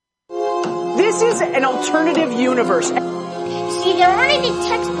This is an alternative universe. See, there aren't any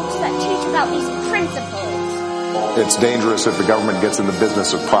textbooks that teach about these principles. It's dangerous if the government gets in the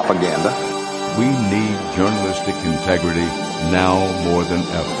business of propaganda. We need journalistic integrity now more than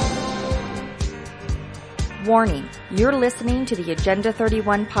ever. Warning, you're listening to the Agenda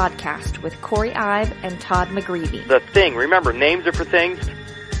 31 podcast with Corey Ive and Todd McGreevy. The thing, remember, names are for things.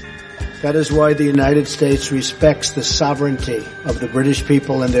 That is why the United States respects the sovereignty of the British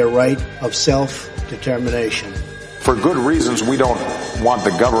people and their right of self-determination. For good reasons, we don't want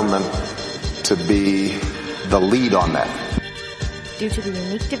the government to be the lead on that. Due to the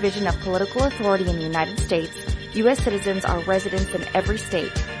unique division of political authority in the United States, U.S. citizens are residents in every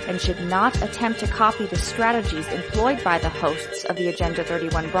state and should not attempt to copy the strategies employed by the hosts of the Agenda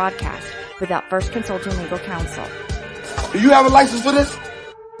 31 broadcast without first consulting legal counsel. Do you have a license for this?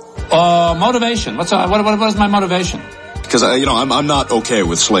 Motivation. What is my motivation? Because, I'm not okay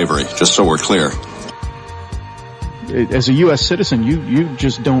with slavery, just so we're clear. As a U.S. citizen, you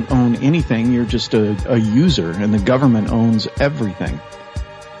just don't own anything. You're just a user, and the government owns everything.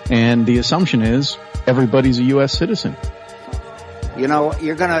 And the assumption is everybody's a U.S. citizen. You know,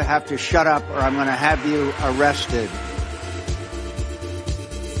 you're going to have to shut up or I'm going to have you arrested.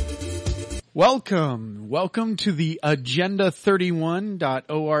 Welcome to the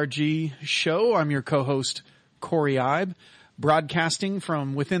Agenda31.org show. I'm your co-host, Corey Ibe, broadcasting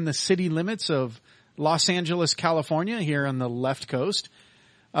from within the city limits of Los Angeles, California, here on the left coast.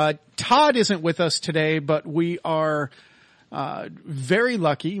 Todd isn't with us today, but we are very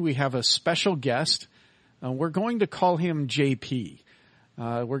lucky. We have a special guest. We're going to call him JP.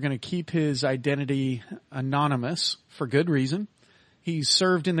 We're going to keep his identity anonymous for good reason. He's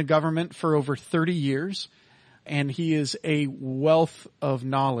served in the government for over 30 years, and he is a wealth of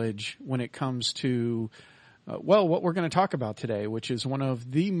knowledge when it comes to, what we're going to talk about today, which is one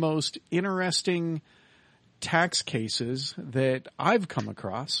of the most interesting tax cases that I've come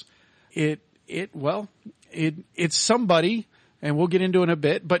across. It's somebody, and we'll get into it in a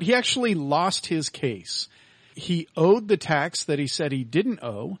bit, but he actually lost his case. He owed the tax that he said he didn't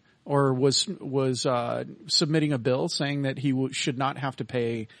owe, or was submitting a bill saying that he should not have to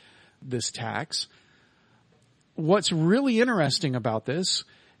pay this tax. What's really interesting about this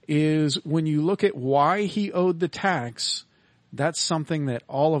is when you look at why he owed the tax, that's something that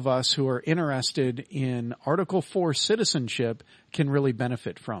all of us who are interested in Article 4 citizenship can really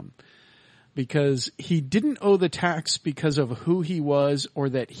benefit from. Because he didn't owe the tax because of who he was or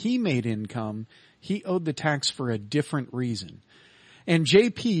that he made income. He owed the tax for a different reason. And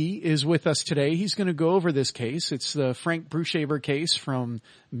JP is with us today. He's going to go over this case. It's the Frank Brushaver case from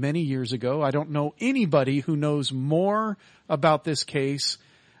many years ago. I don't know anybody who knows more about this case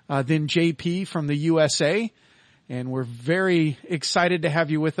than JP from the USA. And we're very excited to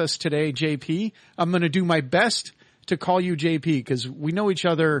have you with us today, JP. I'm going to do my best to call you JP because we know each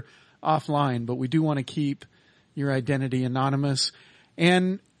other offline, but we do want to keep your identity anonymous.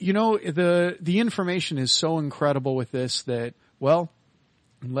 And, you know, the information is so incredible with this that, well,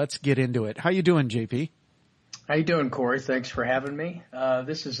 let's get into it. How you doing, JP? How you doing, Corey? Thanks for having me.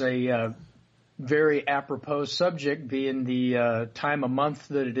 This is a very apropos subject, being the time of month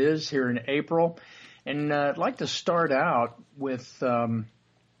that it is here in April. And I'd like to start out with an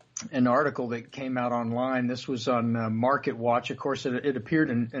article that came out online. This was on Market Watch. Of course, it appeared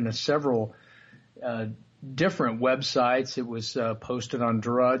in several different websites. It was posted on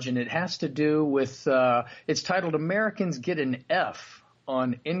Drudge, and it has to do with it's titled Americans Get an F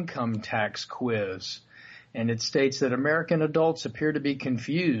on Income Tax Quiz. And it states that American adults appear to be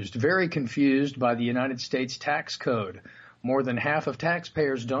confused, very confused by the United States tax code. More than half of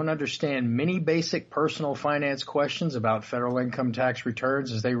taxpayers don't understand many basic personal finance questions about federal income tax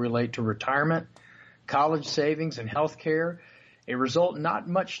returns as they relate to retirement, college savings, and health care. A result not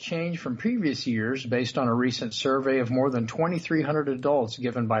much change from previous years based on a recent survey of more than 2,300 adults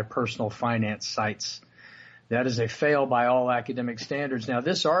given by personal finance sites. That is a fail by all academic standards. Now,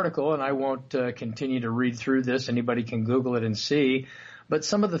 this article, and I won't continue to read through this, anybody can Google it and see, but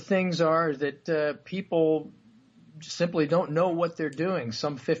some of the things are that people simply don't know what they're doing.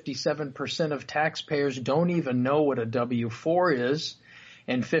 Some 57% of taxpayers don't even know what a W-4 is,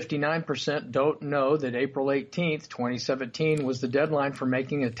 and 59% don't know that April 18th, 2017 was the deadline for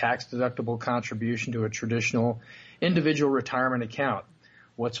making a tax-deductible contribution to a traditional individual retirement account.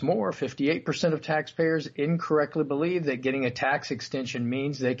 What's more, 58% of taxpayers incorrectly believe that getting a tax extension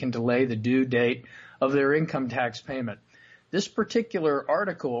means they can delay the due date of their income tax payment. This particular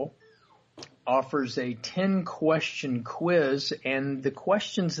article offers a 10-question quiz, and the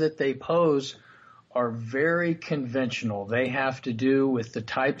questions that they pose are very conventional. They have to do with the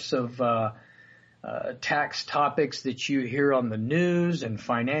types of tax topics that you hear on the news and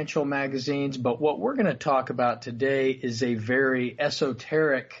financial magazines. But what we're going to talk about today is a very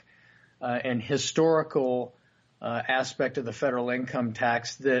esoteric and historical aspect of the federal income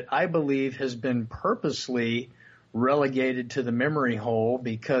tax that I believe has been purposely relegated to the memory hole,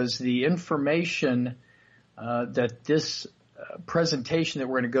 because the information that this presentation that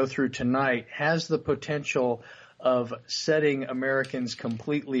we're going to go through tonight has the potential of setting Americans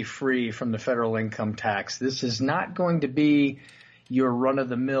completely free from the federal income tax. This is not going to be your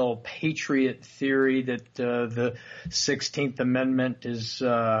run-of-the-mill patriot theory that the 16th Amendment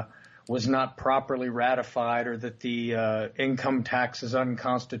was not properly ratified, or that the income tax is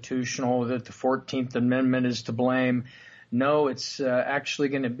unconstitutional, or that the 14th Amendment is to blame. No, it's actually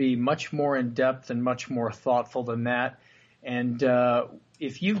going to be much more in-depth and much more thoughtful than that. And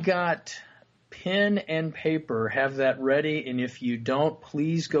if you've got pen and paper, have that ready. And if you don't,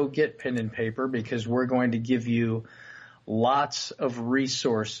 please go get pen and paper, because we're going to give you lots of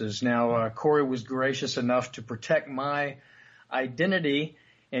resources. Now, Corey was gracious enough to protect my identity,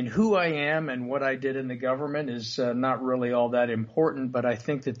 and who I am and what I did in the government is not really all that important. But I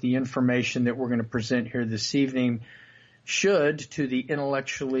think that the information that we're going to present here this evening should, to the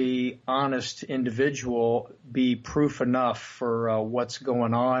intellectually honest individual, be proof enough for what's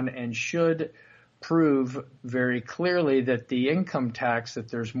going on, and should prove very clearly that the income tax, that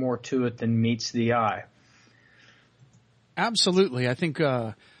there's more to it than meets the eye. Absolutely. I think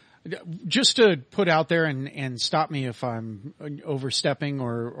just to put out there, and stop me if I'm overstepping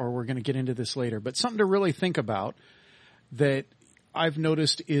or we're going to get into this later, but something to really think about that I've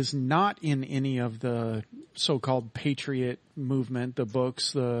noticed is not in any of the so-called patriot movement, the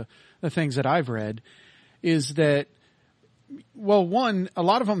books, the things that I've read, is that, well, one, a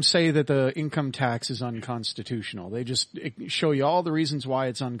lot of them say that the income tax is unconstitutional. They just show you all the reasons why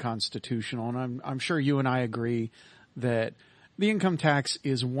it's unconstitutional. And I'm sure you and I agree that the income tax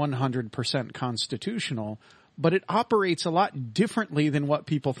is 100% constitutional, but it operates a lot differently than what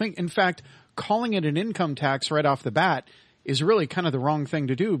people think. In fact, calling it an income tax right off the bat is really kind of the wrong thing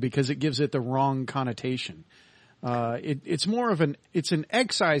to do, because it gives it the wrong connotation. It's more of it's an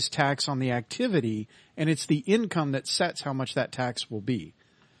excise tax on the activity, and it's the income that sets how much that tax will be.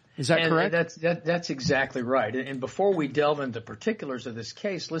 Is that correct? That's exactly right. And before we delve into particulars of this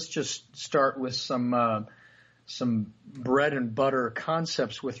case, let's just start with some bread and butter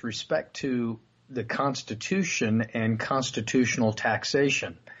concepts with respect to the Constitution and constitutional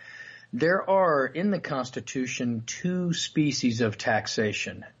taxation. There are in the Constitution two species of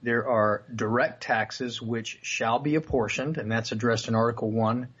taxation. There are direct taxes, which shall be apportioned, and that's addressed in Article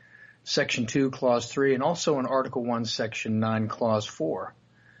 1, Section 2, Clause 3, and also in Article 1, Section 9, Clause 4.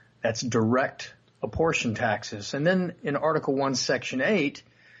 That's direct apportioned taxes. And then in Article 1, Section 8,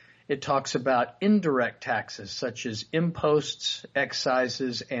 it talks about indirect taxes, such as imposts,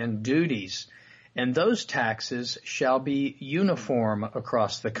 excises, and duties. And those taxes shall be uniform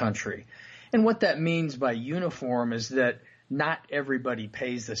across the country. And what that means by uniform is that not everybody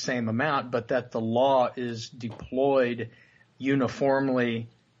pays the same amount, but that the law is deployed uniformly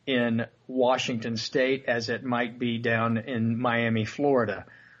in Washington State as it might be down in Miami, Florida.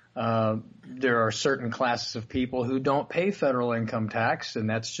 There are certain classes of people who don't pay federal income tax, and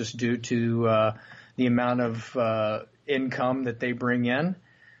that's just due to the amount of income that they bring in,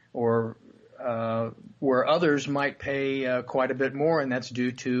 or where others might pay quite a bit more, and that's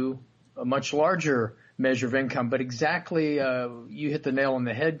due to a much larger measure of income. But exactly, you hit the nail on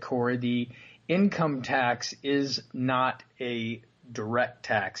the head, Corey. The income tax is not a direct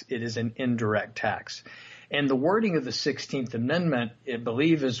tax. It is an indirect tax. And the wording of the 16th Amendment, I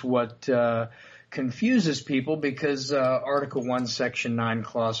believe, is what confuses people, because Article 1, Section 9,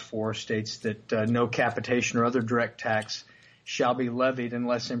 Clause 4 states that no capitation or other direct tax shall be levied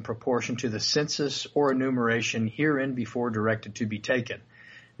unless in proportion to the census or enumeration herein before directed to be taken.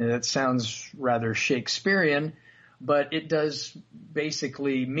 Now, that sounds rather Shakespearean, but it does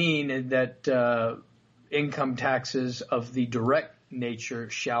basically mean that income taxes of the direct nature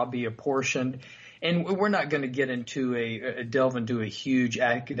shall be apportioned. And we're not going to get into delve into a huge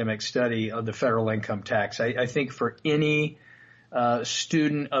academic study of the federal income tax. I think for any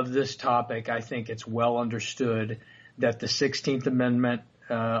student of this topic, I think it's well understood that the 16th Amendment,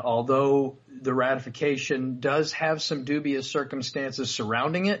 although the ratification does have some dubious circumstances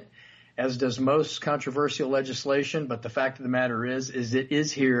surrounding it, as does most controversial legislation, but the fact of the matter is it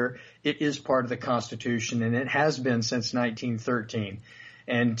is here, it is part of the Constitution, and it has been since 1913.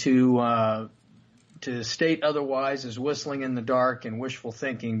 And to state otherwise is whistling in the dark and wishful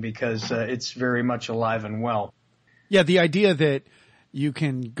thinking, because it's very much alive and well. Yeah, the idea that you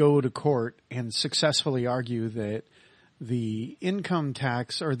can go to court and successfully argue that the income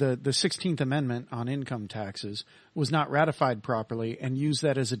tax or the 16th Amendment on income taxes was not ratified properly and use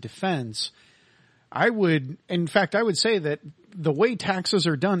that as a defense. I would say that the way taxes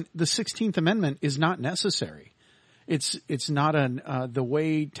are done, the 16th Amendment is not necessary. It's not the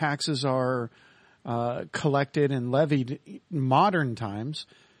way taxes are collected and levied in modern times.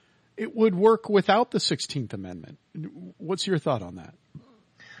 It would work without the 16th Amendment. What's your thought on that?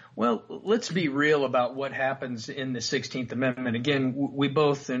 Well, let's be real about what happens in the 16th Amendment. Again, we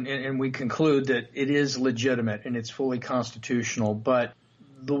both and we conclude that it is legitimate and it's fully constitutional, but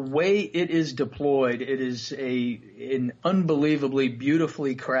the way it is deployed, it is an unbelievably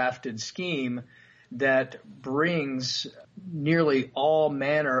beautifully crafted scheme that brings nearly all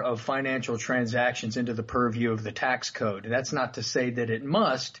manner of financial transactions into the purview of the tax code. That's not to say that it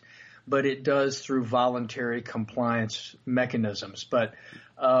must, but it does through voluntary compliance mechanisms. But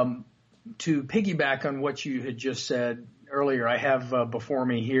to piggyback on what you had just said earlier, I have before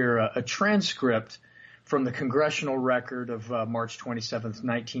me here a transcript from the congressional record of March 27th,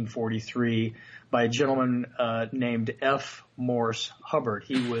 1943 by a gentleman named F. Morse Hubbard.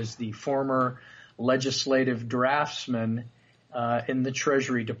 He was the former legislative draftsman in the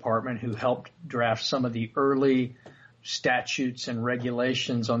Treasury Department who helped draft some of the early statutes and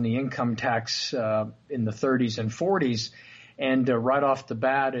regulations on the income tax in the 30s and 40s. And right off the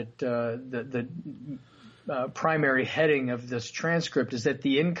bat, the primary heading of this transcript is that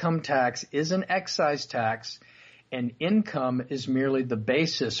the income tax is an excise tax and income is merely the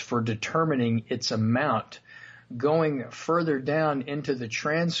basis for determining its amount. Going further down into the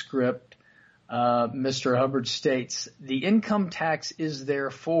transcript, Mr. Hubbard states, the income tax is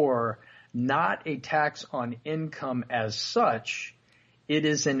therefore not a tax on income as such. It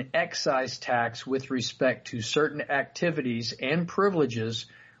is an excise tax with respect to certain activities and privileges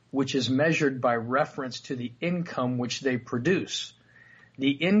which is measured by reference to the income which they produce.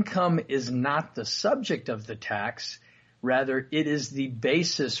 The income is not the subject of the tax. Rather, it is the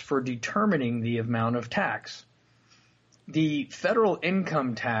basis for determining the amount of tax. The federal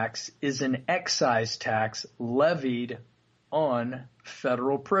income tax is an excise tax levied on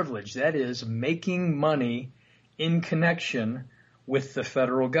federal privilege. That is, making money in connection with the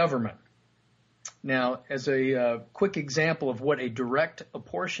federal government. Now, as a quick example of what a direct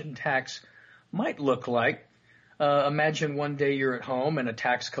apportion tax might look like, imagine one day you're at home and a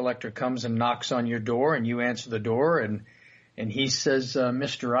tax collector comes and knocks on your door and you answer the door and he says,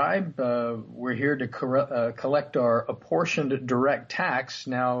 Mr. Ibe, we're here to collect our apportioned direct tax.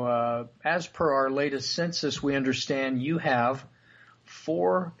 Now, as per our latest census, we understand you have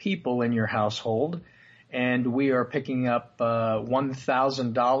 4 people in your household, and we are picking up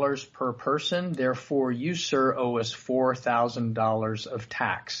 $1,000 per person. Therefore, you, sir, owe us $4,000 of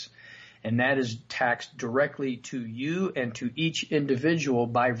tax. And that is taxed directly to you and to each individual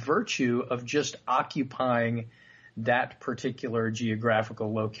by virtue of just occupying that particular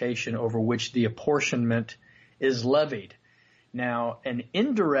geographical location over which the apportionment is levied. Now, an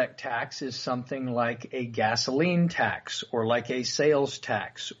indirect tax is something like a gasoline tax or like a sales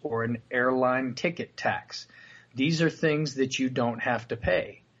tax or an airline ticket tax. These are things that you don't have to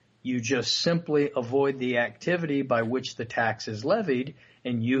pay. You just simply avoid the activity by which the tax is levied,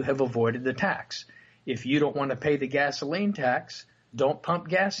 and you have avoided the tax. If you don't want to pay the gasoline tax, don't pump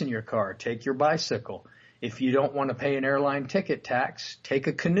gas in your car. Take your bicycle. If you don't want to pay an airline ticket tax, take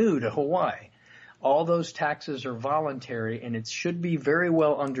a canoe to Hawaii. All those taxes are voluntary, and it should be very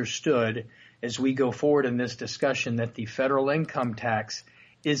well understood as we go forward in this discussion that the federal income tax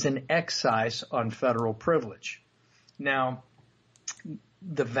is an excise on federal privilege. Now,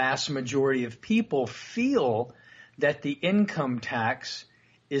 the vast majority of people feel that the income tax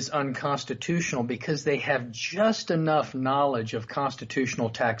is unconstitutional because they have just enough knowledge of constitutional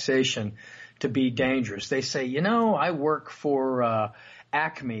taxation to be dangerous. They say, you know, I work for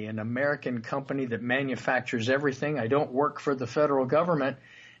Acme, an American company that manufactures everything. I don't work for the federal government,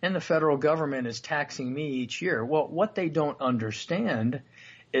 and the federal government is taxing me each year. Well, what they don't understand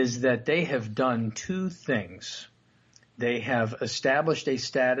is that they have done 2 things. They have established a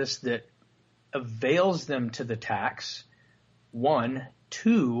status that avails them to the tax. 1.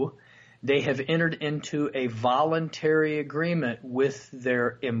 2, they have entered into a voluntary agreement with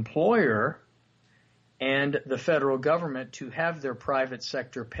their employer and the federal government to have their private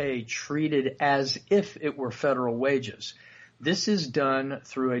sector pay treated as if it were federal wages. This is done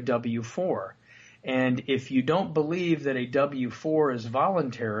through a W-4. And if you don't believe that a W-4 is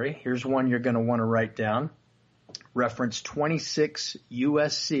voluntary, here's one you're going to want to write down. Reference 26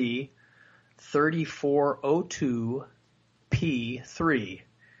 USC 3402 P P3,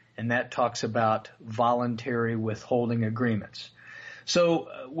 and that talks about voluntary withholding agreements. So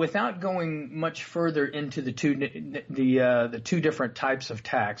without going much further into the two different types of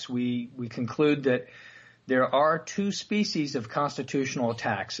tax, we conclude that there are two species of constitutional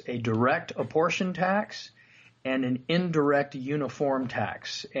tax, a direct apportion tax and an indirect uniform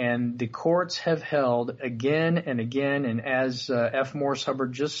tax. And the courts have held again and again, and as F. Morris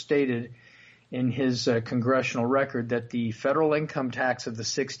Hubbard just stated in his congressional record, that the federal income tax of the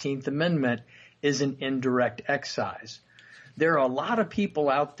 16th Amendment is an indirect excise. There are a lot of people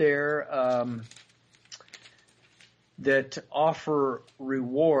out there that offer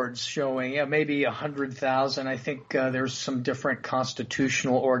rewards showing maybe 100,000. I think there's some different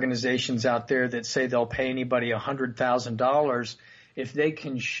constitutional organizations out there that say they'll pay anybody $100,000 if they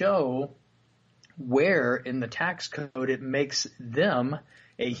can show where in the tax code it makes them,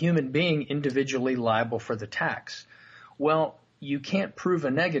 a human being, individually liable for the tax. Well, you can't prove a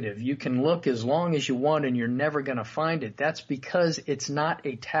negative. You can look as long as you want and you're never going to find it. That's because it's not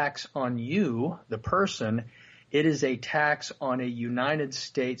a tax on you, the person. It is a tax on a United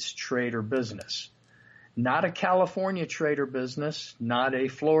States trade or business. Not a California trade or business, not a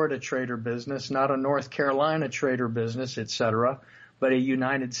Florida trade or business, not a North Carolina trade or business, etc., but a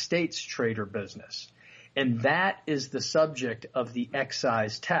United States trade or business. And that is the subject of the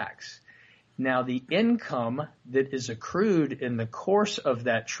excise tax. Now, the income that is accrued in the course of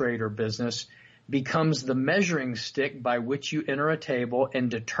that trade or business becomes the measuring stick by which you enter a table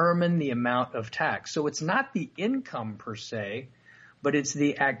and determine the amount of tax. So it's not the income per se, but it's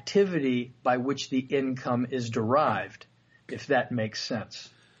the activity by which the income is derived, if that makes sense.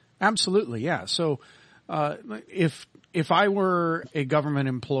 Absolutely, yeah. So if I were a government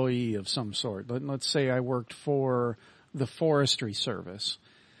employee of some sort, let's say I worked for the Forestry Service,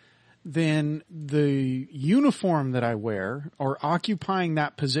 then the uniform that I wear, or occupying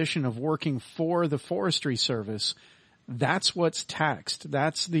that position of working for the Forestry Service, that's what's taxed.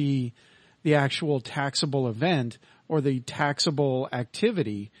 That's the actual taxable event or the taxable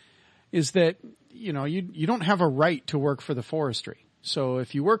activity, is that, you don't have a right to work for the forestry. So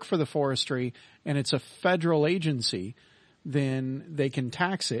if you work for the forestry and it's a federal agency, then they can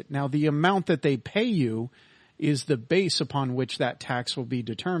tax it. Now, the amount that they pay you is the base upon which that tax will be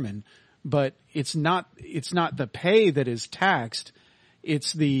determined, but it's not the pay that is taxed.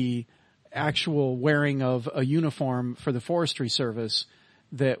 It's the actual wearing of a uniform for the Forestry Service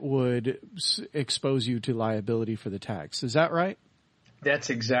that would expose you to liability for the tax. Is that right? That's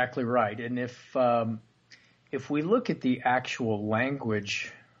exactly right. And if we look at the actual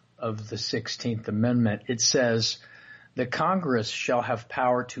language of the 16th Amendment, it says the Congress shall have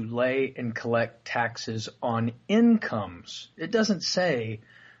power to lay and collect taxes on incomes. It doesn't say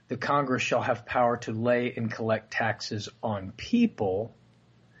the Congress shall have power to lay and collect taxes on people.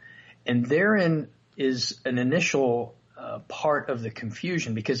 And therein is an initial part of the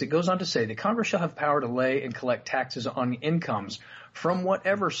confusion, because it goes on to say the Congress shall have power to lay and collect taxes on incomes from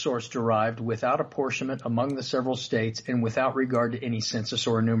whatever source derived without apportionment among the several states and without regard to any census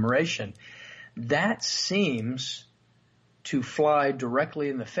or enumeration. That seems to fly directly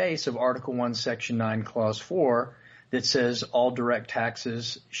in the face of Article 1, Section 9, Clause 4, that says all direct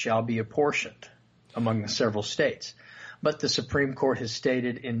taxes shall be apportioned among the several states. But the Supreme Court has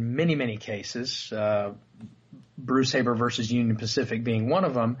stated in many, many cases, Bruce Haber versus Union Pacific being one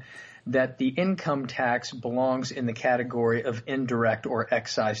of them, that the income tax belongs in the category of indirect or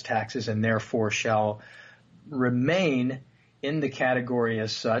excise taxes and therefore shall remain in the category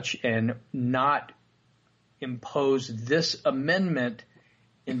as such and not impose this amendment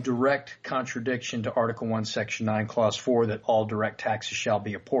in direct contradiction to Article 1, Section 9, Clause 4, that all direct taxes shall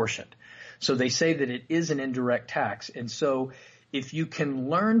be apportioned. So they say that it is an indirect tax. And so if you can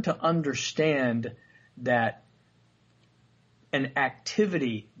learn to understand that an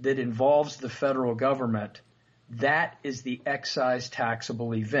activity that involves the federal government, that is the excise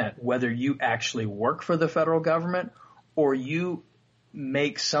taxable event, whether you actually work for the federal government or you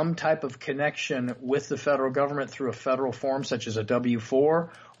make some type of connection with the federal government through a federal form such as a W-4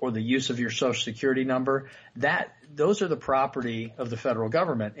 or the use of your Social Security number, those are the property of the federal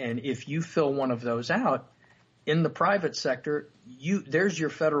government. And if you fill one of those out in the private sector, there's your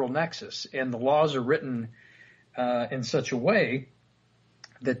federal nexus. And the laws are written in such a way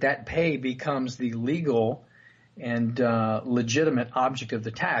that pay becomes the legal and legitimate object of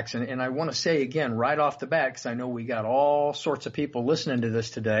the tax. And I want to say again right off the bat, because I know we got all sorts of people listening to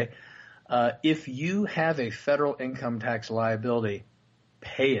this today, if you have a federal income tax liability,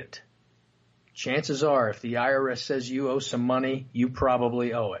 pay it. Chances are, if the IRS says you owe some money, you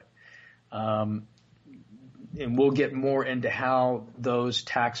probably owe it. and we'll get more into how those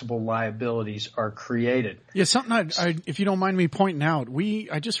taxable liabilities are created. Yeah, something if you don't mind me pointing out,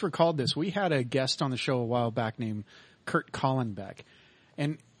 I just recalled this. We had a guest on the show a while back named Kurt Collenbeck,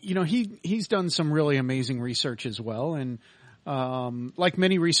 and he's done some really amazing research as well. And like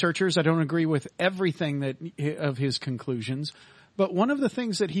many researchers, I don't agree with everything of his conclusions, but one of the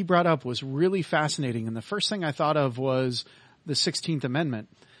things that he brought up was really fascinating. And the first thing I thought of was the 16th Amendment.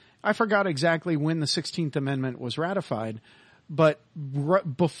 I forgot exactly when the 16th Amendment was ratified, but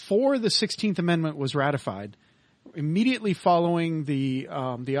before the 16th Amendment was ratified, immediately following the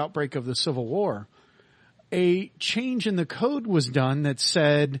outbreak of the Civil War, a change in the code was done that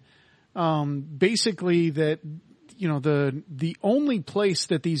said, basically that, the only place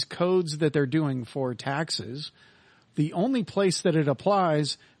that these codes that they're doing for taxes, the only place that it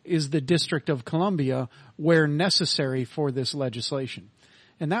applies is the District of Columbia where necessary for this legislation.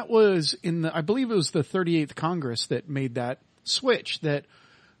 And that was I believe it was the 38th Congress that made that switch, that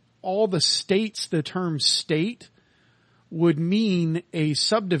all the states, the term state would mean a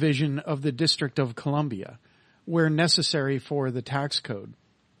subdivision of the District of Columbia where necessary for the tax code.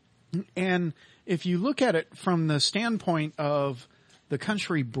 And if you look at it from the standpoint of the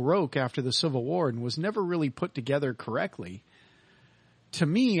country broke after the Civil War and was never really put together correctly, to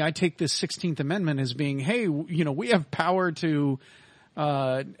me, I take this 16th Amendment as being, hey, we have power to,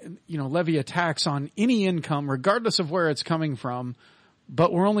 levy a tax on any income, regardless of where it's coming from,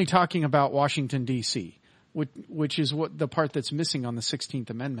 but we're only talking about Washington, D.C., which is what the part that's missing on the 16th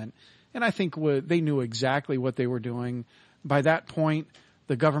Amendment. And I think they knew exactly what they were doing. By that point,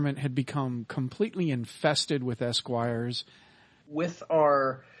 the government had become completely infested with esquires. With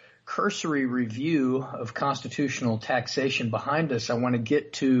our cursory review of constitutional taxation behind us, I want to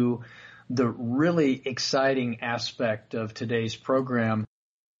get to the really exciting aspect of today's program,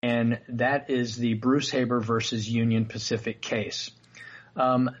 and that is the Bruce Haber versus Union Pacific case.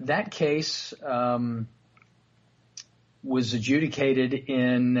 That case was adjudicated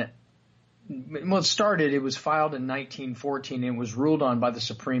it was filed in 1914 and was ruled on by the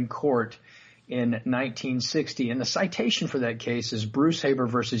Supreme Court in 1960. And the citation for that case is Bruce Haber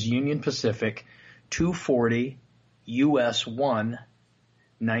versus Union Pacific, 240 U.S. 1,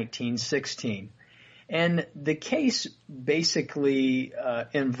 1916. And the case basically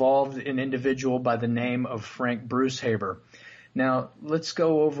involved an individual by the name of Frank Bruce Haber. Now, let's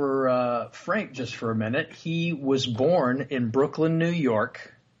go over Frank just for a minute. He was born in Brooklyn, New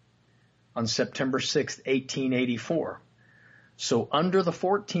York on September 6, 1884. So under the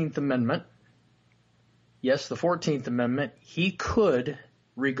 14th Amendment, yes, the 14th Amendment, he could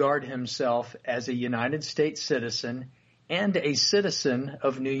regard himself as a United States citizen and a citizen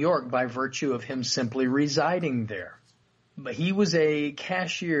of New York by virtue of him simply residing there. But he was a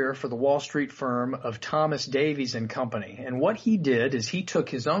cashier for the Wall Street firm of Thomas Davies and Company. And what he did is he took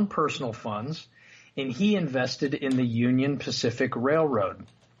his own personal funds and he invested in the Union Pacific Railroad.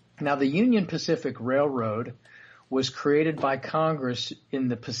 Now, the Union Pacific Railroad was created by Congress in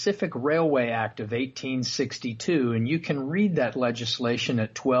the Pacific Railway Act of 1862, and you can read that legislation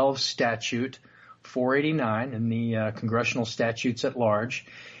at 12 Statute 489 in the Congressional Statutes at Large.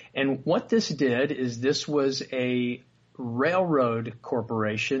 And what this did is this was a railroad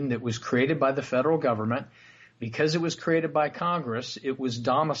corporation that was created by the federal government. Because it was created by Congress, it was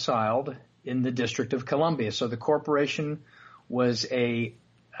domiciled in the District of Columbia. So the corporation was a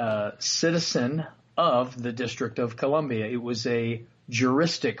citizen of the District of Columbia. It was a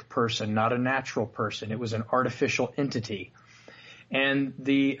juristic person, not a natural person. It was an artificial entity. And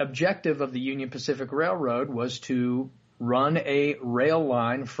the objective of the Union Pacific Railroad was to run a rail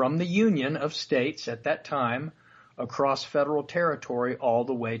line from the Union of States at that time across federal territory all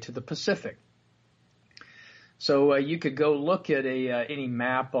the way to the Pacific. So you could go look at any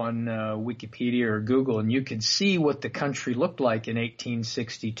map on Wikipedia or Google, and you could see what the country looked like in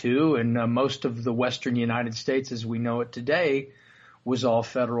 1862. And most of the western United States, as we know it today, was all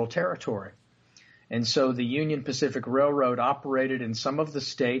federal territory. And so the Union Pacific Railroad operated in some of the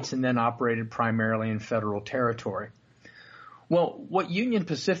states and then operated primarily in federal territory. Well, what Union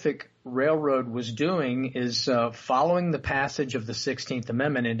Pacific Railroad was doing is following the passage of the 16th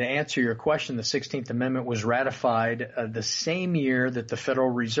Amendment. And to answer your question, the 16th Amendment was ratified the same year that the Federal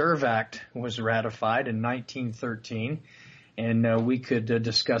Reserve Act was ratified in 1913. And we could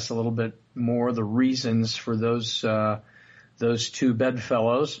discuss a little bit more the reasons for those two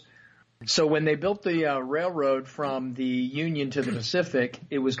bedfellows. So when they built the railroad from the Union to the Pacific,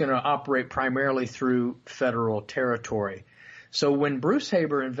 it was going to operate primarily through federal territory. So when Bruce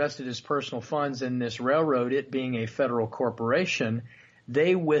Haber invested his personal funds in this railroad, it being a federal corporation,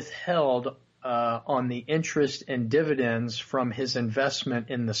 they withheld on the interest and dividends from his investment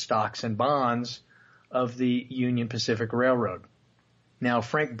in the stocks and bonds of the Union Pacific Railroad. Now,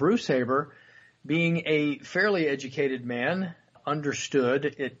 Frank Brucehaber, being a fairly educated man, understood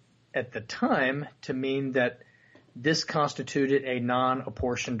it at the time to mean that this constituted a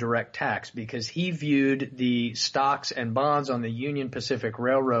non-apportioned direct tax because he viewed the stocks and bonds on the Union Pacific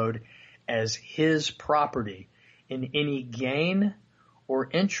Railroad as his property, and any gain or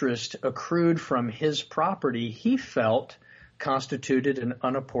interest accrued from his property he felt constituted an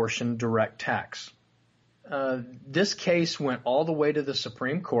unapportioned direct tax. This case went all the way to the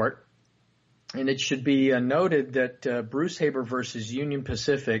Supreme Court, and it should be noted that Brucehaber versus Union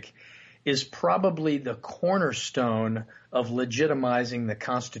Pacific is probably the cornerstone of legitimizing the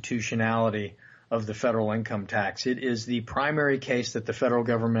constitutionality of the federal income tax. It is the primary case that the federal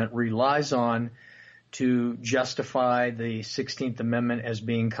government relies on to justify the 16th Amendment as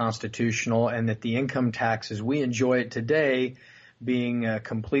being constitutional, and that the income tax as we enjoy it today being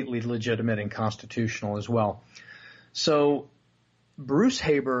completely legitimate and constitutional as well. So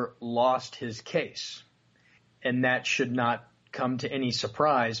Brucehaber lost his case, and that should not come to any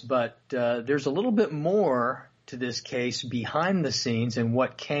surprise, but there's a little bit more to this case behind the scenes and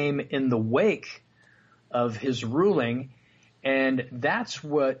what came in the wake of his ruling, and that's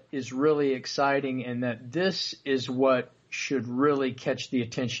what is really exciting, and that this is what should really catch the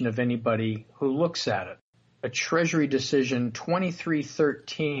attention of anybody who looks at it. A Treasury decision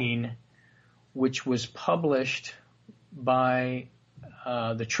 2313, which was published by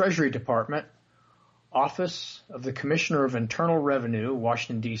the Treasury Department, Office of the Commissioner of Internal Revenue,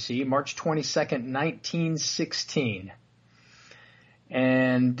 Washington, D.C., March 22nd, 1916.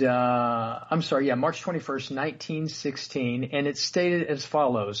 And, March 21st, 1916. And it stated as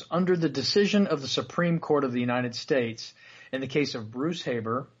follows: under the decision of the Supreme Court of the United States in the case of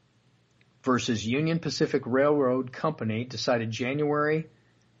Brucehaber versus Union Pacific Railroad Company, decided January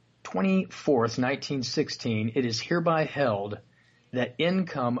 24th, 1916, it is hereby held that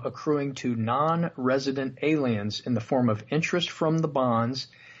income accruing to non-resident aliens in the form of interest from the bonds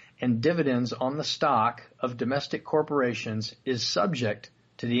and dividends on the stock of domestic corporations is subject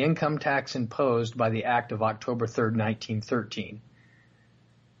to the income tax imposed by the Act of October 3rd, 1913.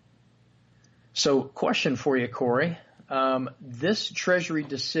 So, question for you, Corey. This Treasury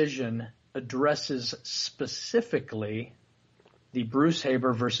decision addresses specifically the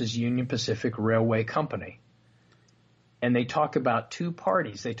Brucehaber versus Union Pacific Railway Company. And they talk about two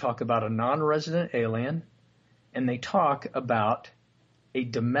parties. They talk about a non-resident alien, and they talk about a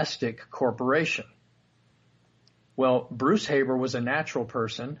domestic corporation. Well, Brucehaber was a natural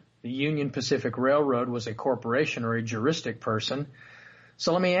person. The Union Pacific Railroad was a corporation or a juristic person.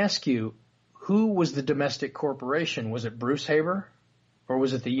 So let me ask you, who was the domestic corporation? Was it Brucehaber, or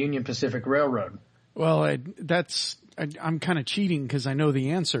was it the Union Pacific Railroad? Well, I'm kind of cheating because I know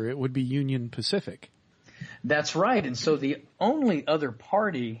the answer. It would be Union Pacific. That's right. And so the only other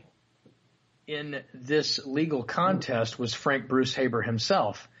party in this legal contest was Frank Brucehaber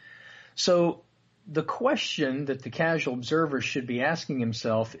himself. So the question that the casual observer should be asking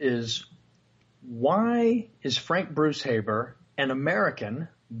himself is, why is Frank Brucehaber an American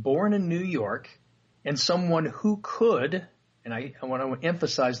born in New York and someone who could, and I want to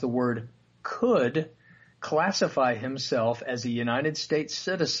emphasize the word could, classify himself as a United States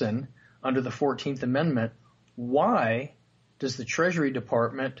citizen under the 14th Amendment? Why does the Treasury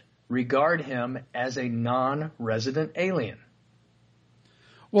Department regard him as a non-resident alien?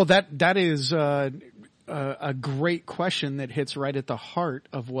 Well, that is a great question that hits right at the heart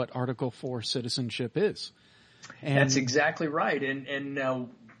of what Article 4 citizenship is. And that's exactly right. And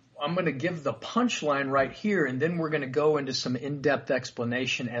I'm going to give the punchline right here, and then we're going to go into some in-depth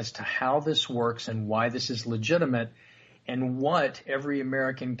explanation as to how this works and why this is legitimate and what every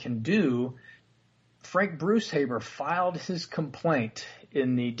American can do. Frank Brucehaber filed his complaint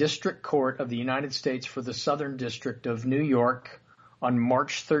in the District Court of the United States for the Southern District of New York on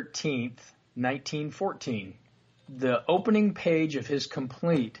March 13th, 1914. The opening page of his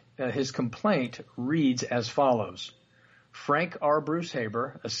complaint reads as follows: Frank R.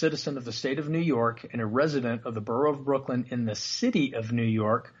 Brucehaber, a citizen of the state of New York and a resident of the borough of Brooklyn in the city of New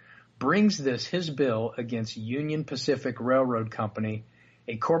York, brings this his bill against Union Pacific Railroad Company,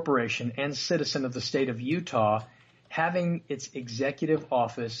 a corporation and citizen of the state of Utah, having its executive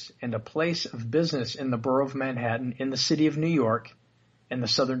office and a place of business in the borough of Manhattan in the city of New York and the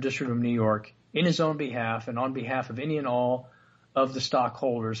Southern District of New York, in his own behalf and on behalf of any and all of the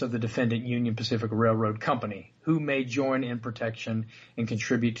stockholders of the defendant Union Pacific Railroad Company, who may join in protection and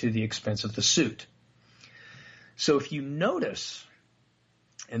contribute to the expense of the suit. So if you notice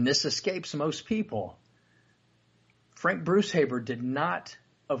and this escapes most people, Frank Brucehaber did not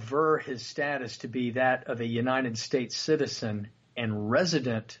aver his status to be that of a United States citizen and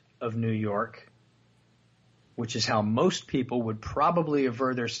resident of New York, which is how most people would probably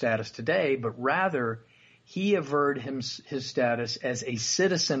aver their status today, but rather he averred his status as a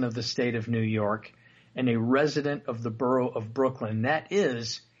citizen of the state of New York and a resident of the borough of Brooklyn. That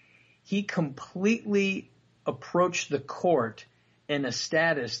is, he completely approached the court in a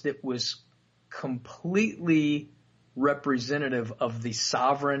status that was completely representative of the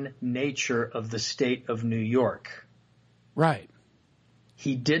sovereign nature of the state of New York. Right.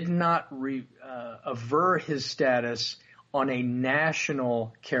 He did not aver his status on a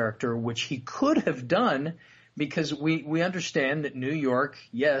national character, which he could have done because we understand that New York,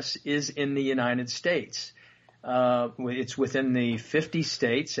 yes, is in the United States. It's within the 50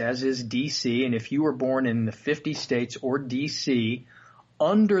 states, as is D.C., and if you were born in the 50 states or D.C.,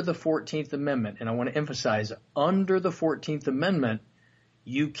 under the 14th Amendment, and I want to emphasize, under the 14th Amendment,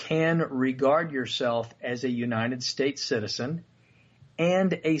 you can regard yourself as a United States citizen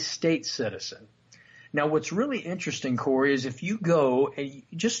and a state citizen. Now, what's really interesting, Corey, is if you go and you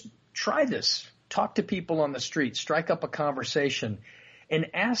just try this, talk to people on the street, strike up a conversation, and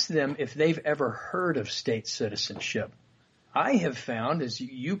ask them if they've ever heard of state citizenship. I have found, as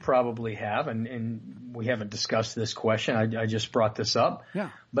you probably have, and we haven't discussed this question, I just brought this up,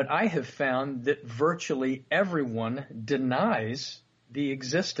 but I have found that virtually everyone denies the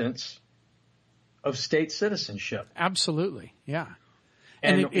existence of state citizenship. Absolutely, yeah.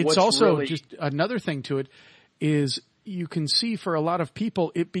 And it's also really, just another thing to it is you can see for a lot of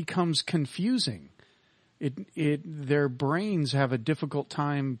people it becomes confusing. Their brains have a difficult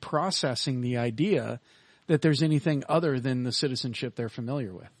time processing the idea that there's anything other than the citizenship they're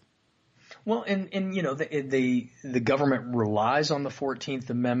familiar with. Well, and you know, the government relies on the 14th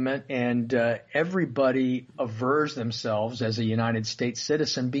Amendment, and everybody avers themselves as a United States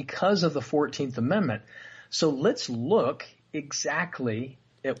citizen because of the 14th Amendment. So let's look exactly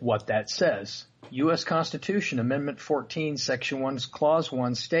at what that says. U.S. Constitution, Amendment 14, Section 1, Clause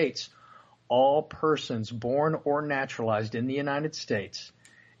 1 states, all persons born or naturalized in the United States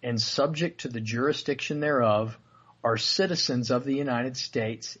and subject to the jurisdiction thereof are citizens of the United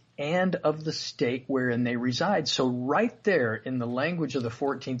States and of the state wherein they reside. So right there in the language of the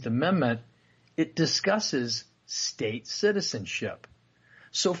 14th Amendment, it discusses state citizenship.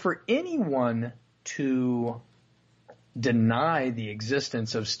 So for anyone to deny the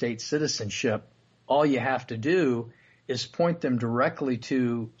existence of state citizenship, all you have to do is point them directly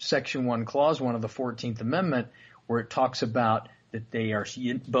to Section 1, Clause 1 of the 14th Amendment, where it talks about that they are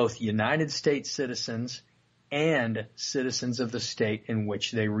both United States citizens and citizens of the state in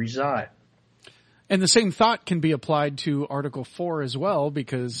which they reside. And the same thought can be applied to Article 4 as well,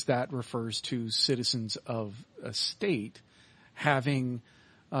 because that refers to citizens of a state having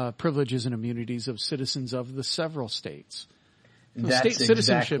privileges and immunities of citizens of the several states. So that's state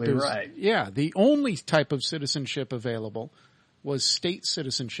citizenship exactly is, right. Yeah, the only type of citizenship available was state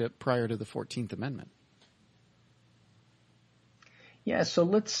citizenship prior to the 14th Amendment. Yeah, so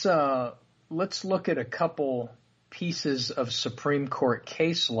let's look at a couple pieces of Supreme Court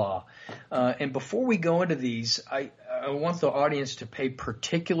case law. And before we go into these, I want the audience to pay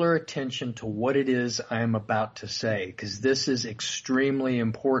particular attention to what it is I am about to say, because this is extremely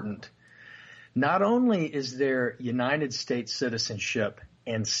important. Not only is there United States citizenship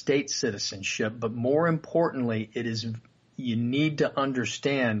and state citizenship, but more importantly, you need to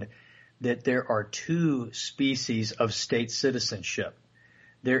understand that there are two species of state citizenship.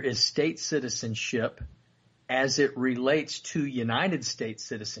 There is state citizenship as it relates to United States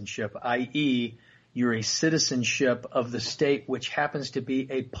citizenship, i.e., you're a citizenship of the state which happens to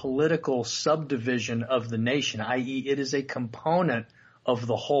be a political subdivision of the nation, i.e., it is a component of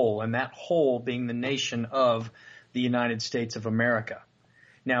the whole, and that whole being the nation of the United States of America.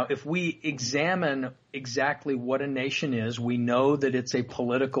 Now, if we examine exactly what a nation is, we know that it's a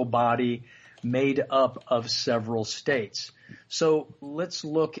political body made up of several states. So let's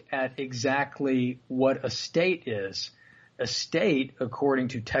look at exactly what a state is. A state, according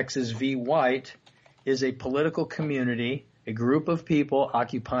to Texas v. White, is a political community, a group of people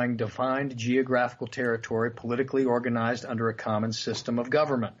occupying defined geographical territory, politically organized under a common system of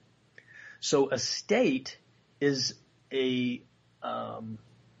government. So a state is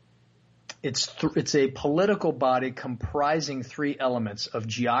it's a political body comprising three elements of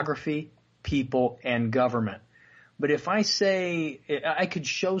geography, people, and government. But if I say I could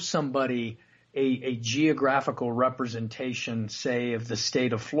show somebody a geographical representation, say, of the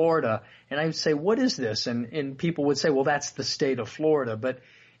state of Florida, and I would say, what is this? And people would say, well, that's the state of Florida. But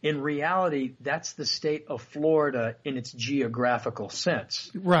In reality, that's the state of Florida in its geographical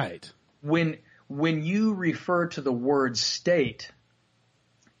sense. Right. When you refer to the word state,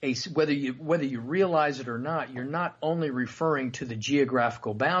 whether you realize it or not, you're not only referring to the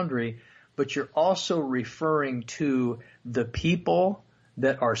geographical boundary, but you're also referring to the people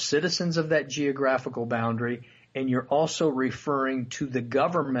that are citizens of that geographical boundary, and you're also referring to the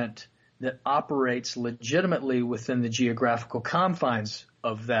government that operates legitimately within the geographical confines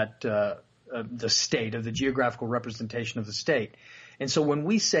of that the state, of the geographical representation of the state. And so when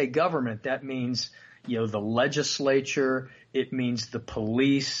we say government, that means, the legislature, it means the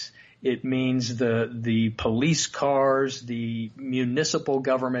police, it means the police cars, the municipal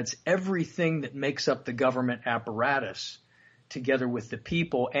governments, everything that makes up the government apparatus together with the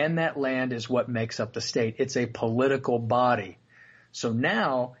people, and that land is what makes up the state. It's a political body. So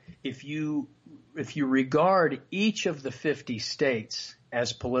now, if you regard each of the 50 states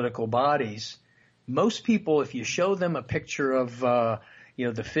as political bodies, most people, if you show them a picture of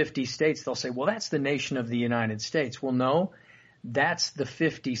the 50 states, they'll say, well, that's the nation of the United States. Well, no, that's the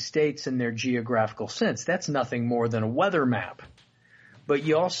 50 states in their geographical sense. That's nothing more than a weather map. But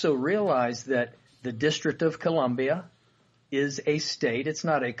you also realize that the District of Columbia is a state. It's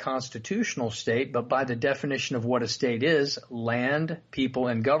not a constitutional state, but by the definition of what a state is, land, people,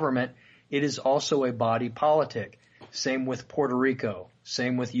 and government, it is also a body politic. Same with Puerto Rico.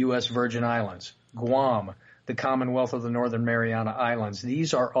 Same with U.S. Virgin Islands, Guam, the Commonwealth of the Northern Mariana Islands.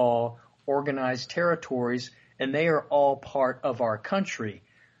 These are all organized territories, and they are all part of our country.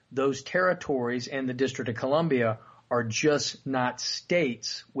 Those territories and the District of Columbia are just not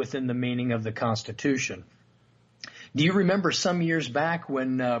states within the meaning of the Constitution. Do you remember some years back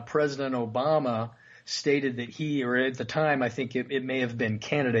when President Obama stated that or at the time, I think it may have been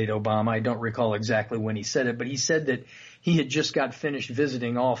candidate Obama, I don't recall exactly when he said it, but he said that he had just got finished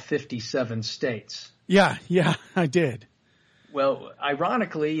visiting all 57 states. Yeah, I did. Well,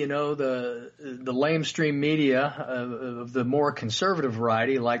 ironically, the lamestream media of the more conservative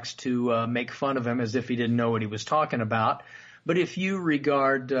variety likes to make fun of him as if he didn't know what he was talking about. But if you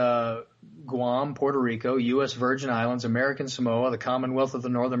regard Guam, Puerto Rico, U.S. Virgin Islands, American Samoa, the Commonwealth of the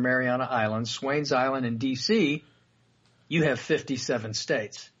Northern Mariana Islands, Swains Island, and D.C., you have 57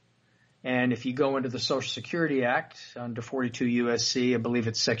 states. And if you go into the Social Security Act under 42 U.S.C., I believe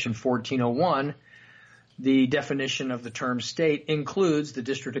it's Section 1401, the definition of the term state includes the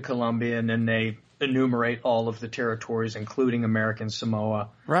District of Columbia, and then they enumerate all of the territories, including American Samoa,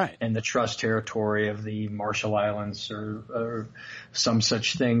 right, and the Trust Territory of the Marshall Islands, or some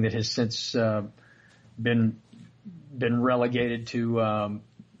such thing that has since been relegated to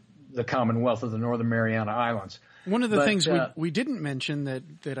the Commonwealth of the Northern Mariana Islands. One of the things we didn't mention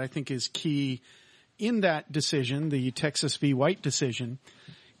that I think is key in that decision, the Texas v. White decision,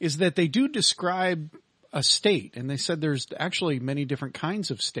 is that they do describe a state, and they said there's actually many different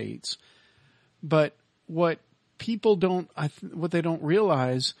kinds of states. But what people what they don't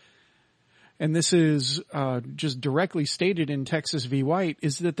realize, and this is just directly stated in Texas v. White,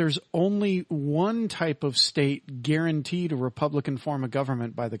 is that there's only one type of state guaranteed a Republican form of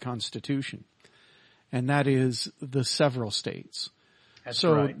government by the Constitution, and that is the several states. That's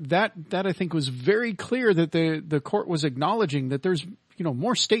right. that I think was very clear that the court was acknowledging that there's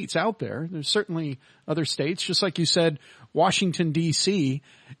more states out there. There's certainly other states, just like you said, Washington D.C.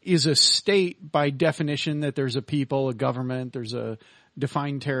 is a state by definition, that there's a people, a government, there's a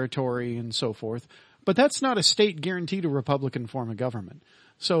defined territory and so forth. But that's not a state guaranteed a Republican form of government.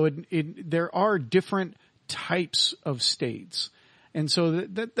 So there are different types of states. And so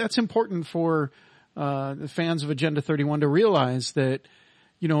that's important for the fans of Agenda 31 to realize that,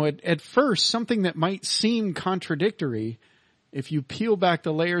 at first, something that might seem contradictory, if you peel back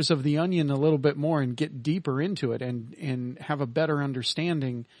the layers of the onion a little bit more and get deeper into it and have a better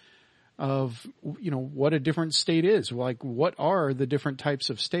understanding of, what a different state is, like what are the different types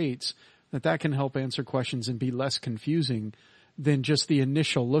of states, that can help answer questions and be less confusing than just the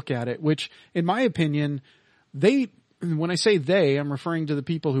initial look at it, which in my opinion, when I say they, I'm referring to the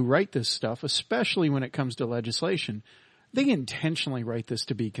people who write this stuff, especially when it comes to legislation. They intentionally write this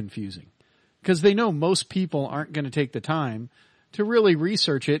to be confusing because they know most people aren't going to take the time to really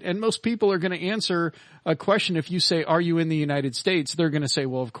research it. And most people are going to answer a question. If you say, are you in the United States? They're going to say,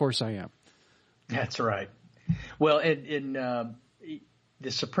 well, of course I am. That's right. Well, in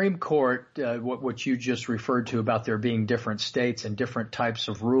the Supreme Court, what you just referred to about there being different states and different types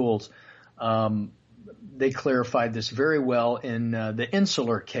of rules, they clarified this very well in the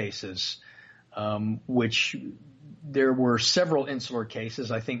insular cases, which there were several insular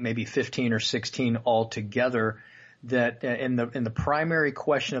cases, I think maybe 15 or 16 altogether, that in the primary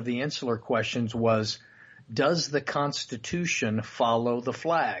question of the insular questions was, does the Constitution follow the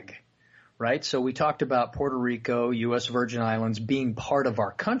flag? Right? So we talked about Puerto Rico, U.S. Virgin Islands being part of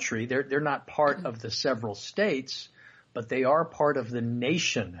our country. They're not part of the several states, but they are part of the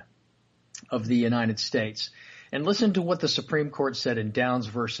nation of the United States. And listen to what the Supreme Court said in Downs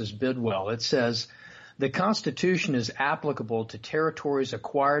versus Bidwell. It says, the Constitution is applicable to territories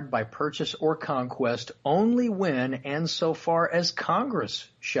acquired by purchase or conquest only when and so far as Congress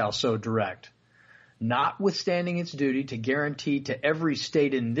shall so direct, notwithstanding its duty to guarantee to every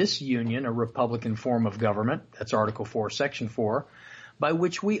state in this union a republican form of government, that's Article 4, Section 4, by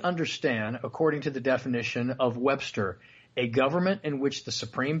which we understand, according to the definition of Webster, a government in which the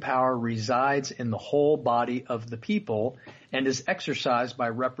supreme power resides in the whole body of the people and is exercised by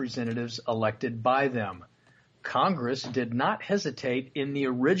representatives elected by them. Congress did not hesitate in the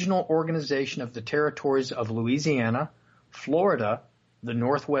original organization of the territories of Louisiana, Florida, the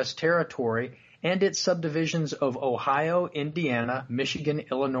Northwest Territory, and its subdivisions of Ohio, Indiana, Michigan,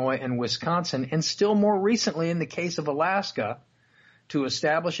 Illinois, and Wisconsin, and still more recently in the case of Alaska, to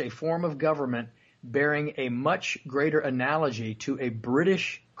establish a form of government bearing a much greater analogy to a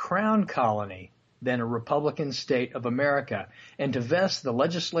British crown colony than a Republican state of America, and to vest the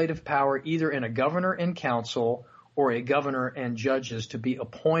legislative power either in a governor and council or a governor and judges to be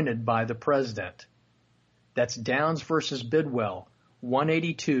appointed by the president. That's Downs versus Bidwell,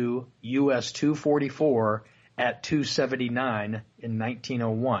 182 U.S. 244 at 279 in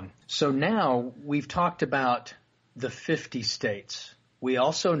 1901. So now we've talked about the 50 states. We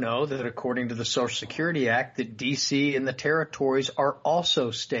also know that according to the Social Security Act that D.C. and the territories are also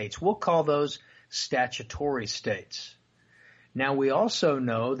states. We'll call those statutory states. Now we also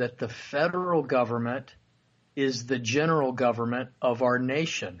know that the federal government is the general government of our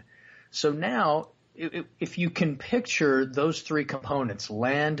nation. So now if you can picture those three components,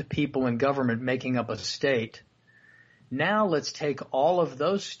 land, people, and government making up a state, now let's take all of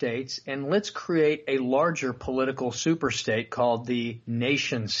those states and let's create a larger political superstate called the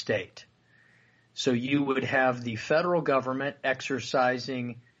nation state. So you would have the federal government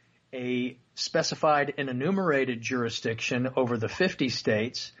exercising a specified and enumerated jurisdiction over the 50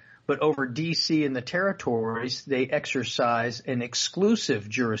 states, but over D.C. and the territories, they exercise an exclusive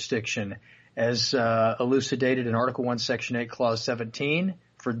jurisdiction as elucidated in Article 1, Section 8, Clause 17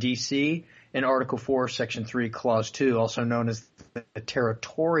 for D.C., and Article 4, Section 3, Clause 2, also known as the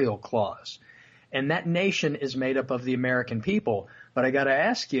Territorial Clause. And that nation is made up of the American people. But I got to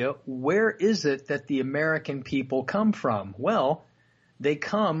ask you, where is it that the American people come from? Well, they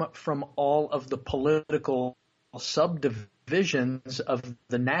come from all of the political subdivisions of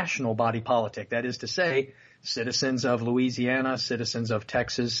the national body politic. That is to say, citizens of Louisiana, citizens of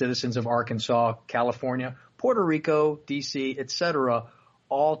Texas, citizens of Arkansas, California, Puerto Rico, D.C., etc.,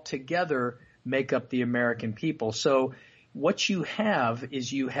 all together make up the American people. So what you have is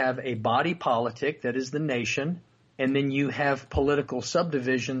you have a body politic that is the nation, and then you have political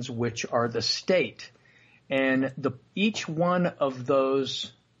subdivisions which are the state. And each one of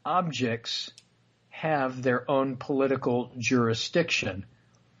those objects have their own political jurisdiction.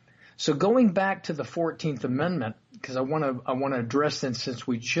 So going back to the 14th Amendment, because I want to address this since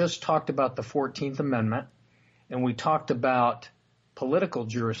we just talked about the 14th Amendment and we talked about political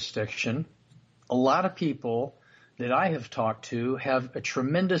jurisdiction, a lot of people that I have talked to have a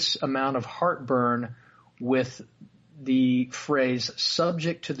tremendous amount of heartburn with the phrase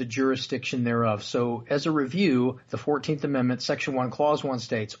subject to the jurisdiction thereof. So as a review, the 14th Amendment, Section 1, Clause 1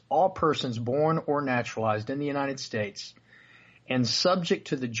 states, all persons born or naturalized in the United States and subject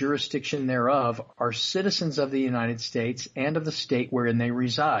to the jurisdiction thereof are citizens of the United States and of the state wherein they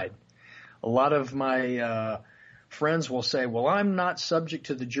reside. A lot of my friends will say, well, I'm not subject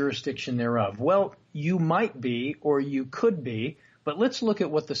to the jurisdiction thereof. Well, you might be or you could be, but let's look at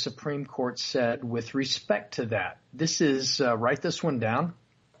what the Supreme Court said with respect to that. This is, write this one down,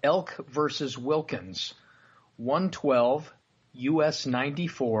 Elk versus Wilkins, 112 U.S.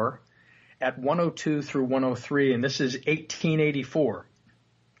 94 at 102 through 103, and this is 1884.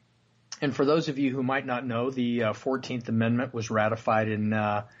 And for those of you who might not know, the 14th Amendment was ratified in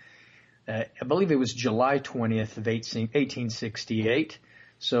I believe it was July 20th of 1868.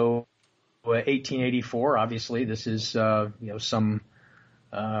 So 1884, obviously, this is,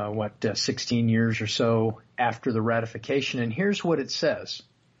 16 years or so after the ratification. And here's what it says.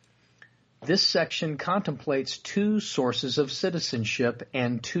 This section contemplates two sources of citizenship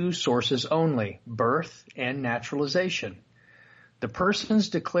and two sources only, birth and naturalization. The persons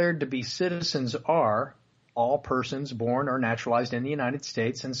declared to be citizens are all persons born or naturalized in the United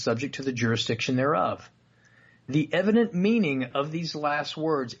States and subject to the jurisdiction thereof. The evident meaning of these last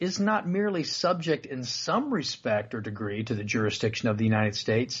words is not merely subject in some respect or degree to the jurisdiction of the United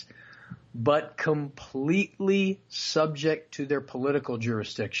States, but completely subject to their political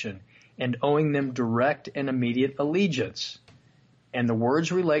jurisdiction and owing them direct and immediate allegiance. And the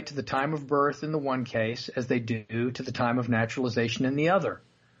words relate to the time of birth in the one case as they do to the time of naturalization in the other.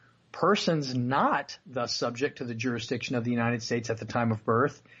 Persons not thus subject to the jurisdiction of the United States at the time of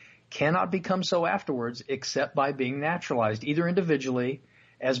birth cannot become so afterwards except by being naturalized, either individually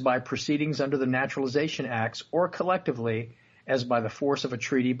as by proceedings under the Naturalization Acts or collectively as by the force of a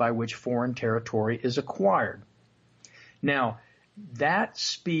treaty by which foreign territory is acquired. Now, that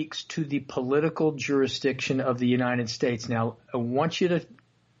speaks to the political jurisdiction of the United States. Now, we're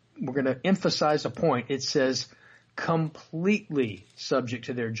going to emphasize a point. It says completely subject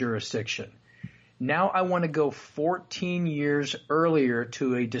to their jurisdiction. Now I want to go 14 years earlier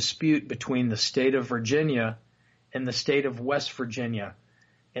to a dispute between the state of Virginia and the state of West Virginia.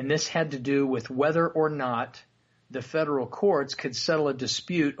 And this had to do with whether or not the federal courts could settle a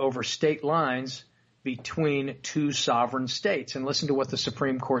dispute over state lines between two sovereign states. And listen to what the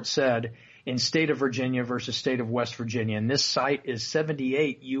Supreme Court said in State of Virginia versus State of West Virginia. And this site is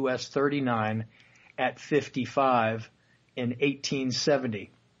 78 U.S. 39 at 55 in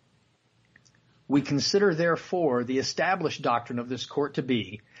 1870. We consider, therefore, the established doctrine of this court to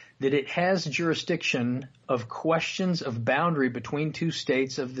be that it has jurisdiction of questions of boundary between two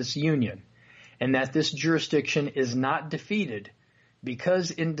states of this union, and that this jurisdiction is not defeated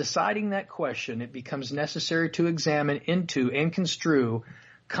because in deciding that question, it becomes necessary to examine into and construe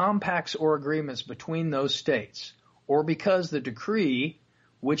compacts or agreements between those states, or because the decree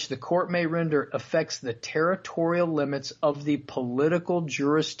which the court may render affects the territorial limits of the political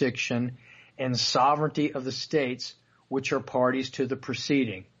jurisdiction and sovereignty of the states which are parties to the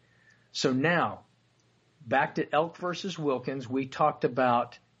proceeding. So now, back to Elk versus Wilkins, we talked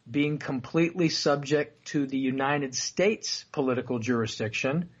about being completely subject to the United States political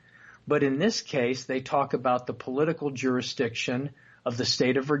jurisdiction, but in this case, they talk about the political jurisdiction of the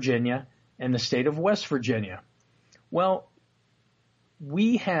state of Virginia and the state of West Virginia. Well,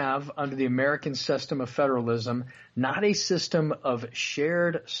 we have, under the American system of federalism, not a system of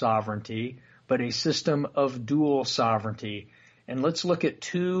shared sovereignty, but a system of dual sovereignty. And let's look at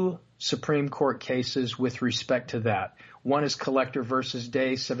two Supreme Court cases with respect to that. One is Collector versus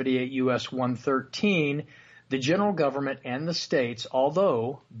Day, 78 U.S. 113. The general government and the states,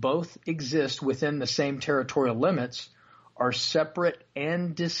 although both exist within the same territorial limits, are separate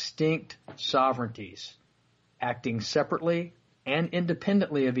and distinct sovereignties, acting separately and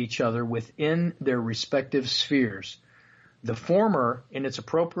independently of each other within their respective spheres. The former, in its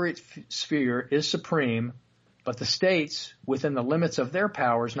appropriate sphere, is supreme, but the states, within the limits of their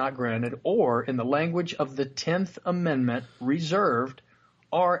powers not granted, or in the language of the 10th Amendment, reserved,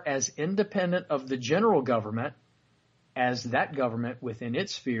 are as independent of the general government as that government within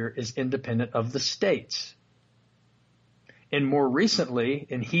its sphere is independent of the states. And more recently,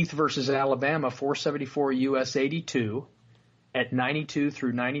 in Heath versus Alabama, 474 U.S. 82, at 92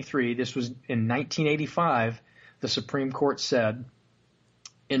 through 93, this was in 1985, the Supreme Court said,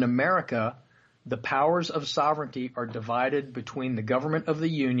 in America, the powers of sovereignty are divided between the government of the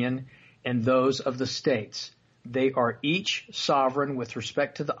Union and those of the states. They are each sovereign with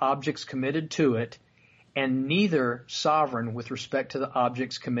respect to the objects committed to it, and neither sovereign with respect to the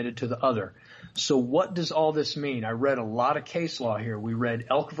objects committed to the other. So what does all this mean? I read a lot of case law here. We read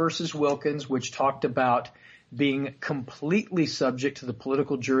Elk versus Wilkins, which talked about being completely subject to the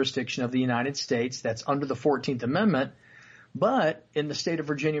political jurisdiction of the United States. That's under the 14th Amendment. But in the state of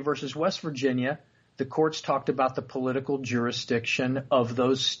Virginia versus West Virginia, the courts talked about the political jurisdiction of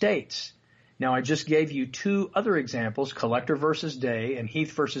those states. Now, I just gave you two other examples, Collector versus Day and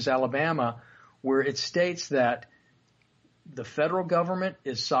Heath versus Alabama, where it states that the federal government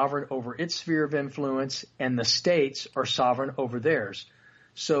is sovereign over its sphere of influence and the states are sovereign over theirs.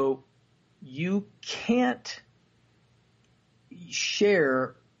 So you can't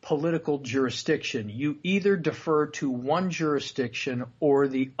share political jurisdiction. You either defer to one jurisdiction or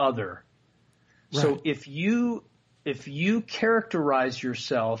the other. Right. So if you characterize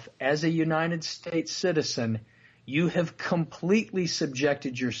yourself as a United States citizen, you have completely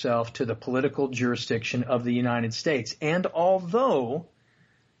subjected yourself to the political jurisdiction of the United States. And although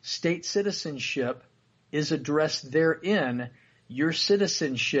state citizenship is addressed therein, your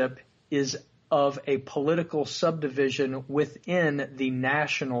citizenship is of a political subdivision within the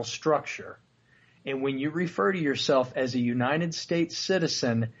national structure. And when you refer to yourself as a United States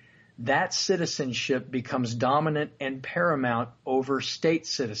citizen, that citizenship becomes dominant and paramount over state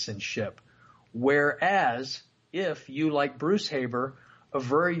citizenship. Whereas if you, like Bruce Haber,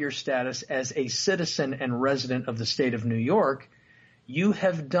 aver your status as a citizen and resident of the state of New York, you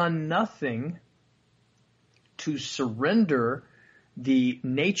have done nothing to surrender the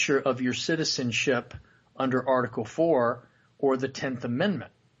nature of your citizenship under Article 4 or the 10th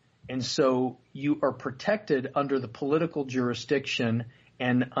Amendment. And so you are protected under the political jurisdiction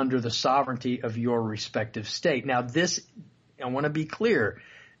and under the sovereignty of your respective state. Now, this, I want to be clear,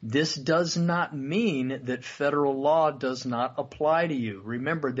 this does not mean that federal law does not apply to you.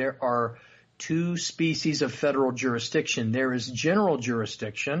 Remember, there are two species of federal jurisdiction. There is general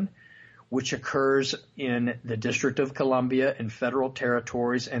jurisdiction, which occurs in the District of Columbia and federal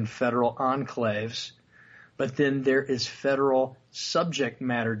territories and federal enclaves. But then there is federal subject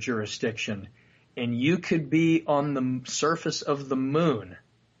matter jurisdiction. And you could be on the surface of the moon.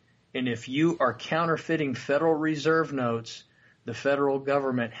 And if you are counterfeiting Federal Reserve notes, the federal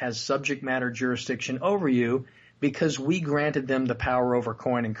government has subject matter jurisdiction over you because we granted them the power over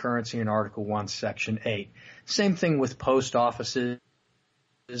coin and currency in Article 1, Section 8. Same thing with post offices,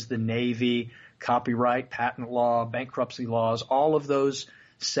 the Navy, copyright, patent law, bankruptcy laws, all of those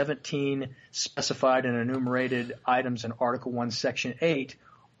 17 specified and enumerated items in Article 1, Section 8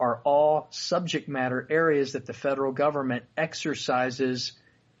 are all subject matter areas that the federal government exercises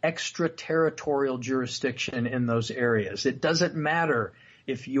extraterritorial jurisdiction in those areas. It doesn't matter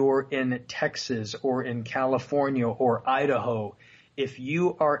if you're in Texas or in California or Idaho. If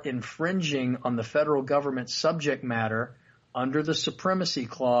you are infringing on the federal government's subject matter under the Supremacy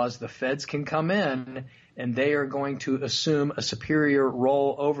Clause, the feds can come in and they are going to assume a superior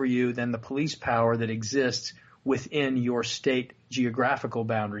role over you than the police power that exists within your state geographical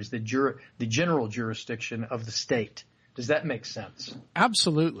boundaries, the general jurisdiction of the state. Does that make sense?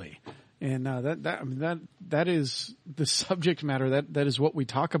 Absolutely. And that is the subject matter. That is what we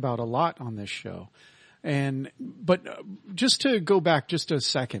talk about a lot on this show. But just to go back just a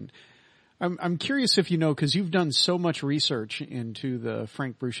second, I'm curious if you know, because you've done so much research into the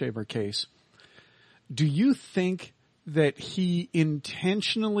Frank Bruchaber case. Do you think that he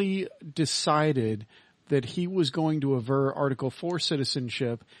intentionally decided that he was going to aver Article 4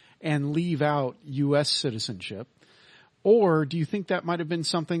 citizenship and leave out U.S. citizenship? Or do you think that might have been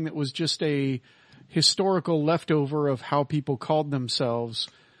something that was just a historical leftover of how people called themselves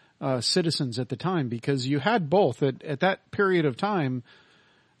citizens at the time? Because you had both at that period of time.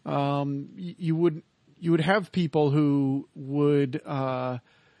 You would have people who would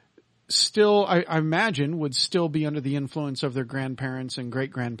still, I imagine, would still be under the influence of their grandparents and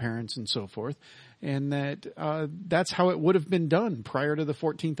great-grandparents and so forth, and that's how it would have been done prior to the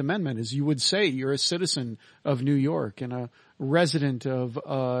 14th Amendment, is you would say you're a citizen of New York and a resident of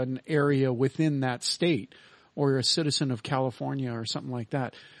an area within that state, or you're a citizen of California or something like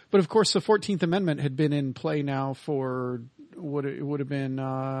that. But of course, the 14th Amendment had been in play now for what it would have been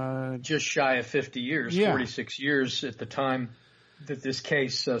just shy of 50 years, 46 years at the time that this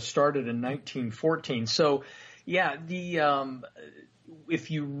case started in 1914. So, yeah, if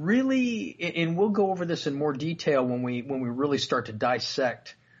you really, and we'll go over this in more detail when we really start to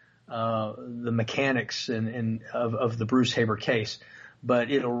dissect the mechanics of the Bruce Haber case.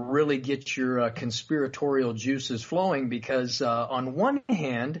 But it'll really get your conspiratorial juices flowing because on one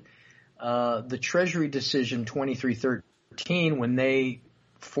hand, the Treasury decision 2313, when they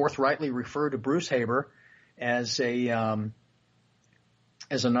forthrightly refer to Bruce Haber as a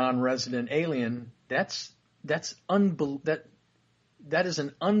non-resident alien, that is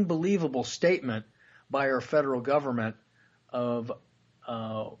an unbelievable statement by our federal government of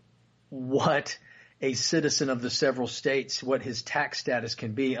what a citizen of the several states, what his tax status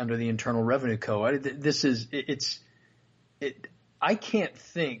can be under the Internal Revenue Code. I can't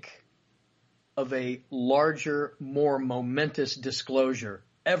think of a larger, more momentous disclosure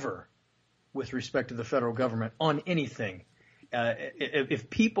ever with respect to the federal government on anything. If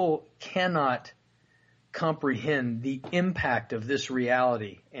people cannot comprehend the impact of this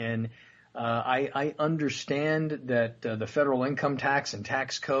reality, and I understand that the federal income tax and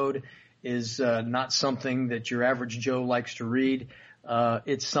tax code is not something that your average Joe likes to read.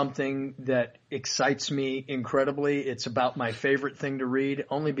 It's something that excites me incredibly. It's about my favorite thing to read,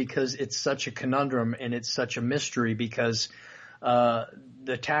 only because it's such a conundrum and it's such a mystery, because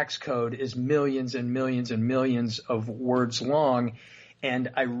the tax code is millions and millions and millions of words long.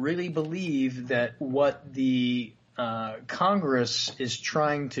 And I really believe that what the Congress is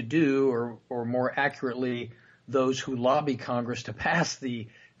trying to do, or more accurately, those who lobby Congress to pass the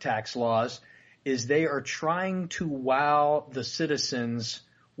tax laws, is they are trying to wow the citizens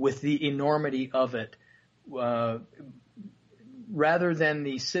with the enormity of it, rather than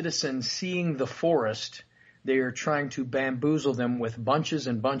the citizens seeing the forest. they are trying to bamboozle them with bunches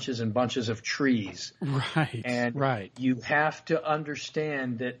and bunches and bunches of trees. Right. And right. You have to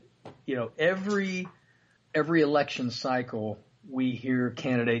understand that, every election cycle we hear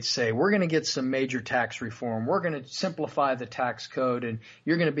candidates say, we're going to get some major tax reform. We're going to simplify the tax code and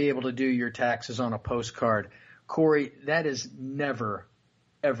you're going to be able to do your taxes on a postcard. Corey, that is never,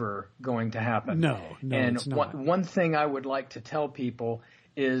 ever going to happen. No, and it's not. One thing I would like to tell people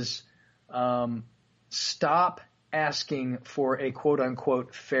is stop asking for a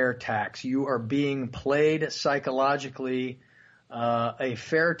quote-unquote fair tax. You are being played psychologically. A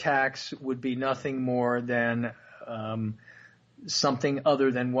fair tax would be nothing more than something other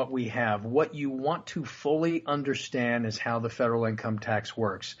than what we have. What you want to fully understand is how the federal income tax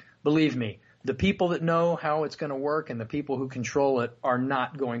works. Believe me, the people that know how it's going to work and the people who control it are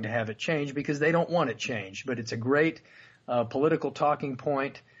not going to have it change because they don't want it changed. But it's a great political talking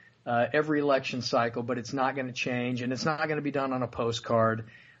point every election cycle, but it's not going to change, and it's not going to be done on a postcard.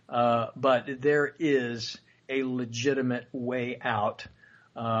 But there is a legitimate way out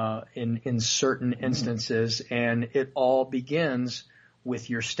in certain instances, and it all begins with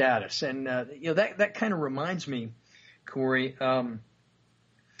your status. And that kind of reminds me, Corey. I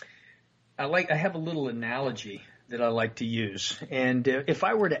have a little analogy that I like to use, and if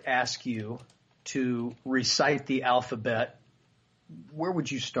I were to ask you to recite the alphabet, where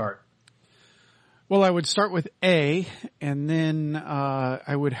would you start? Well, I would start with A, and then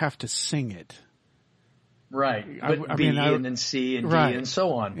I would have to sing it. Right. But B and then C and D and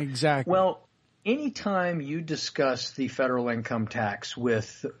so on. Exactly. Well, anytime you discuss the federal income tax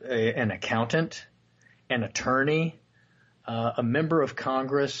with an accountant, an attorney, a member of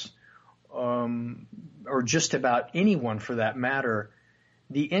Congress, or just about anyone for that matter,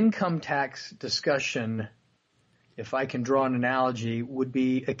 the income tax discussion, if I can draw an analogy, would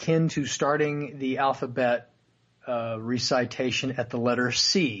be akin to starting the alphabet recitation at the letter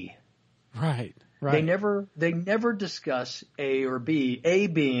C. Right. They never discuss A or B. A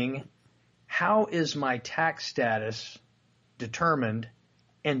being, how is my tax status determined?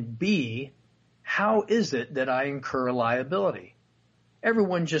 And B, how is it that I incur a liability?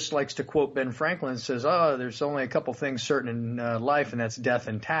 Everyone just likes to quote Ben Franklin and says, there's only a couple things certain in life, and that's death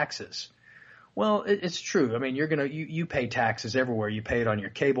and taxes. Well, it's true. I mean, you pay taxes everywhere. You pay it on your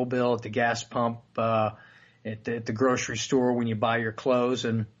cable bill, at the gas pump, at the grocery store when you buy your clothes,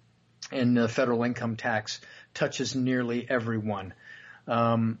 and the federal income tax touches nearly everyone.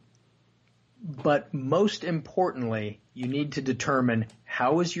 But most importantly, you need to determine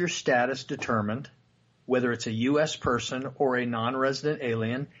how is your status determined, whether it's a U.S. person or a non-resident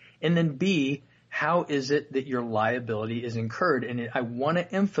alien, and then B, how is it that your liability is incurred? And I want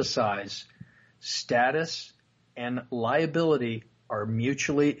to emphasize status and liability are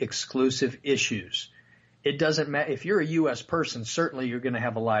mutually exclusive issues. It doesn't matter. If you're a U.S. person, certainly you're going to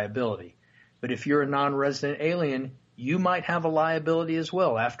have a liability. But if you're a non-resident alien, you might have a liability as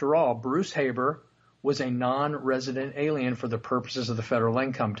well. After all, Bruce Haber was a non-resident alien for the purposes of the federal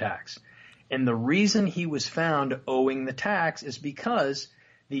income tax. And the reason he was found owing the tax is because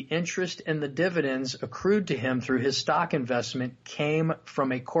the interest and the dividends accrued to him through his stock investment came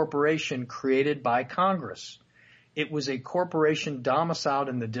from a corporation created by Congress. It was a corporation domiciled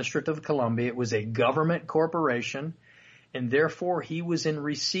in the District of Columbia. It was a government corporation, and therefore he was in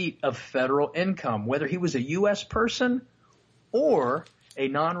receipt of federal income, whether he was a U.S. person or a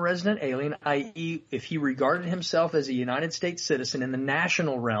non-resident alien, i.e. if he regarded himself as a United States citizen in the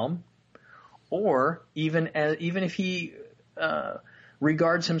national realm, or even if he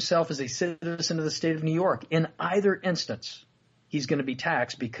regards himself as a citizen of the state of New York. In either instance, he's going to be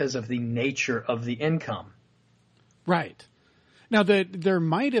taxed because of the nature of the income. Right. Now, there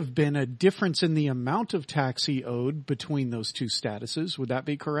might have been a difference in the amount of tax he owed between those two statuses. Would that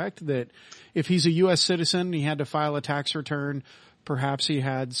be correct? That if he's a U.S. citizen, he had to file a tax return, perhaps he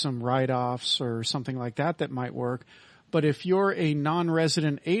had some write-offs or something like that might work. But if you're a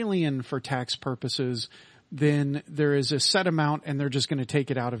non-resident alien for tax purposes, then there is a set amount and they're just going to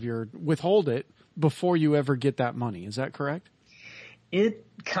take it out of withhold it before you ever get that money. Is that correct? It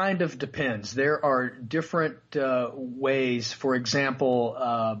kind of depends. There are different ways. For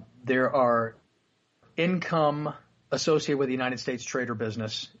example, there are income associated with the United States trade or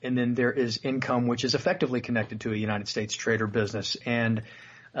business, and then there is income which is effectively connected to a United States trade or business. And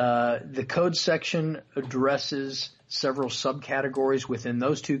the code section addresses several subcategories within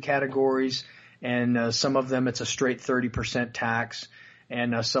those two categories, and some of them it's a straight 30% tax,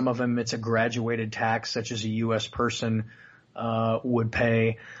 and some of them it's a graduated tax, such as a U.S. person would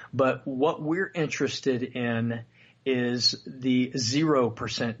pay. But what we're interested in is the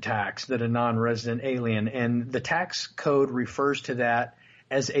 0% tax that a non-resident alien, and the tax code refers to that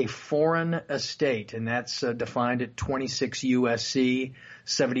as a foreign estate, and that's defined at 26 USC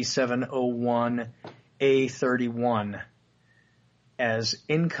 7701 A31 as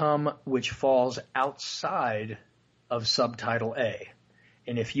income which falls outside of Subtitle A.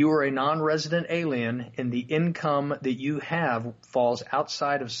 And if you are a non-resident alien and the income that you have falls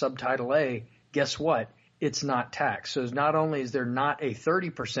outside of Subtitle A, guess what? It's not taxed. So not only is there not a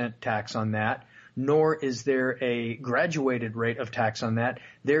 30% tax on that, nor is there a graduated rate of tax on that,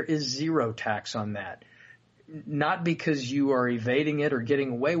 there is zero tax on that. Not because you are evading it or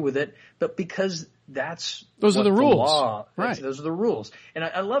getting away with it, but because those are the rules. Law. Right. Those are the rules. And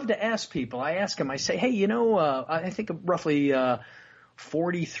I love to ask people. I ask them, I say, hey, I think roughly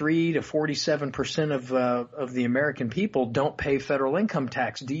 43 to 47% of the American people don't pay federal income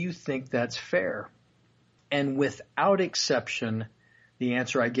tax. Do you think that's fair? And without exception, the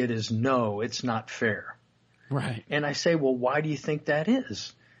answer I get is no, it's not fair. Right. And I say, well, why do you think that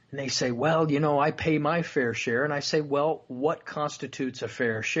is? And they say, well, I pay my fair share. And I say, well, what constitutes a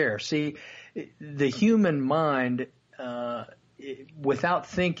fair share? See, the human mind, without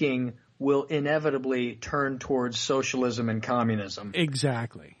thinking, will inevitably turn towards socialism and communism.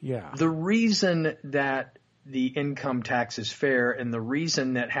 Exactly. Yeah. The reason that the income tax is fair and the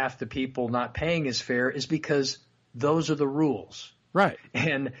reason that half the people not paying is fair is because those are the rules. Right.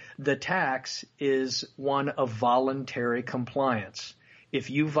 And the tax is one of voluntary compliance. If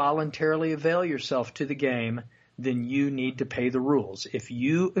you voluntarily avail yourself to the game, then you need to pay the rules. If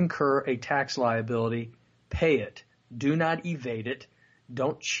you incur a tax liability, pay it. Do not evade it.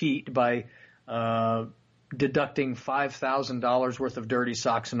 Don't cheat by deducting $5,000 worth of dirty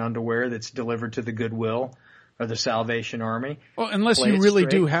socks and underwear that's delivered to the Goodwill or the Salvation Army. Well, unless you really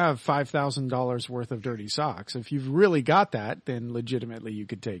do have $5,000 worth of dirty socks. If you've really got that, then legitimately you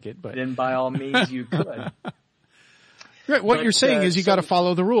could take it. But then by all means you could. Right. What you're saying is you got to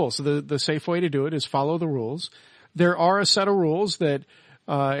follow the rules. The safe way to do it is follow the rules. There are a set of rules that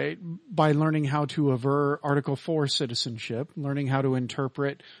by learning how to aver Article 4 citizenship, learning how to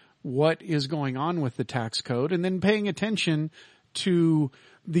interpret what is going on with the tax code, and then paying attention to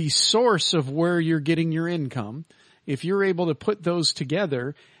the source of where you're getting your income. If you're able to put those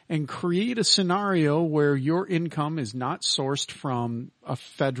together and create a scenario where your income is not sourced from a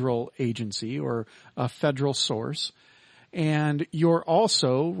federal agency or a federal source, and you're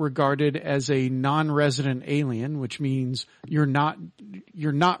also regarded as a non-resident alien, which means you're not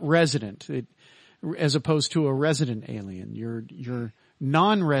resident, as opposed to a resident alien. You're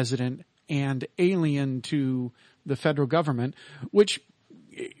non-resident and alien to the federal government, which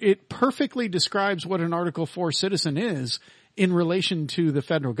it perfectly describes what an Article 4 citizen is in relation to the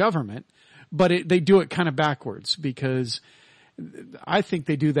federal government, but they do it kind of backwards, because I think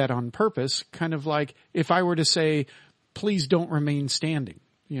they do that on purpose, kind of like if I were to say, please don't remain standing.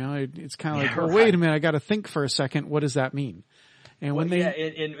 It's kind of like, well, wait a minute, I got to think for a second. What does that mean? And when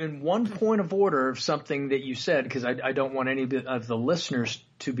in one point of order of something that you said, because I don't want any of the listeners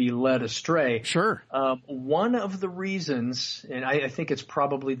to be led astray. Sure. One of the reasons, and I think it's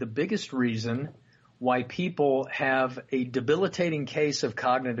probably the biggest reason why people have a debilitating case of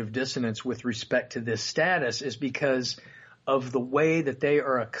cognitive dissonance with respect to this status, is because of the way that they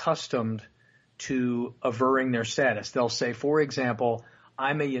are accustomed to averring their status. They'll say, for example,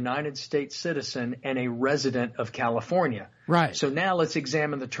 I'm a United States citizen and a resident of California. Right. So now let's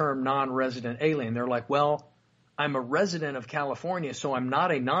examine the term non-resident alien. They're like, well, I'm a resident of California, so I'm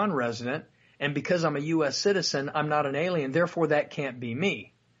not a non-resident. And because I'm a U.S. citizen, I'm not an alien. Therefore, that can't be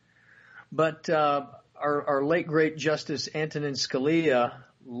me. But our late, great Justice Antonin Scalia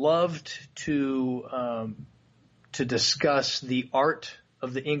loved to discuss the art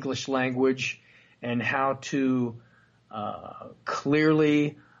of the English language and how to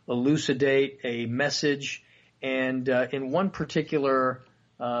clearly elucidate a message. And in one particular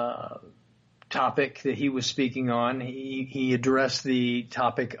topic that he was speaking on, he addressed the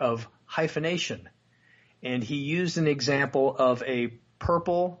topic of hyphenation. And he used an example of a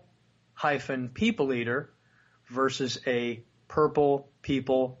purple hyphen people eater versus a purple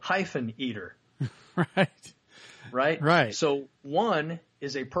people hyphen eater. Right. Right? Right. So one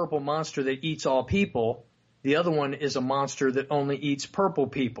is a purple monster that eats all people. The other one is a monster that only eats purple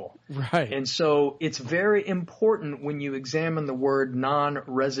people. Right. And so it's very important when you examine the word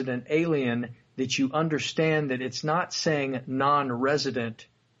non-resident alien that you understand that it's not saying non-resident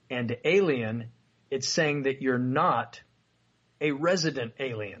and alien. It's saying that you're not a resident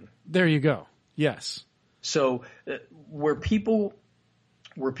alien. There you go. Yes. So where people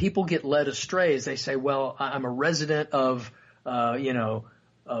where people get led astray is they say, well, I'm a resident of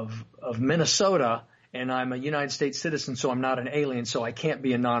Minnesota, and I'm a United States citizen, so I'm not an alien, so I can't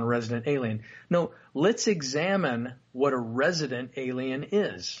be a non-resident alien. No, let's examine what a resident alien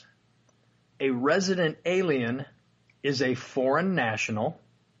is. A resident alien is a foreign national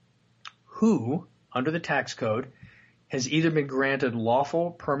who, under the tax code, has either been granted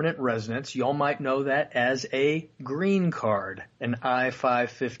lawful permanent residence, y'all might know that as a green card, an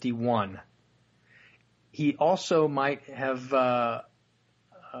I-551. He also might have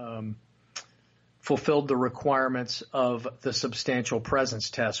fulfilled the requirements of the substantial presence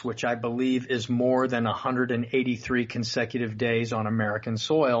test, which I believe is more than 183 consecutive days on American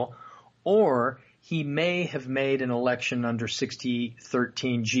soil, or he may have made an election under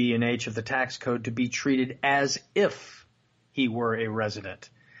 6013 G and H of the tax code to be treated as if he were a resident.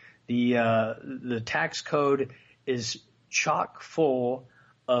 The tax code is chock full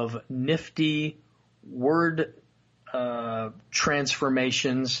of nifty word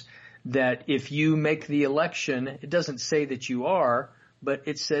transformations that if you make the election, it doesn't say that you are, but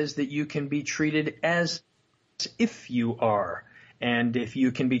it says that you can be treated as if you are. And if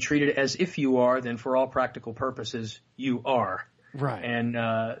you can be treated as if you are, then for all practical purposes, you are. Right. And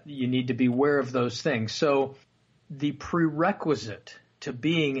you need to be aware of those things. So the prerequisite to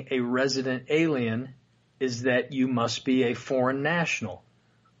being a resident alien is that you must be a foreign national.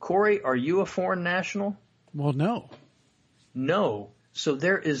 Corey, are you a foreign national? Well, no. No. So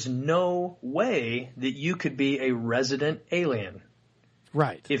there is no way that you could be a resident alien.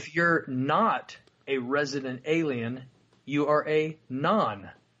 Right. If you're not a resident alien, you are a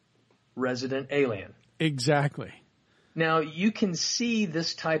non-resident alien. Exactly. Now, you can see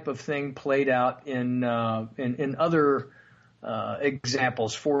this type of thing played out in other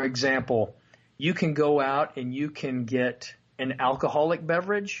examples. For example, you can go out and you can get an alcoholic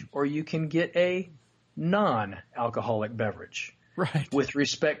beverage, or you can get a non-alcoholic beverage. Right. With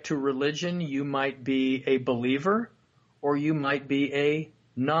respect to religion, you might be a believer, or you might be a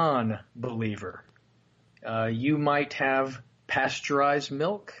non-believer. You might have pasteurized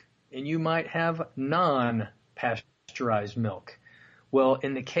milk, and you might have non-pasteurized milk. Well,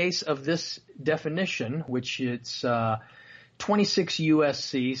 in the case of this definition, which it's 26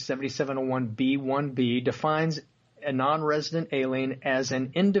 U.S.C. 7701B1B, defines a non-resident alien as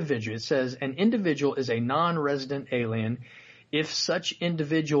an individual. It says an individual is a non-resident alien if such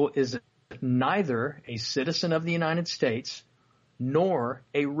individual is neither a citizen of the United States nor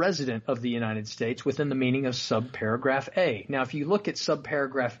a resident of the United States within the meaning of subparagraph A. Now, if you look at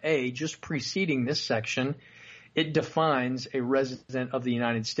subparagraph A, just preceding this section, it defines a resident of the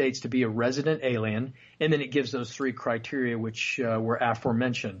United States to be a resident alien, and then it gives those three criteria which were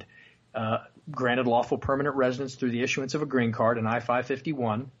aforementioned. Granted lawful permanent residence through the issuance of a green card, an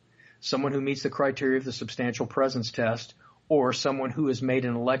I-551, someone who meets the criteria of the substantial presence test, or someone who has made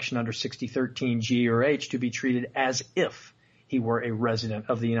an election under 6013 G or H to be treated as if he were a resident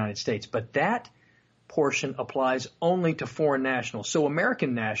of the United States. But that portion applies only to foreign nationals. So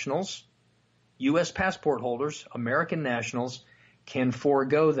American nationals, U.S. passport holders, American nationals can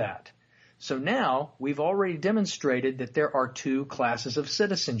forego that. So now we've already demonstrated that there are two classes of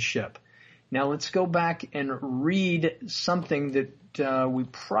citizenship. Now let's go back and read something that we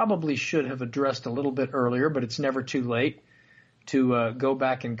probably should have addressed a little bit earlier, but it's never too late to go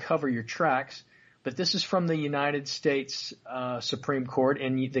back and cover your tracks. But this is from the United States Supreme Court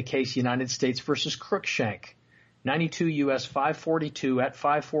in the case United States versus Cruikshank, 92 U.S. 542 at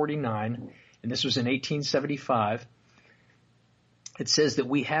 549, and this was in 1875. It says that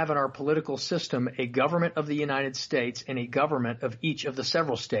we have in our political system a government of the United States and a government of each of the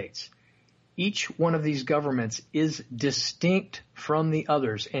several states. Each one of these governments is distinct from the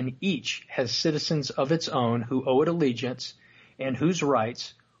others, and each has citizens of its own who owe it allegiance and whose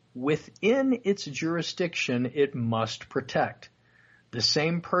rights within its jurisdiction it must protect. The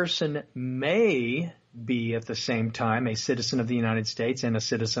same person may be at the same time a citizen of the United States and a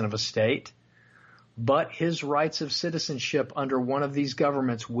citizen of a state, but his rights of citizenship under one of these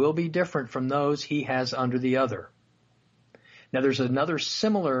governments will be different from those he has under the other. Now there's another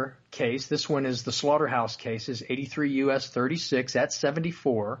similar case. This one is the Slaughterhouse case, is 83 U.S. 36 at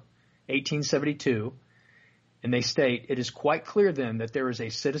 74, 1872. And they state, it is quite clear then that there is a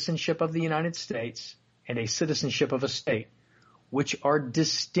citizenship of the United States and a citizenship of a state, which are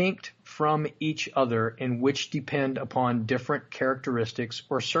distinct from each other and which depend upon different characteristics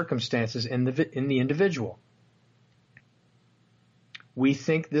or circumstances in the individual. We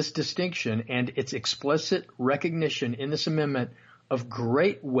think this distinction and its explicit recognition in this amendment of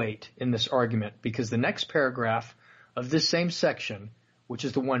great weight in this argument, because the next paragraph of this same section, which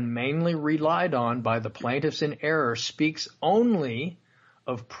is the one mainly relied on by the plaintiffs in error, speaks only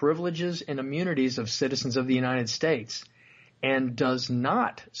of privileges and immunities of citizens of the United States and does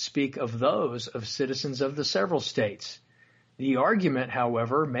not speak of those of citizens of the several states. The argument,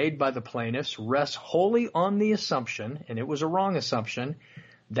 however, made by the plaintiffs rests wholly on the assumption, and it was a wrong assumption,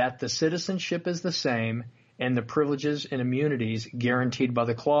 that the citizenship is the same and the privileges and immunities guaranteed by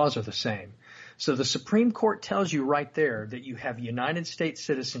the clause are the same. So the Supreme Court tells you right there that you have United States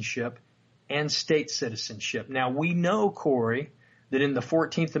citizenship and state citizenship. Now, we know, Corey, that in the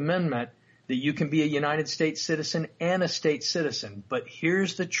 14th Amendment that you can be a United States citizen and a state citizen. But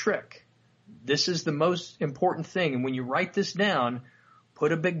here's the trick. This is the most important thing. And when you write this down,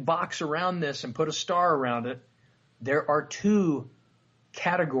 put a big box around this and put a star around it. There are two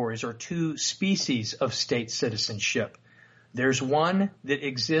categories or two species of state citizenship. There's one that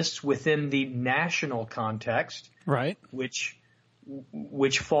exists within the national context, right? Which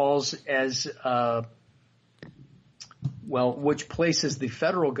falls as which places the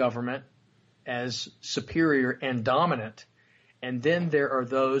federal government as superior and dominant. And then there are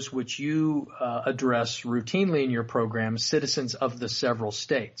those which you address routinely in your program, citizens of the several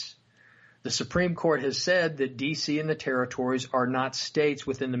states. The Supreme Court has said that D.C. and the territories are not states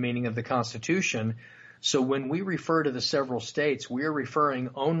within the meaning of the Constitution. So when we refer to the several states, we are referring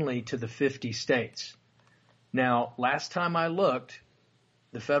only to the 50 states. Now, last time I looked,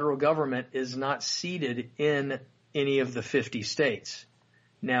 the federal government is not seated in any of the 50 states.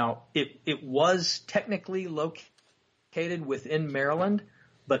 Now, it was technically located within Maryland,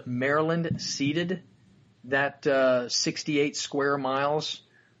 but Maryland ceded that 68 square miles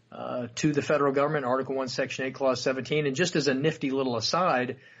to the federal government, Article 1, Section 8, Clause 17. And just as a nifty little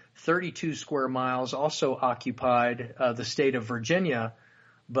aside, 32 square miles also occupied the state of Virginia,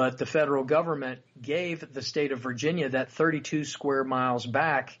 but the federal government gave the state of Virginia that 32 square miles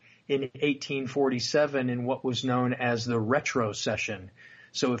back in 1847 in what was known as the retrocession.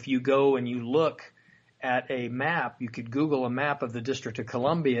 So if you go and you look at a map, you could Google a map of the District of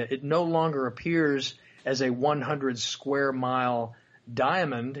Columbia, it no longer appears as a 100 square mile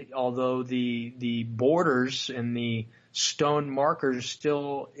diamond, although the borders and the stone markers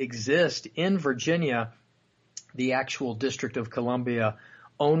still exist in Virginia. The actual District of Columbia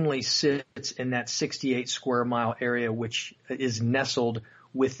only sits in that 68 square mile area, which is nestled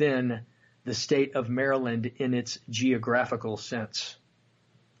within the state of Maryland in its geographical sense.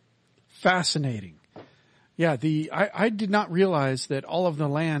 Fascinating. Yeah, I did not realize that all of the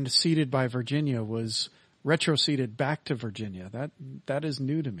land ceded by Virginia was retroceded back to Virginia. That is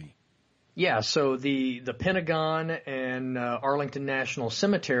new to me. Yeah, so the Pentagon and Arlington National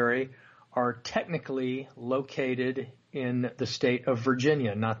Cemetery are technically located in the state of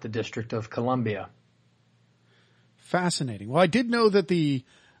Virginia, not the District of Columbia. Fascinating. Well, I did know that the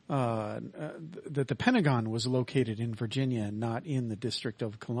Pentagon was located in Virginia and not in the District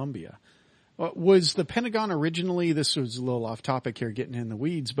of Columbia. Was the Pentagon originally, this was a little off topic here, getting in the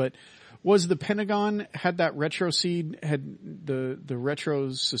weeds, but was the Pentagon, had that retrocede, had the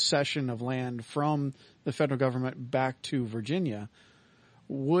retrocession of land from the federal government back to Virginia,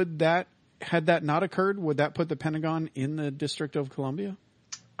 had that not occurred, would that put the Pentagon in the District of Columbia?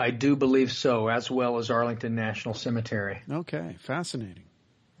 I do believe so, as well as Arlington National Cemetery. Okay, fascinating.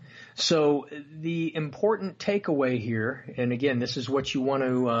 So the important takeaway here, and again, this is what you want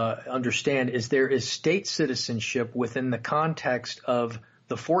to understand, is there is state citizenship within the context of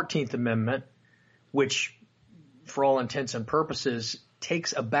the 14th Amendment, which, for all intents and purposes,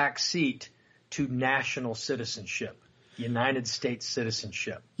 takes a back seat to national citizenship, United States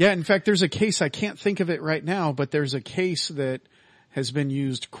citizenship. Yeah, in fact, there's a case, I can't think of it right now, but there's a case that has been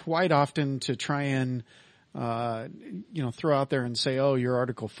used quite often to try and throw out there and say, oh, your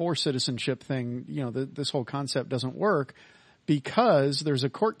Article 4 citizenship thing, this whole concept doesn't work, because there's a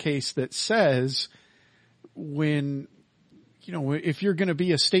court case that says if you're going to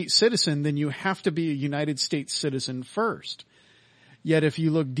be a state citizen, then you have to be a United States citizen first. Yet if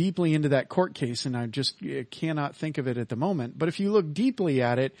you look deeply into that court case, and I just cannot think of it at the moment, but if you look deeply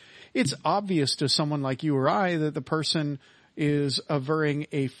at it, it's obvious to someone like you or I that the person is averring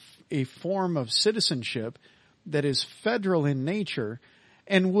a form of citizenship that is federal in nature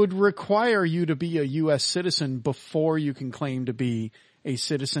and would require you to be a U.S. citizen before you can claim to be a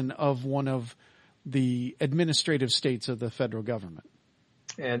citizen of one of the administrative states of the federal government.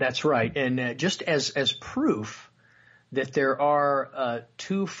 That's right. And just as proof that there are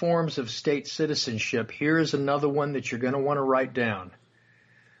two forms of state citizenship, here is another one that you're going to want to write down.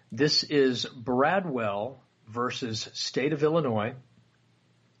 This is Bradwell versus State of Illinois,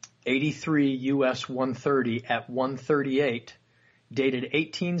 83 U.S. 130 at 138, dated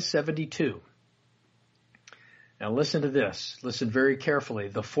 1872. Now listen to this. Listen very carefully.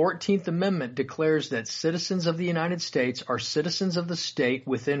 The 14th Amendment declares that citizens of the United States are citizens of the state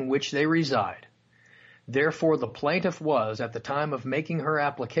within which they reside. Therefore, the plaintiff was, at the time of making her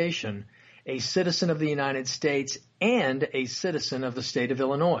application, a citizen of the United States and a citizen of the state of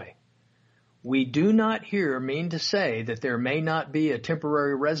Illinois. We do not here mean to say that there may not be a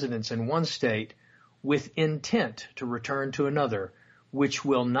temporary residence in one state with intent to return to another, which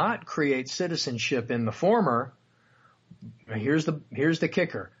will not create citizenship in the former. Here's the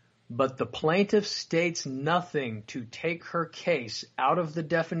kicker. But the plaintiff states nothing to take her case out of the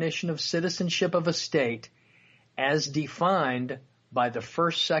definition of citizenship of a state as defined by the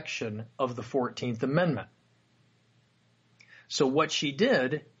first section of the 14th Amendment. So what she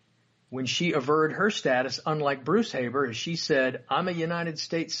did when she averred her status, unlike Bruce Haber, is she said, I'm a United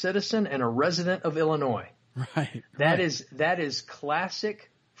States citizen and a resident of Illinois. Right. That is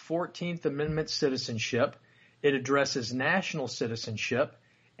classic 14th Amendment citizenship. It addresses national citizenship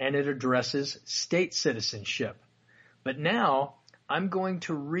and it addresses state citizenship. But now I'm going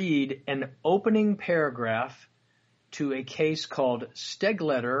to read an opening paragraph to a case called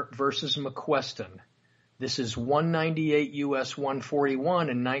Stegletter versus McQuestion. This is 198 U.S. 141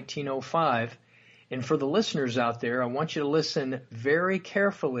 in 1905. And for the listeners out there, I want you to listen very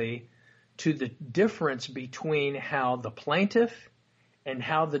carefully to the difference between how the plaintiff and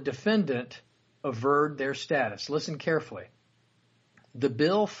how the defendant averred their status. Listen carefully. The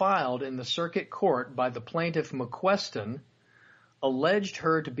bill filed in the circuit court by the plaintiff McQuestion alleged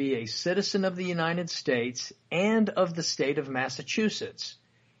her to be a citizen of the United States and of the state of Massachusetts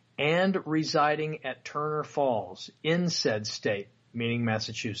and residing at Turner Falls in said state, meaning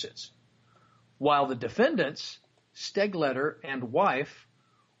Massachusetts. While the defendants, Stegletter and wife,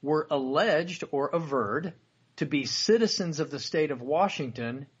 were alleged or averred to be citizens of the state of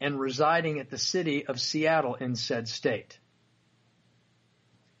Washington and residing at the city of Seattle in said state.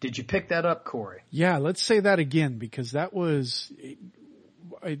 Did you pick that up, Corey? Yeah, let's say that again because that was,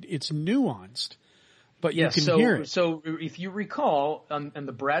 it's nuanced, but you can hear it. So if you recall, in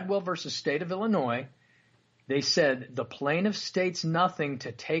the Bradwell versus State of Illinois, they said the plaintiff states nothing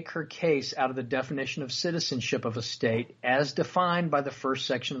to take her case out of the definition of citizenship of a state as defined by the first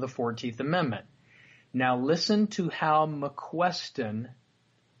section of the 14th Amendment. Now listen to how McQuestion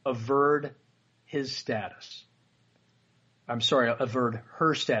averred his status. Averred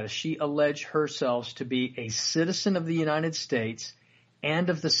her status. She alleged herself to be a citizen of the United States and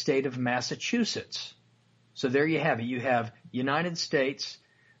of the state of Massachusetts. So there you have it. You have United States.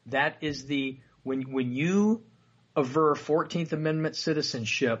 That is when you aver 14th Amendment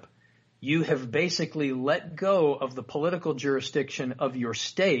citizenship, you have basically let go of the political jurisdiction of your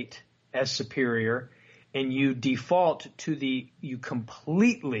state as superior, and you default to you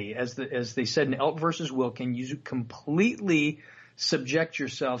completely, as they said in Elk versus Wilkin, you completely subject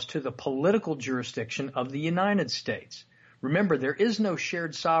yourselves to the political jurisdiction of the United States. Remember, there is no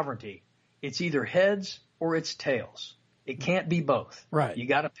shared sovereignty. It's either heads or it's tails. It can't be both. Right. You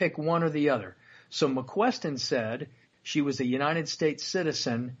got to pick one or the other. So McQuestion said she was a United States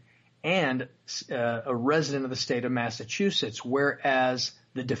citizen and a resident of the state of Massachusetts, whereas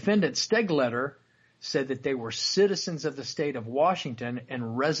the defendant Stegletter said that they were citizens of the state of Washington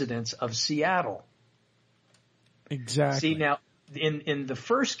and residents of Seattle. Exactly. See, now, in the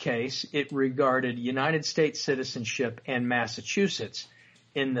first case, it regarded United States citizenship and Massachusetts.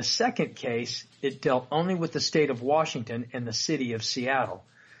 In the second case, it dealt only with the state of Washington and the city of Seattle.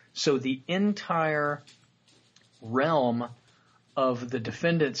 So the entire realm of the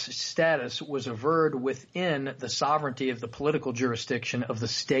defendant's status was averred within the sovereignty of the political jurisdiction of the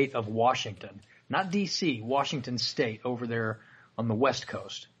state of Washington. Not D.C., Washington State over there on the West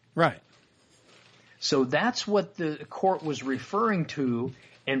Coast. Right. So that's what the court was referring to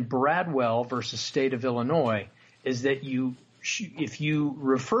in Bradwell versus State of Illinois, is that if you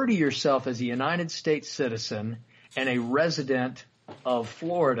refer to yourself as a United States citizen and a resident of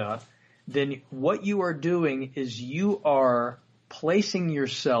Florida, then what you are doing is you are placing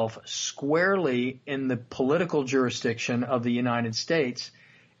yourself squarely in the political jurisdiction of the United States,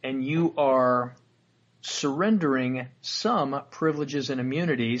 and you are surrendering some privileges and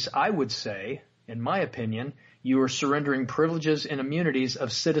immunities. I would say, in my opinion, you are surrendering privileges and immunities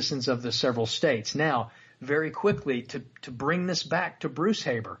of citizens of the several states. Now, very quickly, to bring this back to Bruce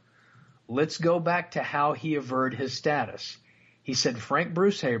Haber, let's go back to how he averred his status. He said, Frank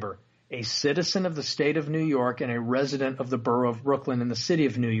Bruce Haber, a citizen of the state of New York and a resident of the borough of Brooklyn in the city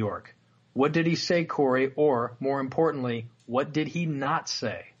of New York. What did he say, Corey? Or, more importantly, what did he not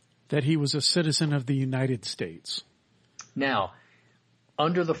say? That he was a citizen of the United States. Now,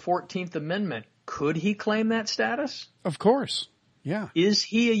 under the 14th Amendment, could he claim that status? Of course. Yeah. Is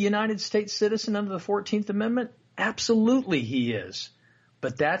he a United States citizen under the 14th Amendment? Absolutely he is.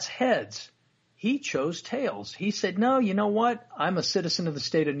 But that's heads. He chose tails. He said, no, you know what? I'm a citizen of the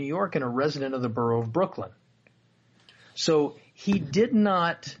state of New York and a resident of the borough of Brooklyn. So he did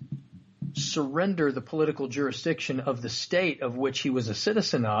not surrender the political jurisdiction of the state of which he was a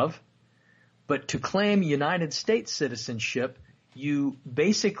citizen of, but to claim United States citizenship, you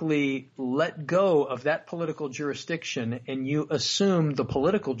basically let go of that political jurisdiction and you assume the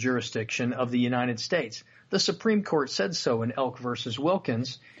political jurisdiction of the United States. The Supreme Court said so in Elk versus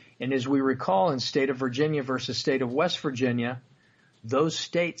Wilkins. And as we recall in state of Virginia versus state of West Virginia, those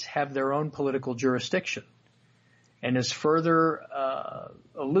states have their own political jurisdiction. And as further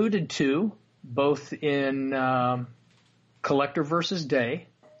alluded to, both in Collector versus Day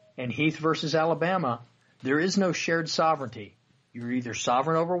and Heath versus Alabama, there is no shared sovereignty. You're either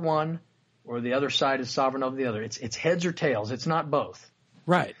sovereign over one or the other side is sovereign over the other. It's heads or tails. It's not both.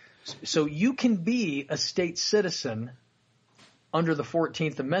 Right. So you can be a state citizen under the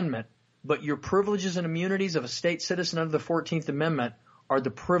 14th Amendment, but your privileges and immunities of a state citizen under the 14th Amendment are the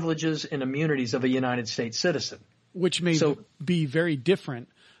privileges and immunities of a United States citizen. Which may be very different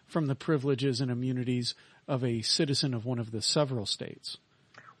from the privileges and immunities of a citizen of one of the several states.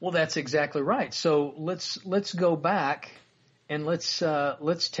 Well, that's exactly right. So let's go back and let's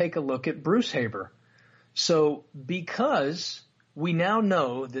take a look at Bruce Haber. So because we now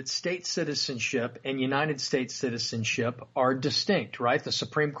know that state citizenship and United States citizenship are distinct, right? The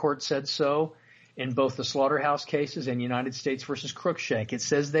Supreme Court said so in both the Slaughterhouse cases and United States versus Cruikshank. It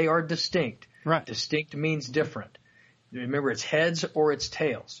says they are distinct. Right. Distinct means different. Remember, it's heads or it's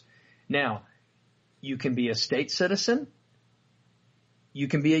tails. Now, you can be a state citizen. You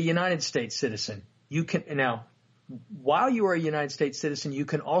can be a United States citizen. Now, while you are a United States citizen, you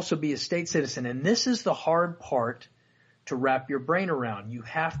can also be a state citizen. And this is the hard part to wrap your brain around. You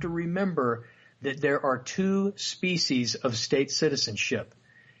have to remember that there are two species of state citizenship.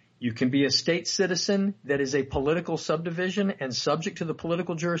 You can be a state citizen that is a political subdivision and subject to the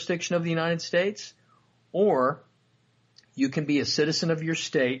political jurisdiction of the United States, or you can be a citizen of your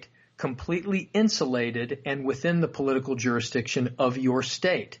state completely insulated and within the political jurisdiction of your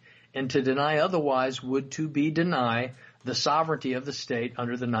state. And to deny otherwise would to be deny the sovereignty of the state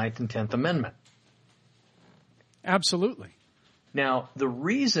under the 9th and 10th Amendment. Absolutely. Now, the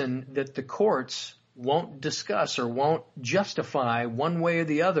reason that the courts won't discuss or won't justify one way or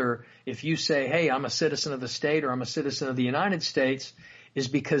the other if you say, hey, I'm a citizen of the state or I'm a citizen of the United States is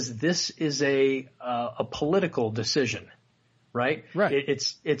because this is a political decision, right? Right.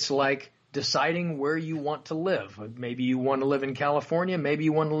 It's like deciding where you want to live. Maybe you want to live in California. Maybe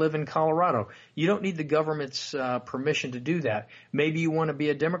you want to live in Colorado. You don't need the government's permission to do that. Maybe you want to be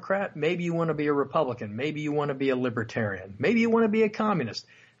a Democrat. Maybe you want to be a Republican. Maybe you want to be a libertarian. Maybe you want to be a communist.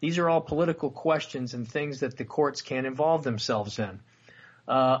 These are all political questions and things that the courts can't involve themselves in.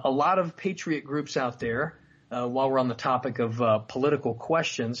 A lot of patriot groups out there, while we're on the topic of political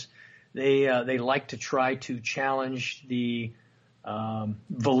questions, they like to try to challenge the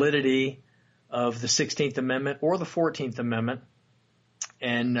validity of the 16th Amendment or the 14th Amendment,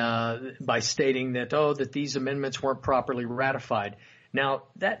 and by stating that, that these amendments weren't properly ratified. Now,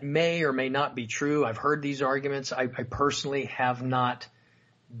 that may or may not be true. I've heard these arguments. I personally have not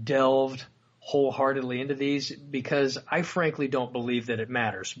delved wholeheartedly into these because I frankly don't believe that it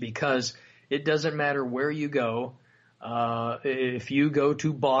matters, because it doesn't matter where you go. If you go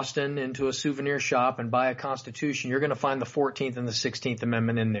to Boston into a souvenir shop and buy a Constitution, you're going to find the 14th and the 16th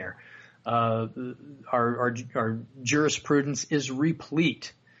Amendment in there. Our jurisprudence is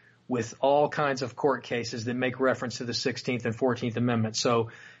replete with all kinds of court cases that make reference to the 16th and 14th Amendment. So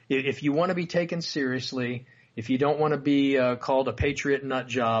if you want to be taken seriously, if you don't want to be called a patriot nut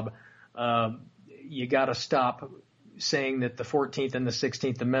job, you got to stop saying that the 14th and the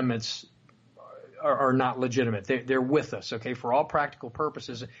 16th Amendments are not legitimate. They're with us, okay, for all practical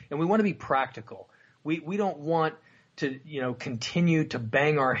purposes. And we want to be practical. We don't want to, continue to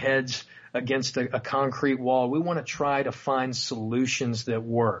bang our heads against a concrete wall. We want to try to find solutions that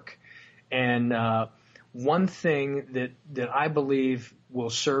work. And one thing that I believe will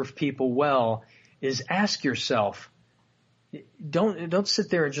serve people well is ask yourself, don't sit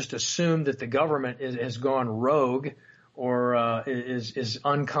there and just assume that the government has gone rogue or is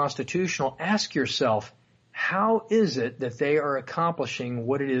unconstitutional. Ask yourself, how is it that they are accomplishing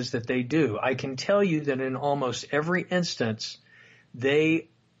what it is that they do? I can tell you that in almost every instance, they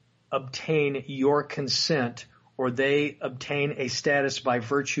obtain your consent or they obtain a status by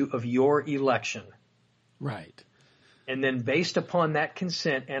virtue of your election. Right. And then based upon that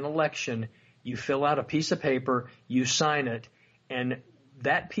consent and election, you fill out a piece of paper, you sign it, and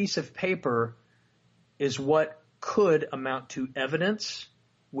that piece of paper is what could amount to evidence,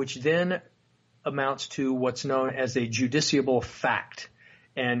 which then amounts to what's known as a judiciable fact.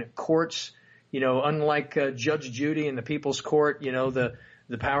 And courts, unlike Judge Judy in the People's Court,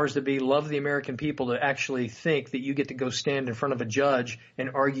 the powers that be love the American people to actually think that you get to go stand in front of a judge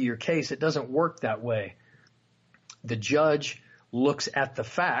and argue your case. It doesn't work that way. The judge looks at the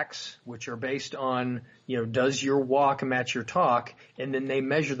facts, which are based on, does your walk match your talk? And then they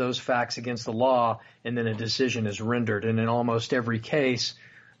measure those facts against the law, and then a decision is rendered. And in almost every case,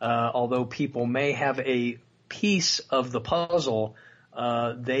 although people may have a piece of the puzzle,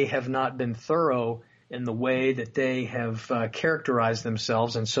 they have not been thorough in the way that they have characterized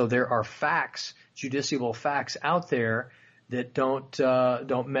themselves. And so there are facts, judiciable facts out there that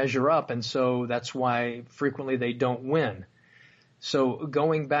don't measure up. And so that's why frequently they don't win. So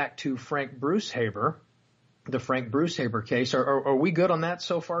going back to Frank Brucehaber, the Frank Brucehaber case, are we good on that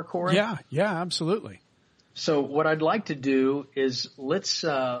so far, Corey? Yeah, absolutely. So what I'd like to do is let's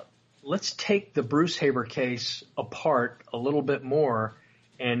take the Brucehaber case apart a little bit more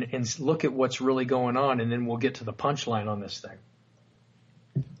and look at what's really going on, and then we'll get to the punchline on this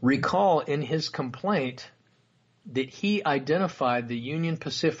thing. Recall in his complaint that he identified the Union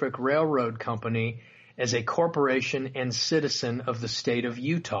Pacific Railroad Company as a corporation and citizen of the state of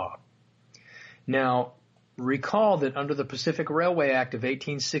Utah. Now, recall that under the Pacific Railway Act of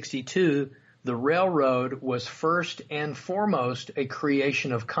 1862, the railroad was first and foremost a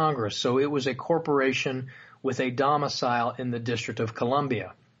creation of Congress. So it was a corporation with a domicile in the District of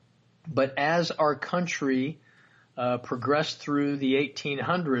Columbia. But as our country progressed through the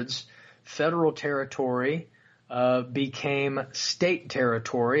 1800s, federal territory became state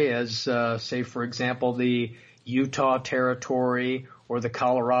territory, as say, for example, the Utah territory or the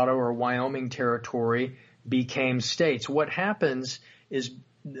Colorado or Wyoming territory became states. What happens is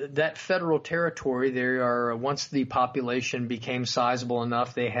that federal territory, once the population became sizable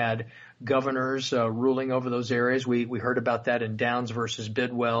enough, they had governors ruling over those areas. We heard about that in Downs versus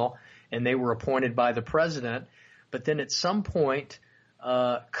Bidwell, and they were appointed by the president. But then at some point,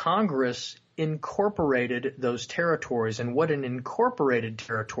 Congress incorporated those territories. And what an incorporated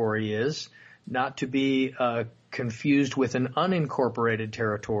territory is, not to be confused with an unincorporated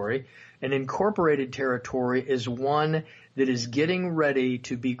territory. An incorporated territory is one that is getting ready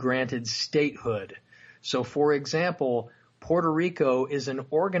to be granted statehood. So, for example, Puerto Rico is an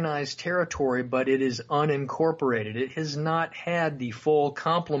organized territory, but it is unincorporated. It has not had the full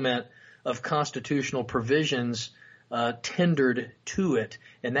complement of constitutional provisions tendered to it.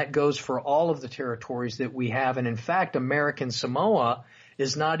 And that goes for all of the territories that we have. And in fact, American Samoa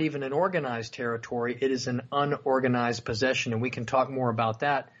is not even an organized territory. It is an unorganized possession. And we can talk more about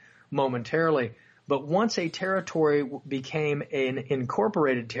that momentarily. But once a territory became an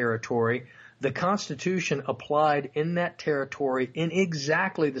incorporated territory, the Constitution applied in that territory in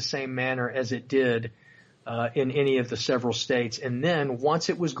exactly the same manner as it did in any of the several states. And then once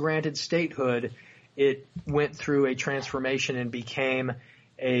it was granted statehood, it went through a transformation and became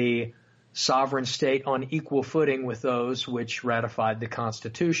a sovereign state on equal footing with those which ratified the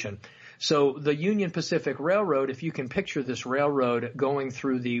Constitution. So the Union Pacific Railroad, if you can picture this railroad going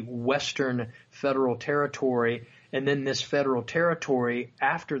through the western federal territory, and then this federal territory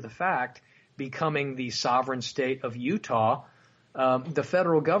after the fact becoming the sovereign state of Utah, the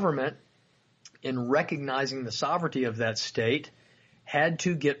federal government, in recognizing the sovereignty of that state, had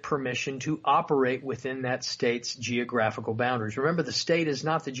to get permission to operate within that state's geographical boundaries. Remember, the state is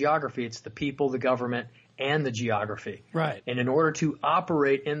not the geography, it's the people, the government, and the geography. Right. And in order to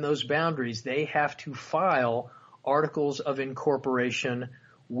operate in those boundaries, they have to file articles of incorporation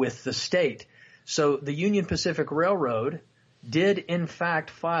with the state. So the Union Pacific Railroad did in fact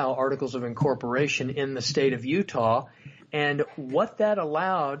file articles of incorporation in the state of Utah, and what that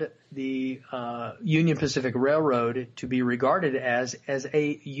allowed the Union Pacific Railroad to be regarded as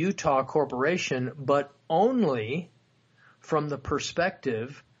a Utah corporation, but only from the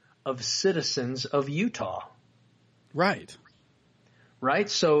perspective of citizens of Utah. Right. Right?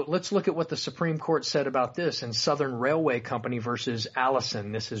 So let's look at what the Supreme Court said about this in Southern Railway Company versus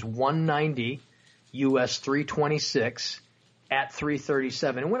Allison. This is 190 U.S. 326 at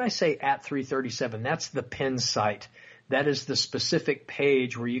 337. And when I say at 337, that's the Penn site. That is the specific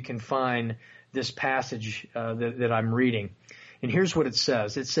page where you can find this passage that I'm reading. And here's what it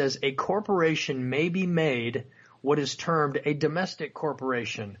says. It says, a corporation may be made what is termed a domestic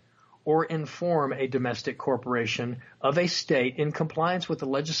corporation or inform a domestic corporation of a state in compliance with the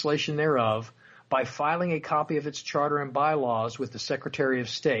legislation thereof by filing a copy of its charter and bylaws with the Secretary of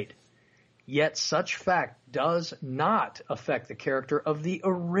State. Yet such fact does not affect the character of the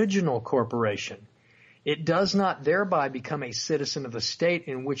original corporation. It does not thereby become a citizen of the state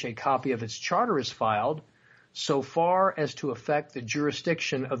in which a copy of its charter is filed, so far as to affect the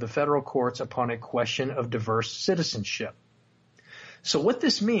jurisdiction of the federal courts upon a question of diverse citizenship. So what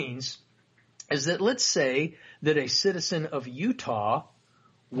this means is that let's say that a citizen of Utah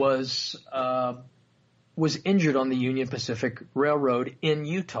was injured on the Union Pacific Railroad in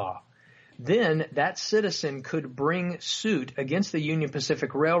Utah. Then that citizen could bring suit against the Union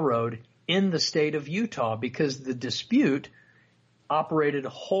Pacific Railroad in the state of Utah because the dispute operated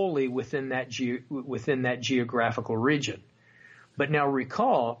wholly within that geographical region. But now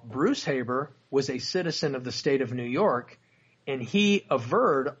recall, Bruce Haber was a citizen of the state of New York, and he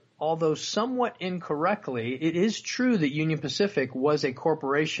averred, although somewhat incorrectly, it is true that Union Pacific was a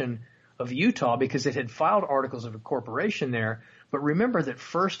corporation of Utah because it had filed articles of incorporation there. But remember that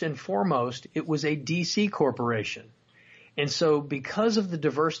first and foremost, it was a D.C. corporation. And so because of the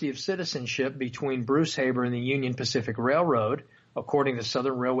diversity of citizenship between Bruce Haber and the Union Pacific Railroad, according to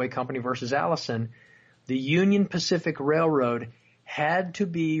Southern Railway Company versus Allison, the Union Pacific Railroad had to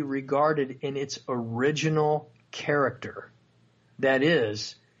be regarded in its original character. That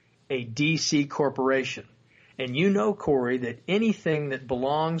is, a D.C. corporation. And you know, Corey, that anything that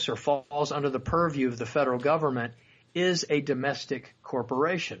belongs or falls under the purview of the federal government is a domestic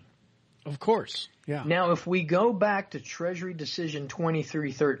corporation. Of course, yeah. Now, if we go back to Treasury Decision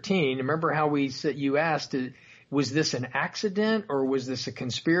 2313, remember how you asked, was this an accident or was this a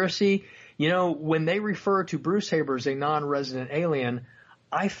conspiracy? You know, when they refer to Bruce Haber as a non-resident alien,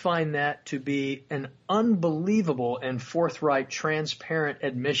 I find that to be an unbelievable and forthright, transparent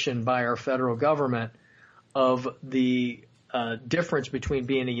admission by our federal government of the difference between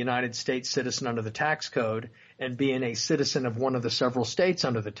being a United States citizen under the tax code and being a citizen of one of the several states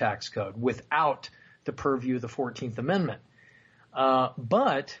under the tax code without the purview of the 14th Amendment.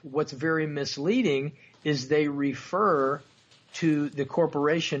 But what's very misleading is they refer to the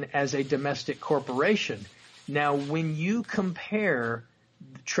corporation as a domestic corporation. Now, when you compare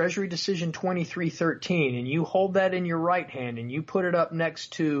Treasury Decision 2313 and you hold that in your right hand and you put it up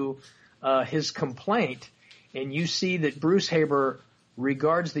next to his complaint, and you see that Bruce Haber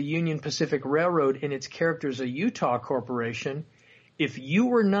regards the Union Pacific Railroad in its character as a Utah corporation, if you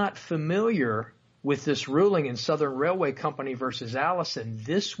were not familiar with this ruling in Southern Railway Company versus Allison,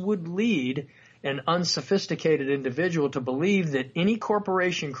 this would lead an unsophisticated individual to believe that any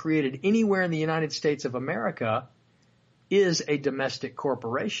corporation created anywhere in the United States of America is a domestic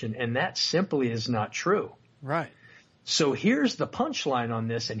corporation, and that simply is not true. Right. So here's the punchline on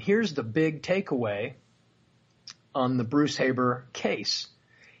this, and here's the big takeaway on the Bruce Haber case.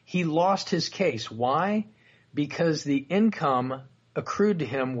 He lost his case. Why? Because the income accrued to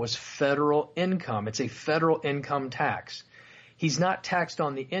him was federal income. It's a federal income tax. He's not taxed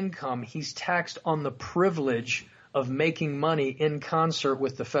on the income. He's taxed on the privilege of making money in concert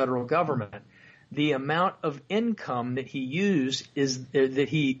with the federal government. The amount of income that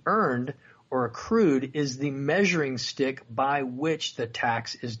he earned or accrued is the measuring stick by which the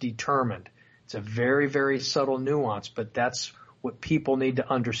tax is determined. It's a very, very subtle nuance, but that's what people need to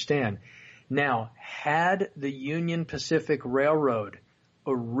understand. Now, had the Union Pacific Railroad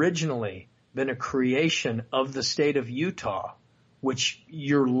originally been a creation of the state of Utah, which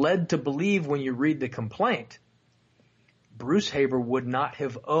you're led to believe when you read the complaint, Bruce Haber would not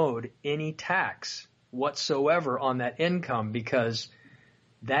have owed any tax whatsoever on that income because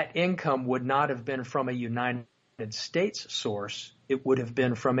that income would not have been from a United States source. It would have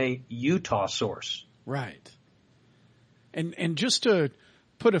been from a Utah source. Right. And just to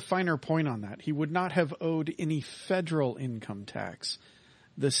put a finer point on that, he would not have owed any federal income tax.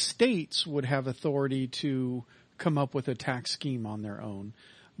 The states would have authority to come up with a tax scheme on their own.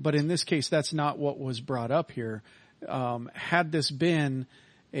 But in this case, that's not what was brought up here. Had this been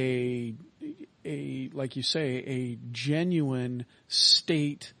like you say, a genuine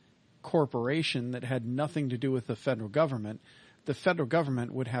state corporation that had nothing to do with the federal government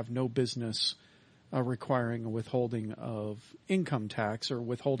would have no business requiring a withholding of income tax or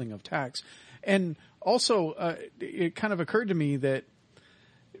withholding of tax. And also, it kind of occurred to me that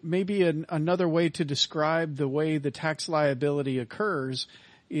maybe another way to describe the way the tax liability occurs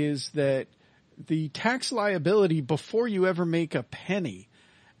is that the tax liability before you ever make a penny,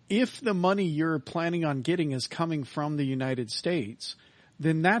 if the money you're planning on getting is coming from the United States,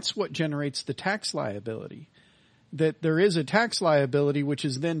 then that's what generates the tax liability. That there is a tax liability which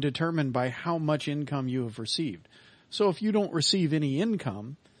is then determined by how much income you have received. So if you don't receive any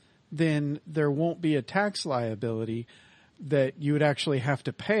income, then there won't be a tax liability that you would actually have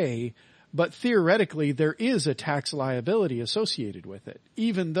to pay. But theoretically, there is a tax liability associated with it,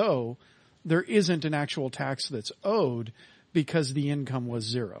 even though there isn't an actual tax that's owed because the income was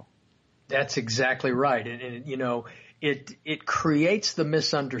zero. That's exactly right. And you know, it creates the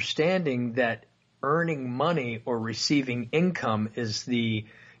misunderstanding that earning money or receiving income is that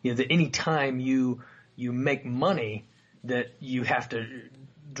any time you make money that you have to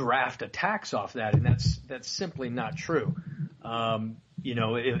draft a tax off that, and that's simply not true. You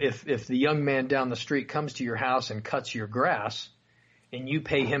know, if the young man down the street comes to your house and cuts your grass and you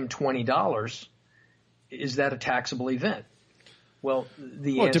pay him $20, is that a taxable event? Well,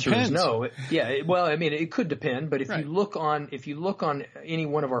 the answer is no. Well, I mean, it could depend, but if you look on any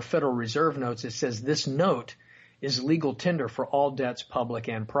one of our Federal Reserve notes, it says this note is legal tender for all debts, public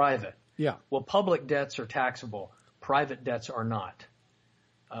and private. Yeah. Well, public debts are taxable. Private debts are not.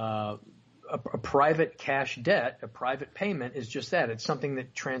 A private cash debt, a private payment is just that. It's something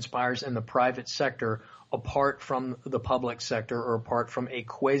that transpires in the private sector apart from the public sector or apart from a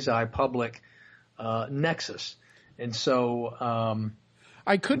quasi-public nexus. And so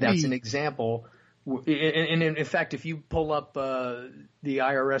that's an example. And in fact, if you pull up the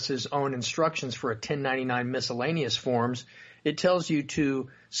IRS's own instructions for a 1099 miscellaneous forms, it tells you to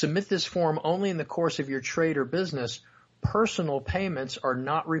submit this form only in the course of your trade or business. Personal payments are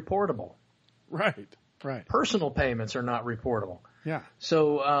not reportable. Right. Personal payments are not reportable. Yeah.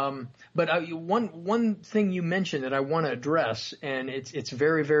 So, but one thing you mentioned that I want to address, and it's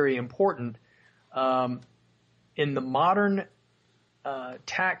very, very important. In the modern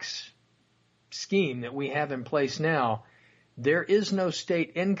tax scheme that we have in place now, there is no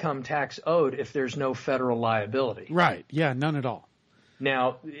state income tax owed if there's no federal liability. Right. Yeah, none at all.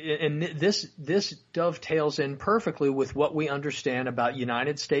 Now, and this dovetails in perfectly with what we understand about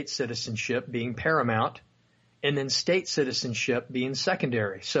United States citizenship being paramount and then state citizenship being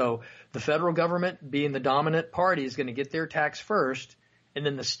secondary. So the federal government, being the dominant party, is going to get their tax first, and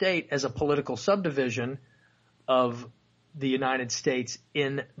then the state, as a political subdivision of the United States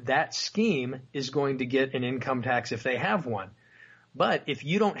in that scheme, is going to get an income tax if they have one. But if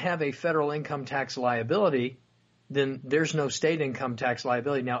you don't have a federal income tax liability, then there's no state income tax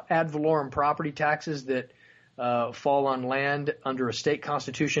liability. Now, ad valorem property taxes that fall on land under a state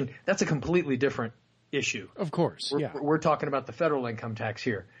constitution, that's a completely different issue. Of course, We're talking about the federal income tax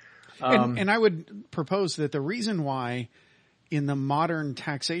here. And I would propose that the reason why in the modern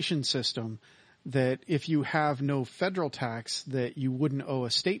taxation system that if you have no federal tax that you wouldn't owe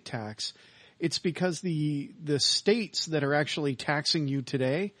a state tax, it's because the states that are actually taxing you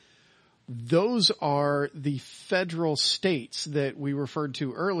today, those are the federal states that we referred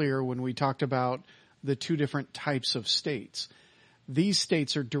to earlier when we talked about the two different types of states. These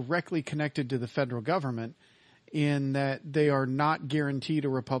states are directly connected to the federal government in that they are not guaranteed a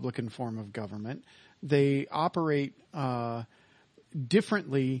Republican form of government. They operate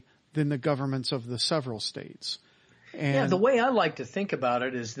differently than the governments of the several states. And the way I like to think about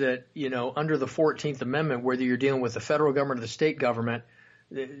it is that, under the 14th Amendment, whether you're dealing with the federal government or the state government,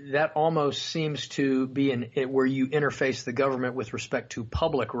 that almost seems to be where you interface the government with respect to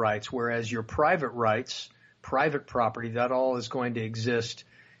public rights, whereas your private rights, private property, that all is going to exist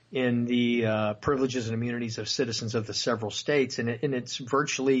in the privileges and immunities of citizens of the several states, and it's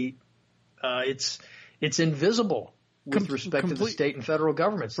virtually it's invisible with respect to the state and federal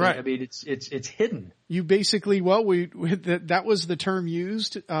governments. Right. I mean, it's hidden. You basically, that was the term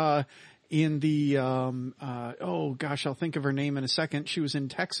used in the I'll think of her name in a second. She was in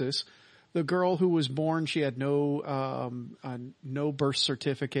Texas. The girl who was born, she had no birth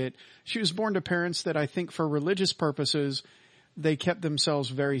certificate. She was born to parents that I think for religious purposes, they kept themselves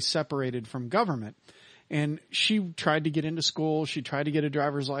very separated from government. And she tried to get into school. She tried to get a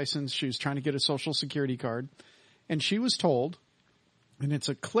driver's license. She was trying to get a Social Security card. And she was told, and it's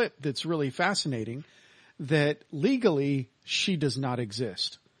a clip that's really fascinating, that legally she does not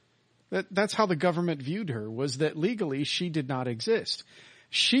exist. That's how the government viewed her, was that legally she did not exist.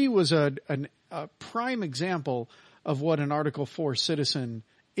 She was a prime example of what an Article 4 citizen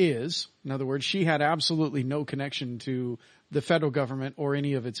is. In other words, she had absolutely no connection to the federal government or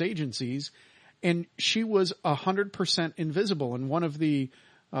any of its agencies, and she was 100% invisible. And one of the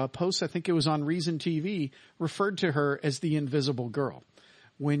posts, I think it was on Reason TV, referred to her as the invisible girl.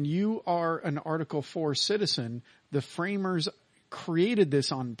 When you are an Article 4 citizen, the framers created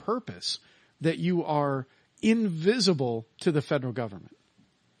this on purpose, that you are invisible to the federal government.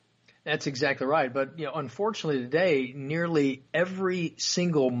 That's exactly right. But, unfortunately today, nearly every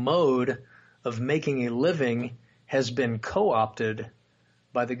single mode of making a living has been co-opted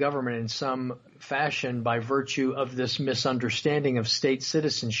by the government in some fashion by virtue of this misunderstanding of state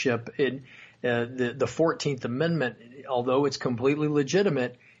citizenship. The 14th Amendment, although it's completely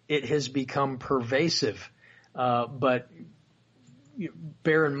legitimate, it has become pervasive. But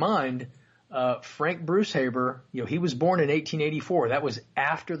bear in mind, Frank Brucehaber, he was born in 1884. That was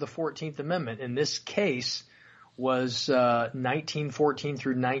after the 14th Amendment. And this case was 1914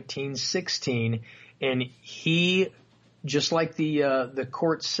 through 1916. And he, just like the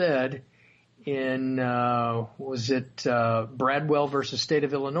court said in, Bradwell versus State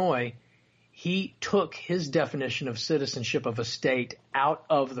of Illinois, he took his definition of citizenship of a state out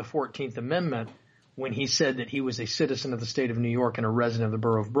of the 14th Amendment when he said that he was a citizen of the state of New York and a resident of the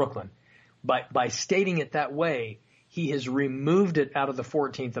borough of Brooklyn. By stating it that way, he has removed it out of the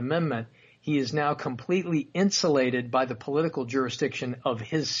 14th Amendment. He is now completely insulated by the political jurisdiction of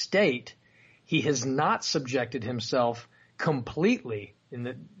his state. He has not subjected himself completely,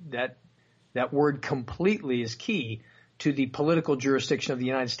 and that word completely is key, to the political jurisdiction of the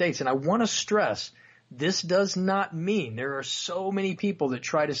United States. And I want to stress, this does not mean, there are so many people that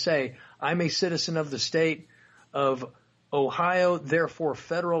try to say, I'm a citizen of the state of Ohio, therefore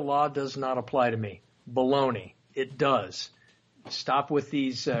federal law does not apply to me. Baloney. It does. Stop with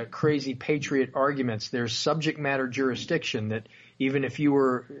these crazy patriot arguments. There's subject matter jurisdiction that even if you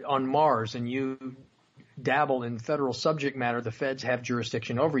were on Mars and you dabble in federal subject matter, the feds have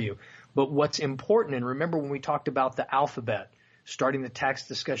jurisdiction over you. But what's important, and remember when we talked about the alphabet, starting the tax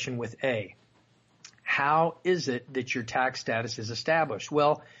discussion with A, how is it that your tax status is established?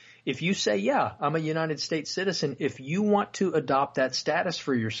 Well, if you say, yeah, I'm a United States citizen, if you want to adopt that status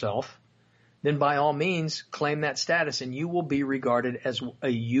for yourself, then by all means claim that status and you will be regarded as a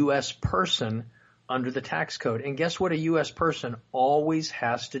U.S. person under the tax code. And guess what a U.S. person always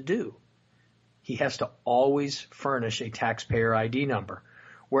has to do? He has to always furnish a taxpayer ID number,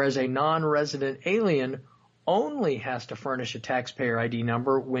 whereas a non-resident alien only has to furnish a taxpayer ID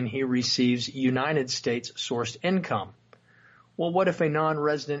number when he receives United States sourced income. Well, what if a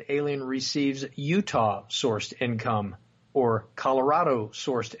non-resident alien receives Utah sourced income or Colorado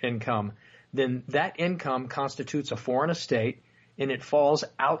sourced income? Then that income constitutes a foreign estate and it falls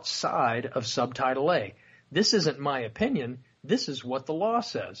outside of Subtitle A. This isn't my opinion. This is what the law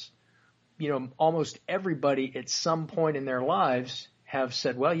says. Almost everybody at some point in their lives have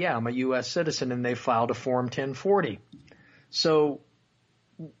said, well, yeah, I'm a U.S. citizen, and they filed a Form 1040. So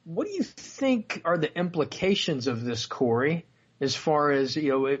what do you think are the implications of this, Corey, as far as,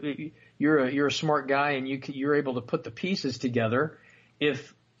 you're a smart guy and you're able to put the pieces together.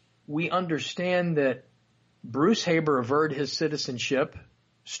 If we understand that Brucehaber averred his citizenship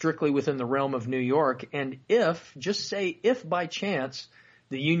strictly within the realm of New York, and if by chance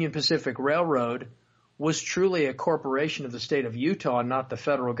the Union Pacific Railroad was truly a corporation of the state of Utah and not the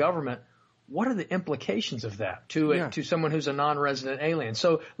federal government, what are the implications of that to someone who's a non-resident alien?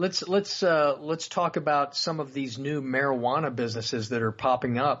 So let's talk about some of these new marijuana businesses that are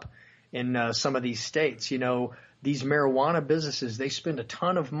popping up in some of these states. These marijuana businesses, they spend a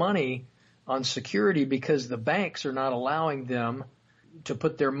ton of money on security because the banks are not allowing them to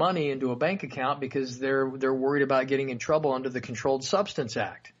put their money into a bank account because they're worried about getting in trouble under the Controlled Substance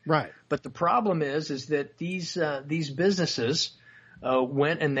Act. Right. But the problem is that these businesses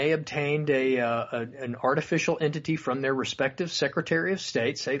went and they obtained an artificial entity from their respective Secretary of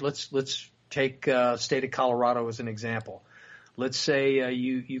State. Say, let's take state of Colorado as an example. Let's say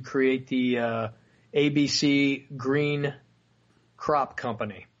you create the ABC Green Crop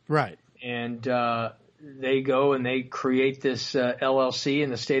Company. Right. And they go and they create this LLC in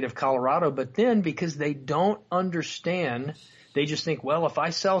the state of Colorado. But then because they don't understand, they just think, well, if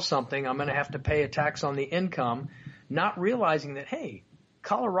I sell something, I'm going to have to pay a tax on the income, not realizing that, hey,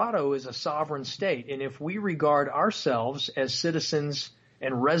 Colorado is a sovereign state. And if we regard ourselves as citizens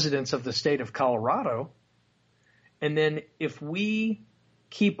and residents of the state of Colorado, and then if we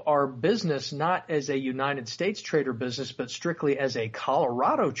keep our business not as a United States trader business, but strictly as a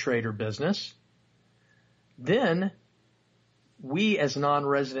Colorado trader business, then we as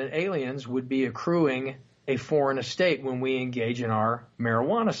non-resident aliens would be accruing a foreign estate when we engage in our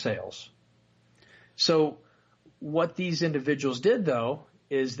marijuana sales. So what these individuals did, though,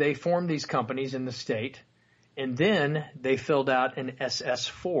 is they formed these companies in the state, and then they filled out an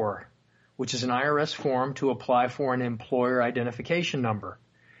SS-4, which is an IRS form to apply for an employer identification number.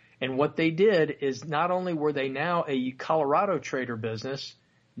 And what they did is not only were they now a Colorado trader business,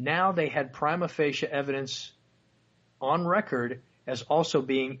 now they had prima facie evidence on record as also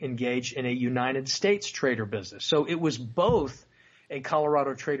being engaged in a United States trader business. So it was both a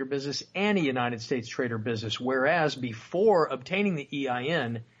Colorado trader business and a United States trader business, whereas before obtaining the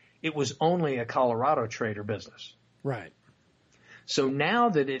EIN, it was only a Colorado trader business. Right. So now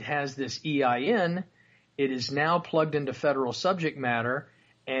that it has this EIN, it is now plugged into federal subject matter,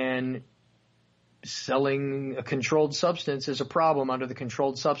 and selling a controlled substance is a problem under the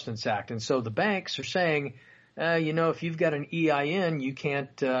Controlled Substance Act. And so the banks are saying, if you've got an EIN, you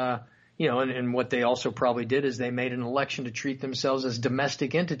can't, and what they also probably did is they made an election to treat themselves as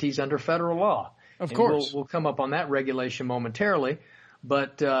domestic entities under federal law. Of course. We'll come up on that regulation momentarily.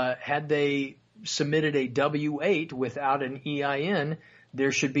 But had they submitted a W-8 without an EIN,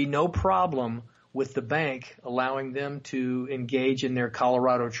 there should be no problem with the bank allowing them to engage in their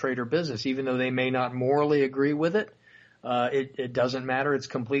Colorado trader business. Even though they may not morally agree with it, it doesn't matter. It's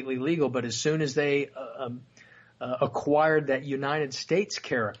completely legal. But as soon as they acquired that United States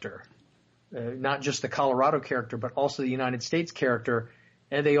character, not just the Colorado character, but also the United States character,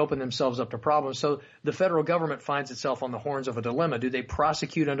 and they open themselves up to problems. So the federal government finds itself on the horns of a dilemma. Do they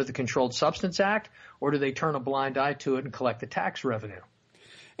prosecute under the Controlled Substance Act, or do they turn a blind eye to it and collect the tax revenue?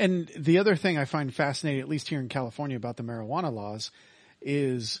 And the other thing I find fascinating, at least here in California, about the marijuana laws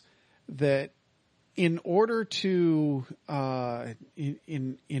is that in order to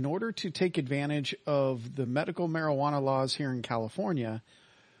in order to take advantage of the medical marijuana laws here in California,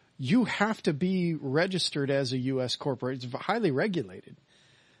 you have to be registered as a U.S. corporation. It's highly regulated.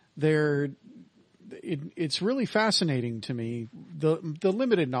 It's really fascinating to me, the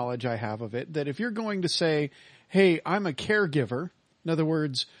limited knowledge I have of it, that if you're going to say, hey, I'm a caregiver, in other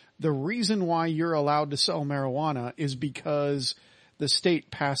words, the reason why you're allowed to sell marijuana is because the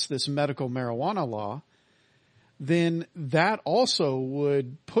state passed this medical marijuana law, then that also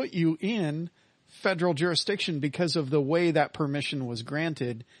would put you in federal jurisdiction because of the way that permission was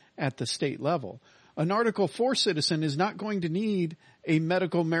granted at the state level. An Article 4 citizen is not going to need a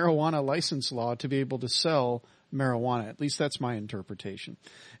medical marijuana license law to be able to sell marijuana. At least that's my interpretation.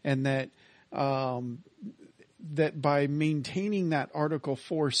 And that by maintaining that Article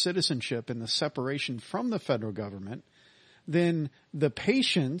 4 citizenship and the separation from the federal government, then the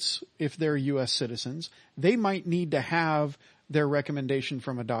patients, if they're U.S. citizens, they might need to have their recommendation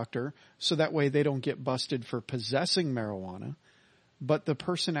from a doctor so that way they don't get busted for possessing marijuana. But the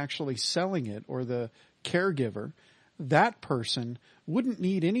person actually selling it, or the caregiver, that person wouldn't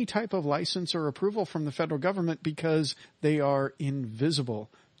need any type of license or approval from the federal government because they are invisible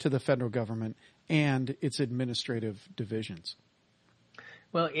to the federal government and its administrative divisions.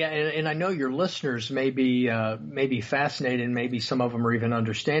 Well, yeah, and I know your listeners may be fascinated, and maybe some of them are even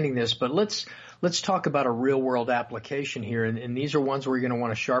understanding this, but let's talk about a real world application here. And these are ones where you're going to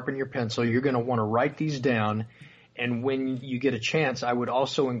want to sharpen your pencil. You're going to want to write these down. And when you get a chance, I would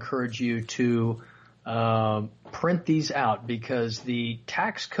also encourage you to print these out, because the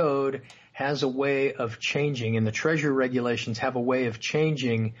tax code has a way of changing, and the Treasury regulations have a way of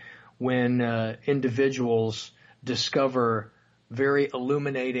changing when individuals discover very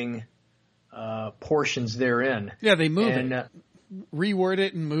illuminating portions therein. Yeah, they move it. Reword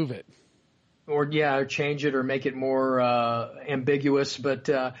it and move it. Or change it or make it more ambiguous. But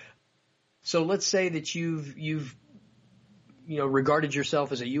so let's say that you've regarded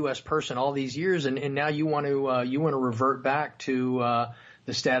yourself as a U.S. person all these years, and now you want to revert back to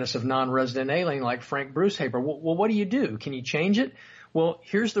the status of non-resident alien like Frank Brucehaber. Well, what do? Can you change it? Well,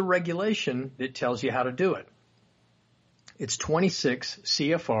 here's the regulation that tells you how to do it. It's 26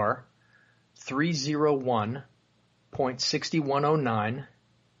 CFR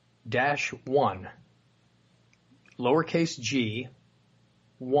 301.6109-1, lowercase g,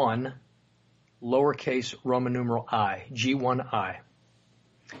 1, lowercase Roman numeral I, G1I.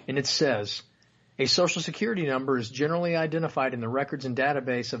 And it says, a Social Security number is generally identified in the records and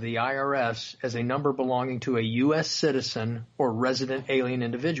database of the IRS as a number belonging to a U.S. citizen or resident alien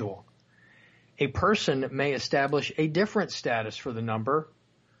individual. A person may establish a different status for the number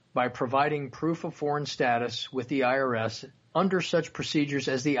by providing proof of foreign status with the IRS under such procedures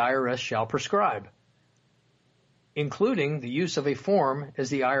as the IRS shall prescribe, including the use of a form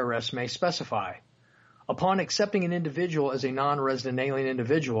as the IRS may specify. Upon accepting an individual as a non-resident alien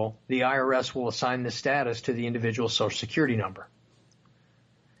individual, the IRS will assign this status to the individual's Social Security number.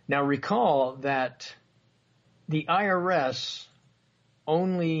 Now recall that the IRS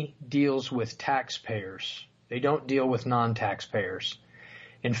only deals with taxpayers. They don't deal with non-taxpayers.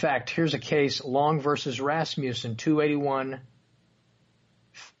 In fact, here's a case, Long versus Rasmussen, 281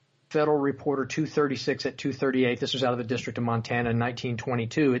 Federal Reporter 236 at 238. This was out of the District of Montana in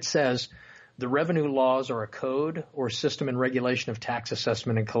 1922. It says, the revenue laws are a code or system and regulation of tax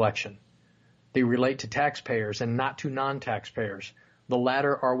assessment and collection. They relate to taxpayers and not to non-taxpayers. The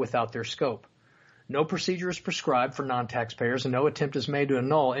latter are without their scope. No procedure is prescribed for non-taxpayers, and no attempt is made to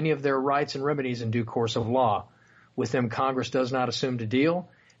annul any of their rights and remedies in due course of law. With them, Congress does not assume to deal,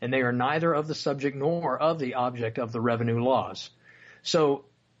 and they are neither of the subject nor of the object of the revenue laws. So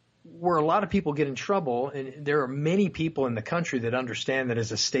where a lot of people get in trouble, and there are many people in the country that understand that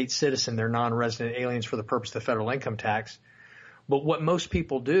as a state citizen, they're non-resident aliens for the purpose of the federal income tax. But what most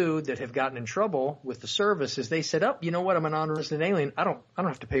people do that have gotten in trouble with the service is they said, you know what, I'm a non-resident alien. I don't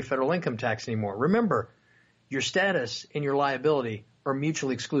have to pay federal income tax anymore. Remember, your status and your liability are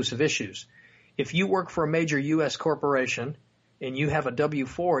mutually exclusive issues. If you work for a major U.S. corporation and you have a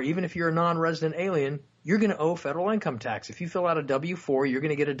W-4, even if you're a non-resident alien, you're going to owe federal income tax. If you fill out a W-4, you're going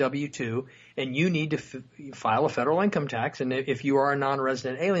to get a W-2, and you need to file a federal income tax. And if you are a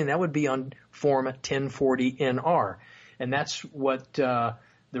non-resident alien, that would be on Form 1040-NR. And that's what the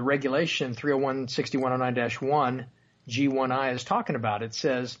regulation 301-6109-1 G1I is talking about. It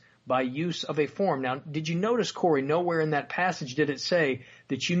says, by use of a form. Now, did you notice, Corey, nowhere in that passage did it say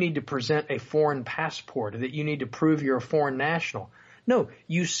that you need to present a foreign passport or that you need to prove you're a foreign national? No,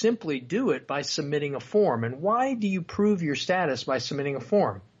 you simply do it by submitting a form. And why do you prove your status by submitting a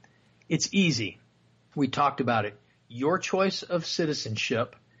form? It's easy. We talked about it. Your choice of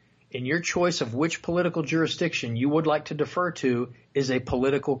citizenship and your choice of which political jurisdiction you would like to defer to is a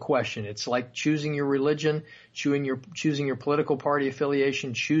political question. It's like choosing your religion, choosing your political party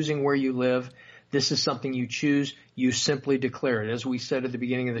affiliation, choosing where you live. This is something you choose. You simply declare it. As we said at the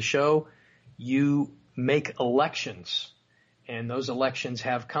beginning of the show, you make elections, and those elections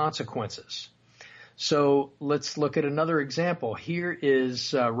have consequences. So let's look at another example. Here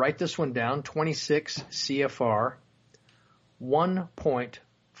is, write this one down, 26 CFR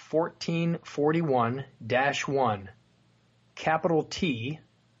 1.1441-1, capital T,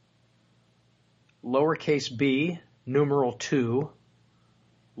 lowercase b, numeral 2,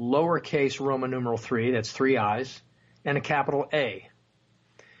 lowercase Roman numeral 3, that's 3 I's, and a capital A.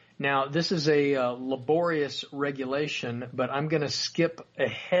 Now, this is a laborious regulation, but I'm going to skip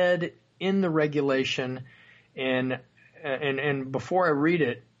ahead in the regulation, and before I read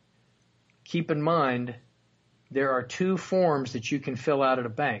it, keep in mind there are 2 forms that you can fill out at a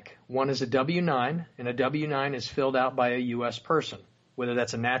bank. One is a W-9, and a W-9 is filled out by a U.S. person. Whether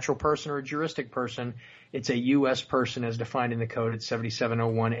that's a natural person or a juristic person, it's a U.S. person as defined in the code at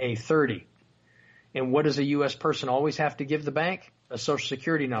 7701A30. And what does a U.S. person always have to give the bank? A Social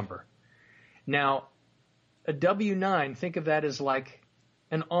Security number. Now, a W-9, think of that as like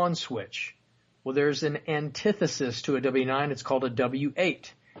an on switch. Well, there's an antithesis to a W-9. It's called a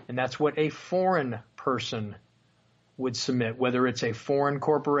W-8, and that's what a foreign person would submit, whether it's a foreign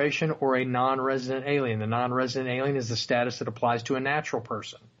corporation or a non-resident alien. The non-resident alien is the status that applies to a natural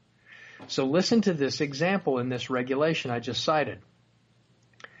person. So listen to this example in this regulation I just cited.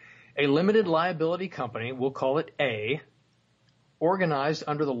 A limited liability company, we'll call it A, organized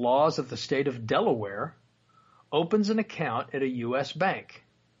under the laws of the state of Delaware, opens an account at a U.S. bank.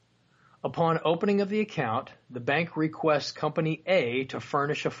 Upon opening of the account, the bank requests Company A to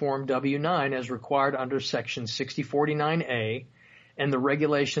furnish a Form W-9 as required under Section 6049A and the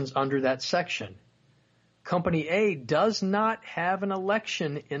regulations under that section. Company A does not have an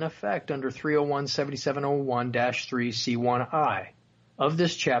election in effect under 301-7701-3C1I of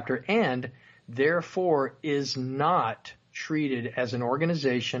this chapter and therefore is not treated as an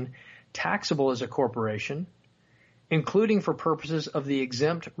organization taxable as a corporation, including for purposes of the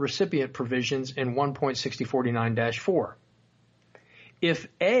exempt recipient provisions in 1.6049-4. If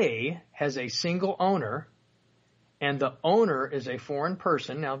A has a single owner and the owner is a foreign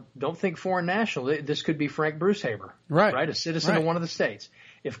person, now don't think foreign national, this could be Frank Brucehaber, right? A citizen of one of the states.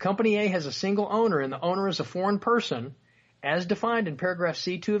 If Company A has a single owner and the owner is a foreign person, as defined in paragraph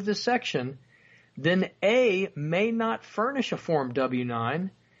C2 of this section, then A may not furnish a Form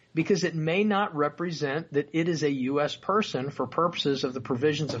W-9 because it may not represent that it is a U.S. person for purposes of the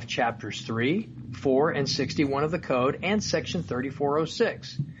provisions of Chapters 3, 4, and 61 of the Code and Section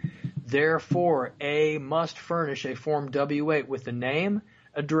 3406. Therefore, A must furnish a Form W-8 with the name,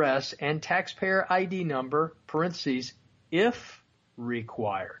 address, and taxpayer ID number, parentheses, if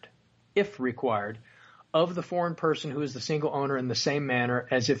required, of the foreign person who is the single owner in the same manner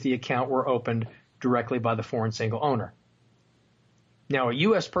as if the account were opened directly by the foreign single owner. Now, a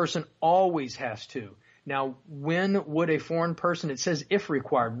U.S. person always has to. Now, when would a foreign person, it says if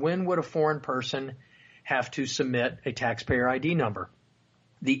required, when would a foreign person have to submit a taxpayer ID number?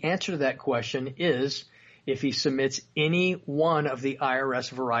 The answer to that question is if he submits any one of the IRS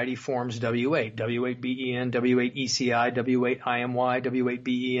variety forms W8, W8BEN, W8ECI, W8IMY,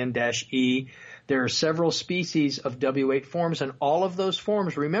 W8BEN-E. There are several species of W8 forms, and all of those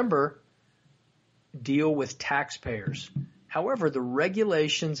forms, remember, deal with taxpayers. However, the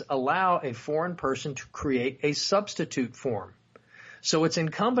regulations allow a foreign person to create a substitute form. So it's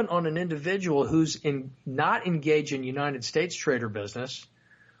incumbent on an individual who's not engaged in United States trade or business,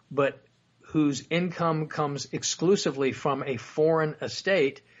 but whose income comes exclusively from a foreign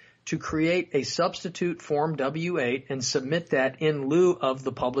estate to create a substitute form W-8 and submit that in lieu of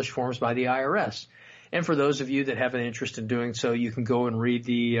the published forms by the IRS. And for those of you that have an interest in doing so, you can go and read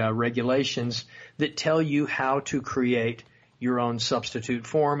the regulations that tell you how to create your own substitute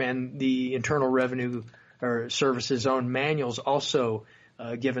form, and the Internal Revenue Service's own manuals also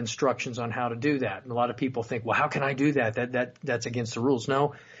give instructions on how to do that. And a lot of people think, well, how can I do that? That's against the rules.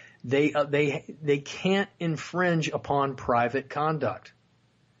 No, they can't infringe upon private conduct.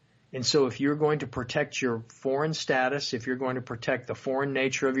 And so if you're going to protect your foreign status, if you're going to protect the foreign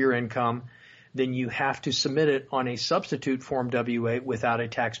nature of your income, then you have to submit it on a substitute form W-8 without a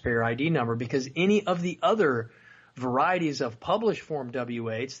taxpayer ID number, because any of the other varieties of published form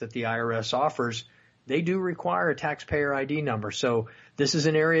W-8s that the IRS offers, they do require a taxpayer ID number. So this is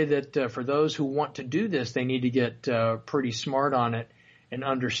an area that for those who want to do this, they need to get pretty smart on it and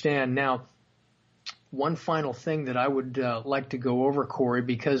understand. Now, one final thing that I would like to go over, Corey,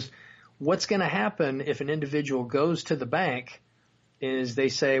 because what's going to happen if an individual goes to the bank is they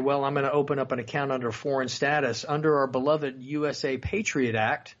say, well, I'm going to open up an account under foreign status. Under our beloved USA Patriot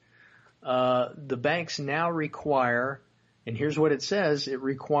Act, the banks now require, and here's what it says, it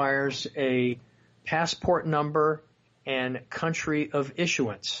requires a passport number and country of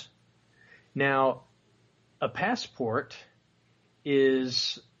issuance. Now, a passport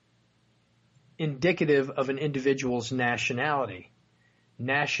is indicative of an individual's nationality.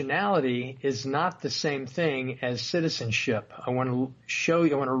 Nationality is not the same thing as citizenship. I want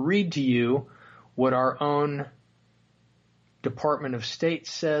to read to you what our own Department of State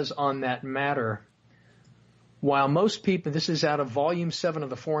says on that matter. While most people, this is out of Volume 7 of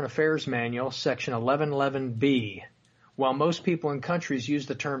the Foreign Affairs Manual, Section 1111B. While most people in countries use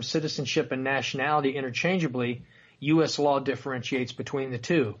the term citizenship and nationality interchangeably, U.S. law differentiates between the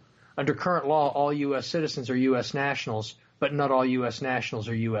two. Under current law, all U.S. citizens are U.S. nationals, but not all U.S. nationals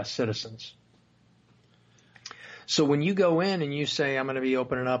are U.S. citizens. So when you go in and you say, I'm going to be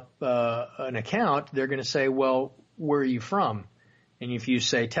opening up an account, they're going to say, well, where are you from? And if you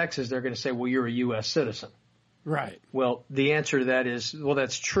say Texas, they're going to say, well, you're a U.S. citizen. Right. Well, the answer to that is, well,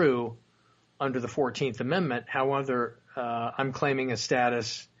 that's true under the 14th Amendment. However, I'm claiming a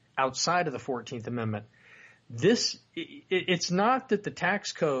status outside of the 14th Amendment. It's not that the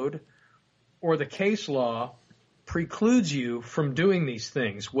tax code or the case law precludes you from doing these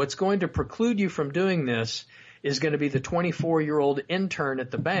things. What's going to preclude you from doing this is going to be the 24-year-old intern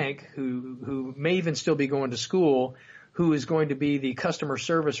at the bank who may even still be going to school, who is going to be the customer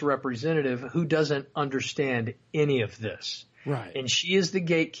service representative who doesn't understand any of this. Right. And she is the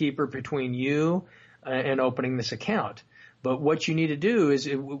gatekeeper between you and opening this account. But what you need to do is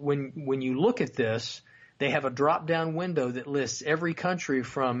when you look at this, they have a drop-down window that lists every country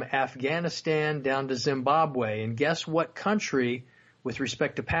from Afghanistan down to Zimbabwe. And guess what country, with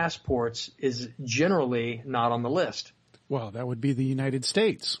respect to passports, is generally not on the list? Well, that would be the United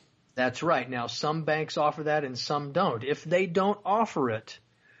States. That's right. Now, some banks offer that and some don't. If they don't offer it,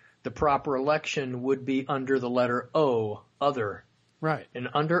 the proper election would be under the letter O, other. Right. And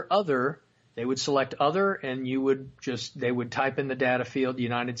under other, they would select other, and they would type in the data field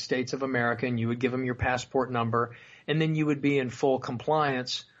United States of America, and you would give them your passport number, and then you would be in full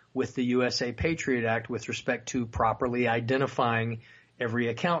compliance with the USA Patriot Act with respect to properly identifying every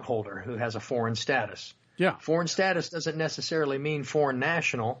account holder who has a foreign status. Yeah. Foreign status doesn't necessarily mean foreign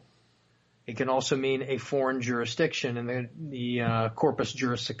national. It can also mean a foreign jurisdiction, and the Corpus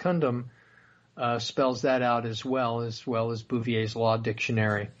Juris Secundum spells that out as well as Bouvier's Law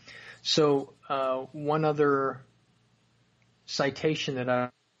Dictionary. So one other citation that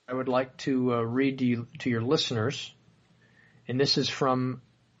I would like to read to your listeners, and this is from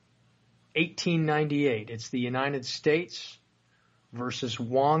 1898. It's the United States versus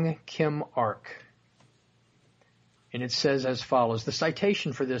Wong Kim Ark. And it says as follows. The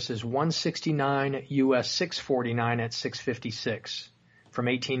citation for this is 169 U.S. 649 at 656 from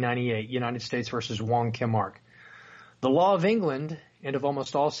 1898, United States versus Wong Kim Ark. The law of England and of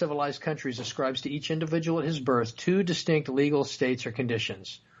almost all civilized countries ascribes to each individual at his birth two distinct legal states or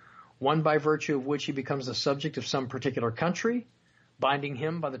conditions, one by virtue of which he becomes the subject of some particular country, binding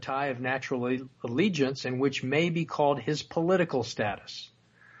him by the tie of natural allegiance, and which may be called his political status.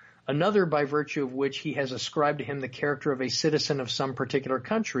 Another by virtue of which he has ascribed to him the character of a citizen of some particular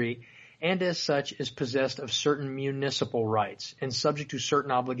country, and as such is possessed of certain municipal rights and subject to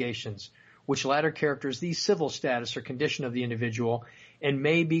certain obligations, which latter characters the civil status or condition of the individual and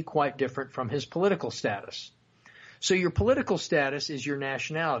may be quite different from his political status. So your political status is your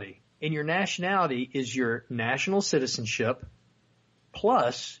nationality, and your nationality is your national citizenship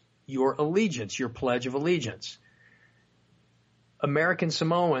plus your allegiance, your pledge of allegiance. American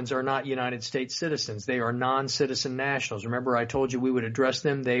Samoans are not United States citizens. They are non-citizen nationals. Remember, I told you we would address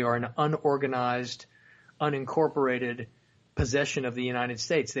them. They are an unorganized, unincorporated possession of the United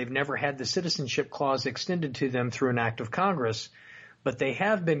States. They've never had the citizenship clause extended to them through an act of Congress, but they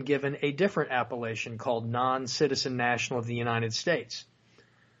have been given a different appellation called non-citizen national of the United States.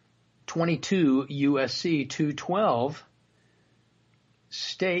 22 U.S.C. 212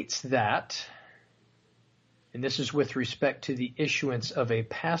 states that, and this is with respect to the issuance of a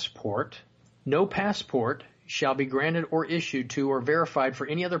passport, no passport shall be granted or issued to or verified for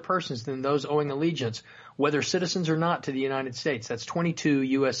any other persons than those owing allegiance, whether citizens or not, to the United States. That's 22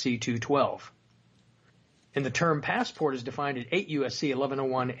 U.S.C. 212. And the term passport is defined at 8 U.S.C.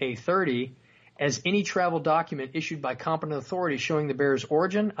 1101A30 as any travel document issued by competent authority showing the bearer's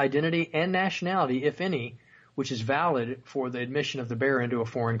origin, identity, and nationality, if any, which is valid for the admission of the bearer into a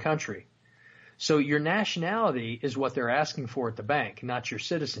foreign country. So your nationality is what they're asking for at the bank, not your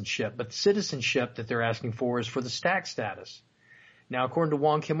citizenship. But the citizenship that they're asking for is for the tax status. Now, according to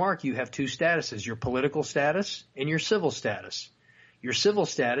Wong Kim Ark, you have two statuses, your political status and your civil status. Your civil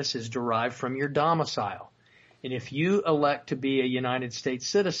status is derived from your domicile. And if you elect to be a United States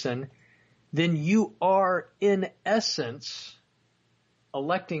citizen, then you are, in essence,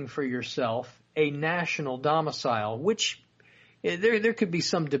 electing for yourself a national domicile, which there could be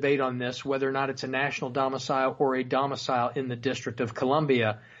some debate on this, whether or not it's a national domicile or a domicile in the District of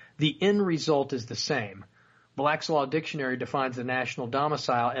Columbia. The end result is the same. Black's Law Dictionary defines the national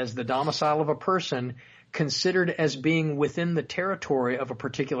domicile as the domicile of a person considered as being within the territory of a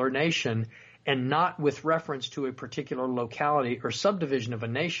particular nation and not with reference to a particular locality or subdivision of a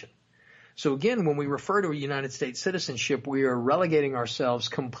nation. So again, when we refer to a United States citizenship, we are relegating ourselves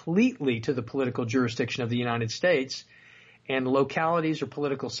completely to the political jurisdiction of the United States, and localities or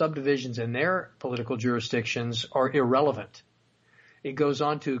political subdivisions in their political jurisdictions are irrelevant. It goes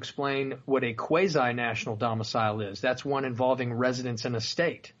on to explain what a quasi-national domicile is. That's one involving residence in a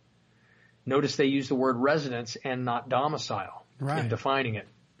state. Notice they use the word residence and not domicile in defining it.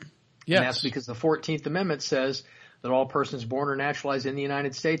 Yes. And that's because the 14th Amendment says that all persons born or naturalized in the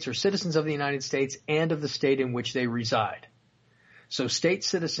United States are citizens of the United States and of the state in which they reside. So state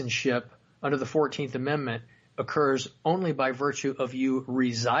citizenship under the 14th Amendment occurs only by virtue of you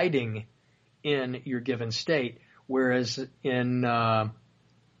residing in your given state, whereas in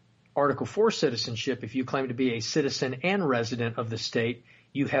Article 4 citizenship, if you claim to be a citizen and resident of the state,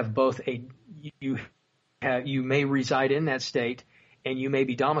 you have both you may reside in that state and you may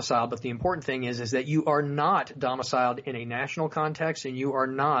be domiciled, but the important thing is that you are not domiciled in a national context and you are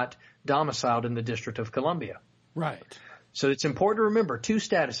not domiciled in the District of Columbia. Right. So it's important to remember two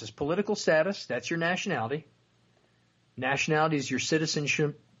statuses. Political status, that's your nationality. Nationality is your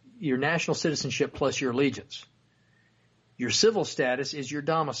citizenship, your national citizenship plus your allegiance. Your civil status is your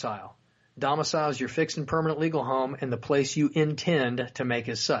domicile. Domicile is your fixed and permanent legal home and the place you intend to make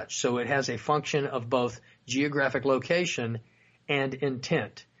as such. So it has a function of both geographic location and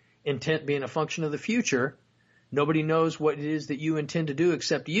intent. Intent being a function of the future. Nobody knows what it is that you intend to do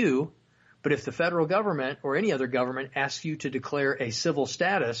except you. But if the federal government or any other government asks you to declare a civil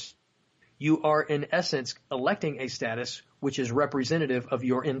status, you are in essence electing a status which is representative of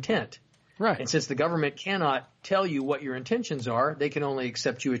your intent. Right. And since the government cannot tell you what your intentions are, they can only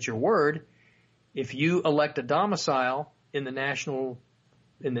accept you at your word. If you elect a domicile in the national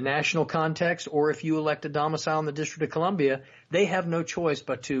context, or if you elect a domicile in the District of Columbia, they have no choice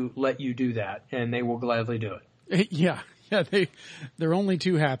but to let you do that, and they will gladly do it. Yeah, they're only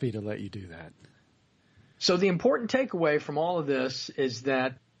too happy to let you do that. So the important takeaway from all of this is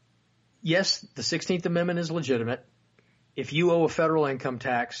that, yes, the 16th Amendment is legitimate. If you owe a federal income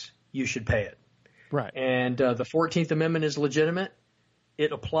tax, you should pay it. Right. And the 14th Amendment is legitimate.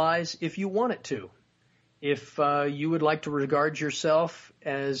 It applies if you want it to. If you would like to regard yourself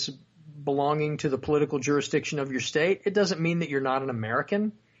as belonging to the political jurisdiction of your state, it doesn't mean that you're not an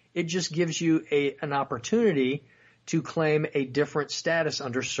American. It just gives you an opportunity to claim a different status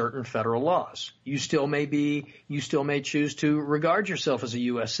under certain federal laws. You still may choose to regard yourself as a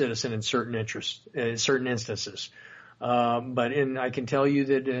U.S. citizen in certain instances. But I can tell you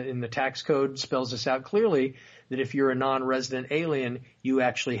that in the tax code spells this out clearly, that if you're a non-resident alien, you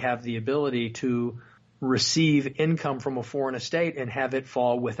actually have the ability to receive income from a foreign estate and have it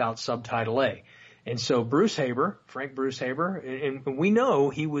fall without subtitle A. And so Frank Bruce Haber, and we know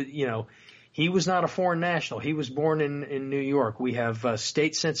he was not a foreign national. He was born in New York. We have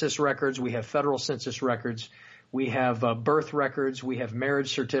state census records. We have federal census records. We have birth records. We have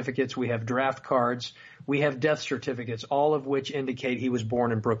marriage certificates. We have draft cards. We have death certificates, all of which indicate he was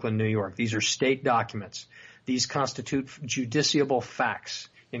born in Brooklyn, New York. These are state documents. These constitute judiciable facts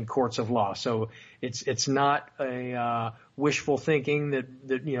in courts of law. So it's not a wishful thinking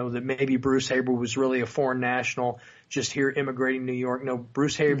that maybe Bruce Haber was really a foreign national just here immigrating to New York. No,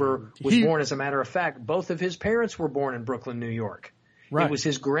 Bruce Haber was born, as a matter of fact, both of his parents were born in Brooklyn, New York. Right. It was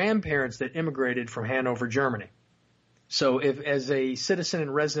his grandparents that immigrated from Hanover, Germany. So if, as a citizen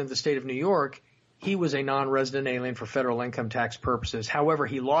and resident of the state of New York, he was a non-resident alien for federal income tax purposes. However,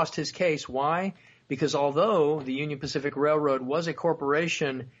 he lost his case. Why? Because although the Union Pacific Railroad was a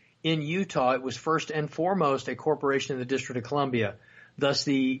corporation in Utah, it was first and foremost a corporation in the District of Columbia. Thus,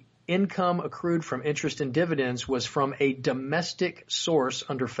 the income accrued from interest and dividends was from a domestic source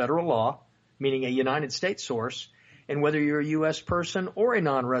under federal law, meaning a United States source. And whether you're a U.S. person or a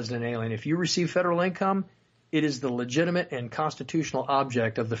non-resident alien, if you receive federal income, it is the legitimate and constitutional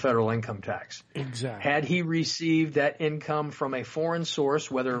object of the federal income tax. Exactly. Had he received that income from a foreign source,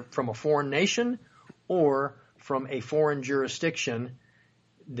 whether from a foreign nation or from a foreign jurisdiction,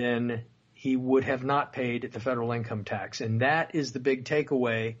 then he would have not paid the federal income tax. And that is the big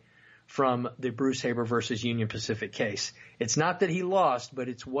takeaway from the Bruce Haber versus Union Pacific case. It's not that he lost, but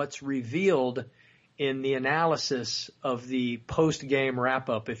it's what's revealed in the analysis of the post-game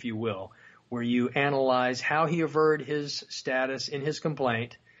wrap-up, if you will, where you analyze how he averred his status in his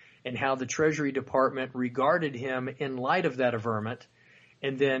complaint and how the Treasury Department regarded him in light of that averment,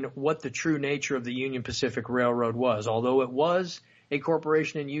 and then what the true nature of the Union Pacific Railroad was. Although it was a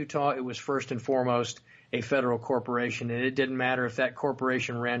corporation in Utah, it was first and foremost a federal corporation, and it didn't matter if that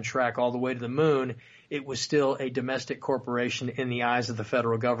corporation ran track all the way to the moon, it was still a domestic corporation in the eyes of the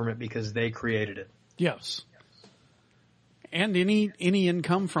federal government because they created it. Yes. And any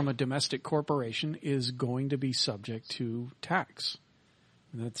income from a domestic corporation is going to be subject to tax.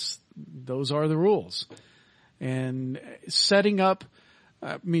 Those are the rules. And setting up,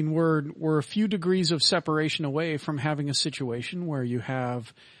 we're a few degrees of separation away from having a situation where you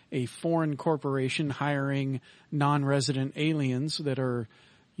have a foreign corporation hiring non-resident aliens that are,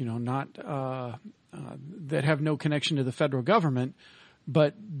 not, that have no connection to the federal government.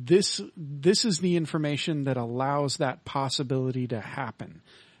 But this is the information that allows that possibility to happen.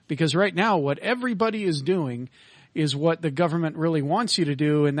 Because right now, what everybody is doing is what the government really wants you to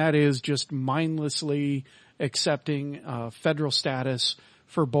do, and that is just mindlessly accepting federal status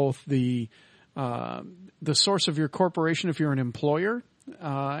for both the source of your corporation if you're an employer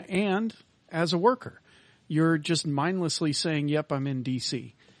and as a worker. You're just mindlessly saying, "Yep, I'm in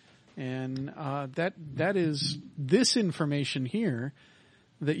D.C." And that is this information here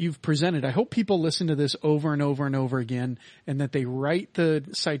that you've presented. I hope people listen to this over and over and over again, and that they write the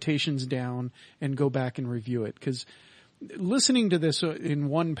citations down and go back and review it. Because listening to this in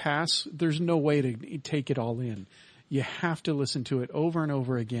one pass, there's no way to take it all in. You have to listen to it over and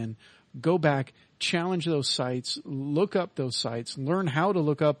over again. Go back, challenge those sites, look up those sites, learn how to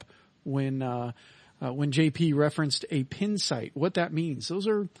look up when JP referenced a pin site, what that means. Those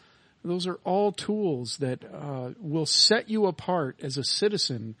are all tools that will set you apart as a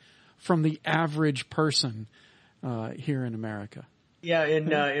citizen from the average person here in America. Yeah,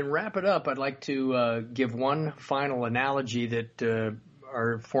 and wrap it up, I'd like to give one final analogy that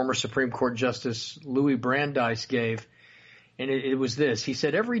our former Supreme Court Justice Louis Brandeis gave, and it was this. He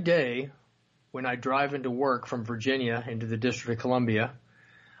said, every day when I drive into work from Virginia into the District of Columbia,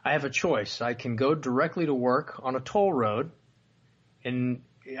 I have a choice. I can go directly to work on a toll road, and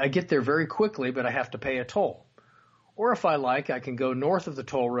I get there very quickly, but I have to pay a toll. Or if I like, I can go north of the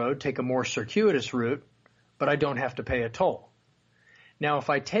toll road, take a more circuitous route, but I don't have to pay a toll. Now, if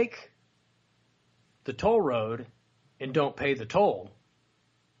I take the toll road and don't pay the toll,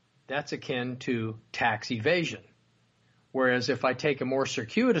 that's akin to tax evasion. Whereas if I take a more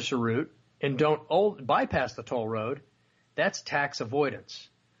circuitous route and don't bypass the toll road, that's tax avoidance.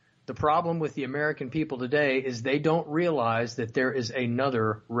 The problem with the American people today is they don't realize that there is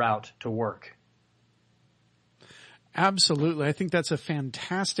another route to work. Absolutely. I think that's a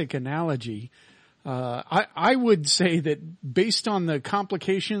fantastic analogy. I would say that based on the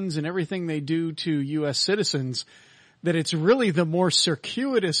complications and everything they do to U.S. citizens, that it's really the more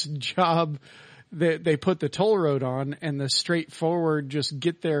circuitous job they put the toll road on, and the straightforward just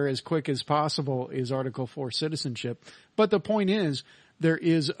get there as quick as possible is Article 4 citizenship. But the point is, there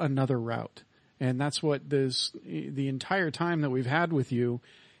is another route. And that's what the entire time that we've had with you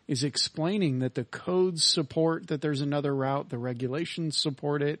is explaining that the codes support that there's another route, the regulations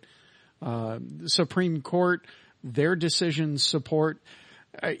support it, the Supreme Court, their decisions support.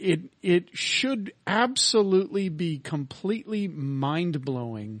 It should absolutely be completely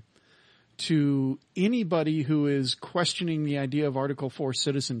mind-blowing to anybody who is questioning the idea of Article 4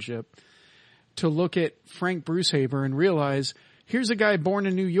 citizenship to look at Frank Brucehaber and realize here's a guy born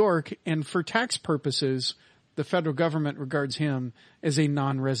in New York, and for tax purposes, the federal government regards him as a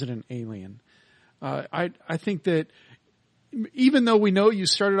non-resident alien. I think that even though we know you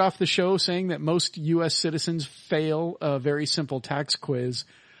started off the show saying that most U.S. citizens fail a very simple tax quiz,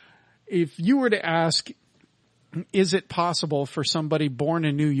 if you were to ask, is it possible for somebody born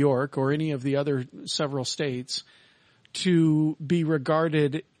in New York or any of the other several states to be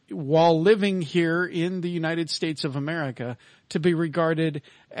regarded while living here in the United States of America to be regarded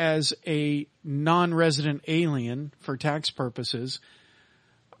as a non-resident alien for tax purposes?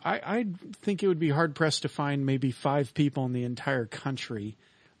 I think it would be hard pressed to find maybe 5 people in the entire country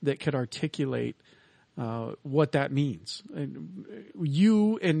that could articulate what that means.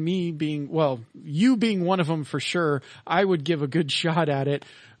 You and me being, well, you being one of them for sure, I would give a good shot at it.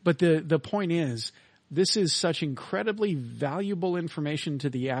 But the point is, this is such incredibly valuable information to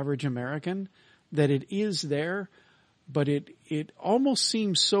the average American that it is there, but it almost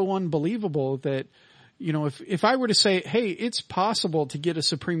seems so unbelievable that, you know, if I were to say, hey, it's possible to get a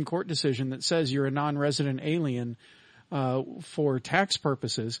Supreme Court decision that says you're a non-resident alien for tax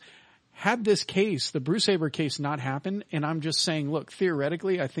purposes, had this case, the Brucehaber case, not happened, and I'm just saying, look,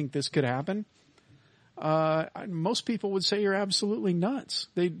 theoretically, I think this could happen, most people would say you're absolutely nuts.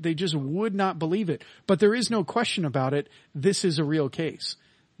 They just would not believe it. But there is no question about it. This is a real case.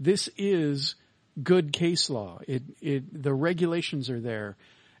 This is good case law. The regulations are there.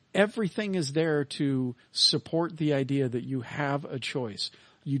 Everything is there to support the idea that you have a choice.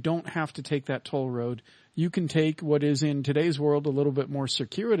 You don't have to take that toll road. You can take what is in today's world a little bit more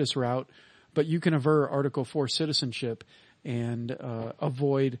circuitous route, but you can aver Article 4 citizenship and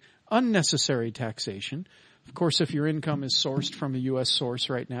avoid unnecessary taxation. Of course, if your income is sourced from a U.S. source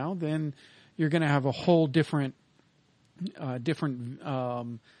right now, then you're going to have a whole different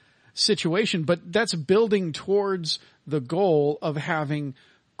situation. But that's building towards the goal of having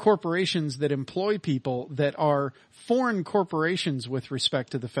corporations that employ people that are foreign corporations with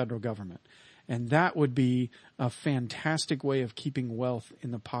respect to the federal government. And that would be a fantastic way of keeping wealth in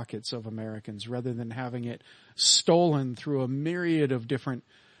the pockets of Americans rather than having it stolen through a myriad of different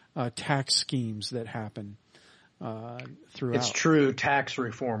tax schemes that happen throughout. It's true tax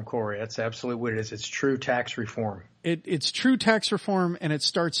reform, Corey. That's absolutely what it is. It's true tax reform. It's true tax reform, and it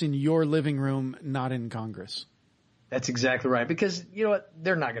starts in your living room, not in Congress. That's exactly right. Because, you know what?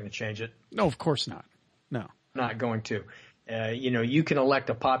 They're not going to change it. No, of course not. No. Not going to. You know, you can elect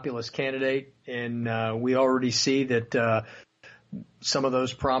a populist candidate, and we already see that some of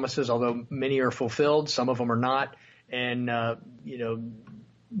those promises, although many are fulfilled, some of them are not. And, you know,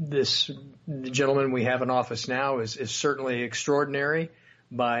 the gentleman we have in office now is certainly extraordinary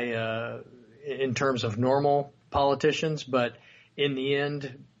in terms of normal politicians, but in the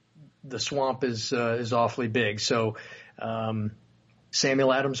end, the swamp is awfully big. So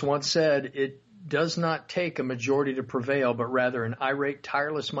Samuel Adams once said, it does not take a majority to prevail, but rather an irate,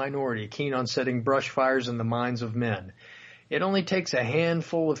 tireless minority keen on setting brush fires in the minds of men. It only takes a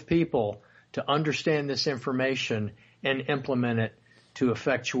handful of people to understand this information and implement it to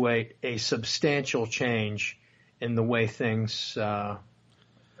effectuate a substantial change in the way things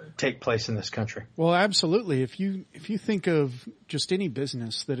take place in this country. Well, absolutely. If you think of just any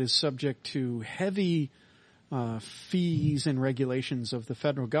business that is subject to heavy fees and regulations of the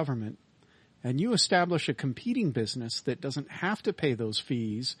federal government, and you establish a competing business that doesn't have to pay those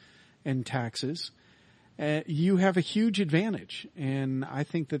fees and taxes, you have a huge advantage. And I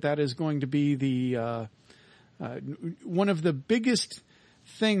think that is going to be the one of the biggest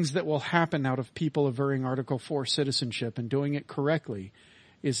things that will happen out of people averring Article 4 citizenship and doing it correctly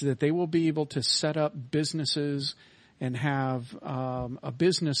is that they will be able to set up businesses and have a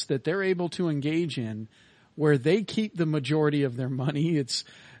business that they're able to engage in where they keep the majority of their money. It's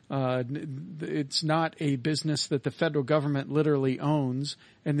not a business that the federal government literally owns,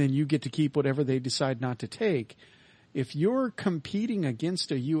 and then you get to keep whatever they decide not to take. If you're competing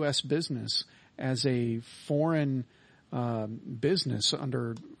against a U.S. business as a foreign business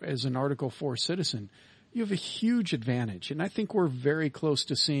as an Article 4 citizen, you have a huge advantage. And I think we're very close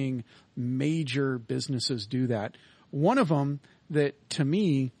to seeing major businesses do that. One of them that to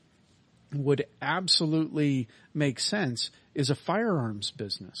me would absolutely make sense is a firearms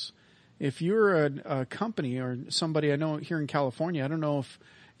business. If you're a company or somebody, I know here in California, I don't know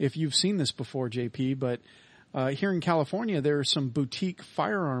if you've seen this before, JP, but here in California, there are some boutique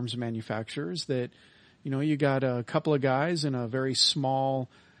firearms manufacturers that, you got a couple of guys in a very small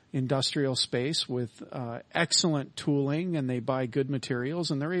industrial space with excellent tooling, and they buy good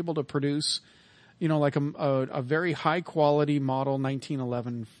materials, and they're able to produce, like a very high quality model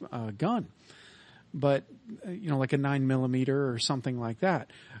 1911 gun, but like a 9mm or something like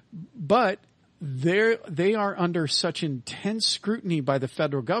that. But they are under such intense scrutiny by the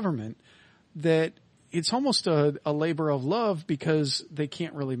federal government that it's almost a labor of love because they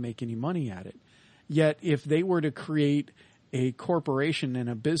can't really make any money at it. Yet if they were to create a corporation and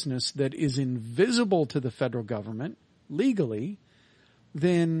a business that is invisible to the federal government legally,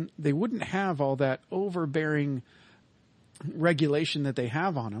 then they wouldn't have all that overbearing regulation that they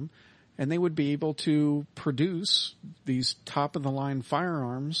have on them, and they would be able to produce these top-of-the-line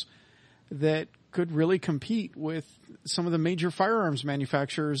firearms that could really compete with some of the major firearms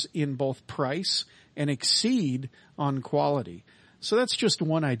manufacturers in both price and exceed on quality. So that's just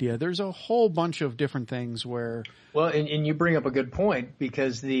one idea. There's a whole bunch of different things where... Well, and you bring up a good point,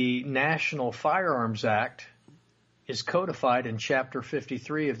 because the National Firearms Act is codified in Chapter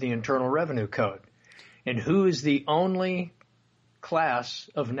 53 of the Internal Revenue Code. And who is the only class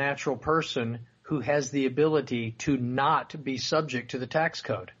of natural person who has the ability to not be subject to the tax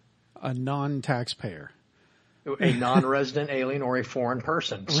code? A non-taxpayer. A non-resident alien or a foreign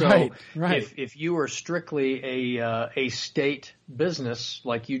person. So right. If you are strictly a state business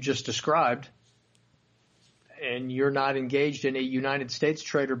like you just described, and you're not engaged in a United States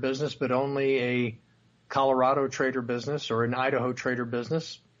trader business, but only a Colorado trader business or an Idaho trader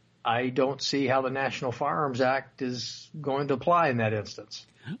business, I don't see how the National Firearms Act is going to apply in that instance.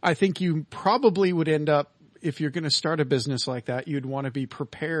 I think you probably would end up, if you're going to start a business like that, you'd want to be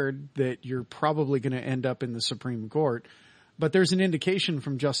prepared that you're probably going to end up in the Supreme Court. But there's an indication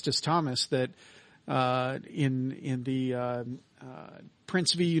from Justice Thomas that in the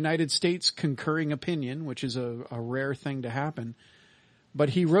Prince v. United States concurring opinion, which is a rare thing to happen, but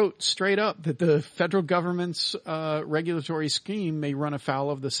he wrote straight up that the federal government's regulatory scheme may run afoul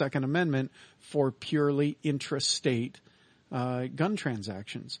of the Second Amendment for purely intrastate gun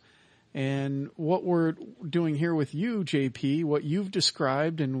transactions. And what we're doing here with you, JP, what you've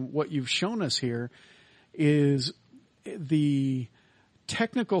described and what you've shown us here is the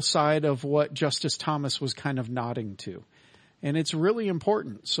technical side of what Justice Thomas was kind of nodding to. And it's really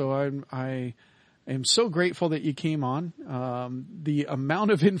important. So I am so grateful that you came on. The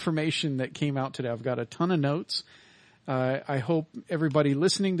amount of information that came out today, I've got a ton of notes. I hope everybody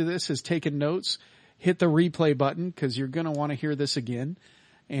listening to this has taken notes. Hit the replay button because you're going to want to hear this again.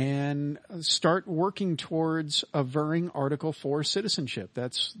 And start working towards averring Article 4 citizenship.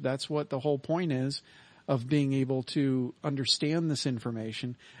 That's what the whole point is of being able to understand this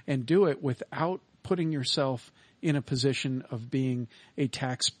information and do it without putting yourself in a position of being a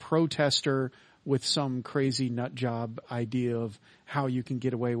tax protester with some crazy nut job idea of how you can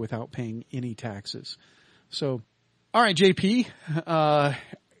get away without paying any taxes. So, all right, JP,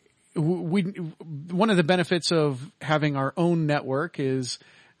 one of the benefits of having our own network is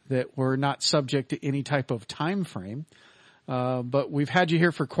that we're not subject to any type of time frame. But we've had you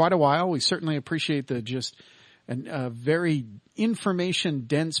here for quite a while. We certainly appreciate a very information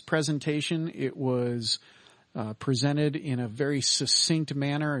dense presentation. It was presented in a very succinct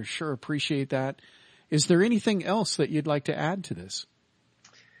manner. I sure appreciate that. Is there anything else that you'd like to add to this?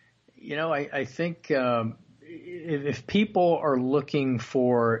 I think if people are looking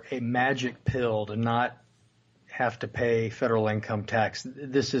for a magic pill to not have to pay federal income tax,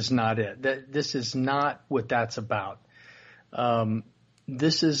 this is not it. This is not what that's about.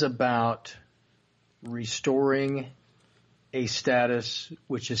 This is about restoring a status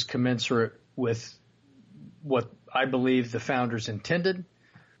which is commensurate with what I believe the founders intended.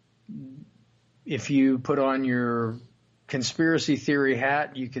 If you put on your conspiracy theory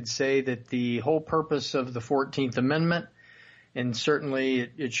hat, you could say that the whole purpose of the 14th Amendment, and certainly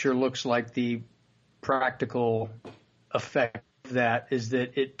it sure looks like the practical effect of that, is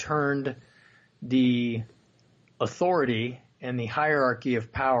that it turned the authority and the hierarchy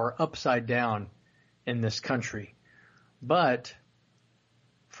of power upside down in this country. But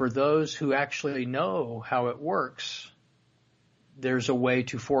for those who actually know how it works, there's a way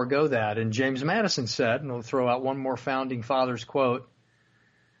to forego that. And James Madison said, and we'll throw out one more Founding Fathers quote,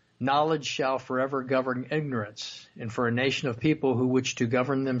 knowledge shall forever govern ignorance, and for a nation of people who wish to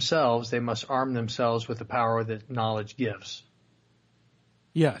govern themselves, they must arm themselves with the power that knowledge gives.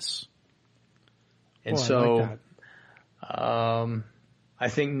 Yes. And Boy, so, I like that. I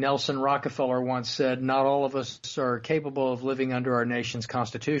think Nelson Rockefeller once said, not all of us are capable of living under our nation's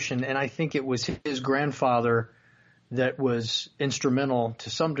constitution. And I think it was his grandfather that was instrumental to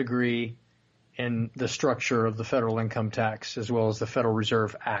some degree in the structure of the federal income tax as well as the Federal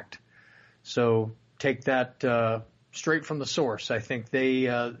Reserve Act. So take that straight from the source. I think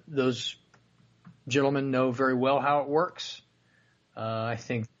those gentlemen know very well how it works. I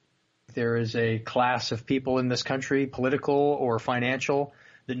think there is a class of people in this country, political or financial,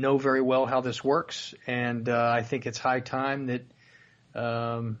 that know very well how this works. And I think it's high time that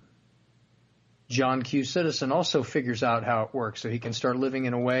John Q. Citizen also figures out how it works so he can start living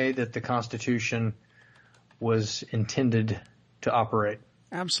in a way that the Constitution was intended to operate.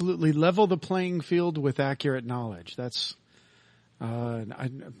 Absolutely. Level the playing field with accurate knowledge. That's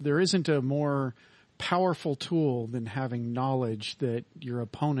there isn't a more powerful tool than having knowledge that your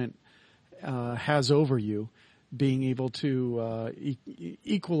opponent has over you. Being able to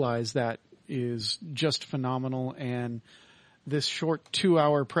equalize that is just phenomenal. And this short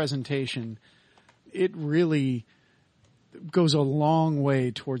 2-hour presentation, it really goes a long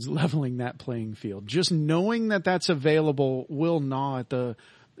way towards leveling that playing field. Just knowing that that's available will gnaw at the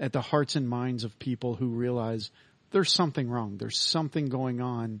hearts and minds of people who realize there's something wrong. There's something going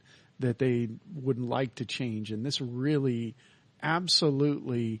on that they would like to change. And this really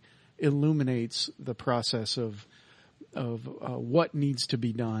absolutely illuminates the process of what needs to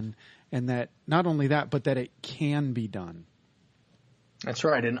be done, and that not only that, but that it can be done. That's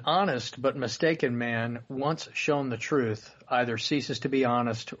right. An honest but mistaken man, once shown the truth, either ceases to be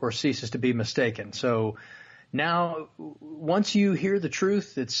honest or ceases to be mistaken. So now, once you hear the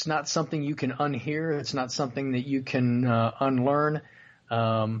truth, it's not something you can unhear. It's not something that you can unlearn.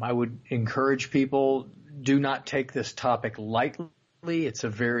 I would encourage people, do not take this topic lightly. It's a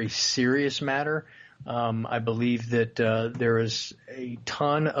very serious matter. I believe that there is a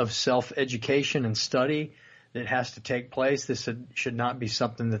ton of self-education and study that has to take place. This should not be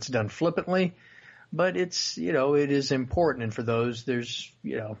something that's done flippantly, but it's, it is important. And for those, there's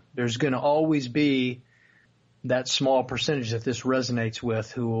going to always be that small percentage that this resonates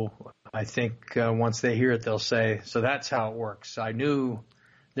with who I think once they hear it, they'll say, so that's how it works. I knew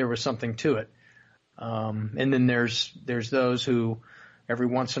there was something to it. And then there's those who every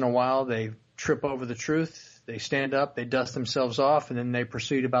once in a while they trip over the truth, they stand up, they dust themselves off, and then they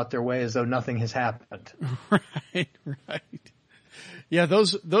proceed about their way as though nothing has happened. Right. Yeah,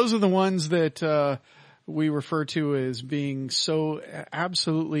 those are the ones that we refer to as being so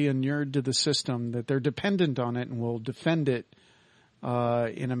absolutely inured to the system that they're dependent on it and will defend it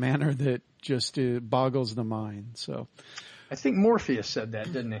in a manner that just boggles the mind. So, I think Morpheus said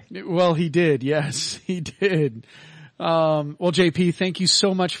that, didn't he? Well, he did. Yes, he did. Well, JP, thank you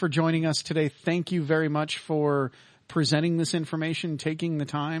so much for joining us today. Thank you very much for presenting this information, taking the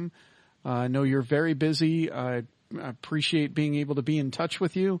time. I know you're very busy. I appreciate being able to be in touch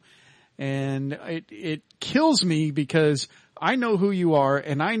with you. And it kills me because I know who you are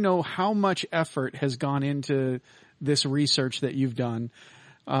and I know how much effort has gone into this research that you've done.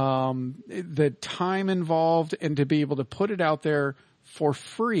 The time involved, and to be able to put it out there for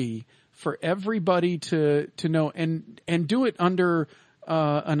free for everybody to know and do it under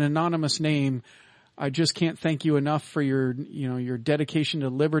an anonymous name. I just can't thank you enough for your dedication to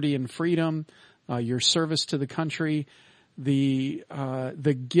liberty and freedom, your service to the country. The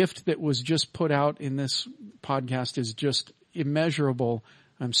gift that was just put out in this podcast is just immeasurable.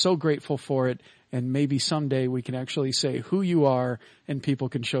 I'm so grateful for it. And maybe someday we can actually say who you are and people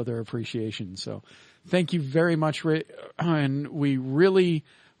can show their appreciation. So thank you very much, Rick. And we really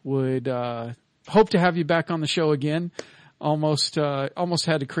would hope to have you back on the show again. Almost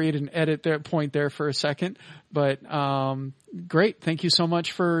had to create an edit point there for a second, but great. Thank you so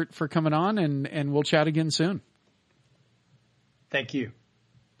much for coming on, and we'll chat again soon. Thank you.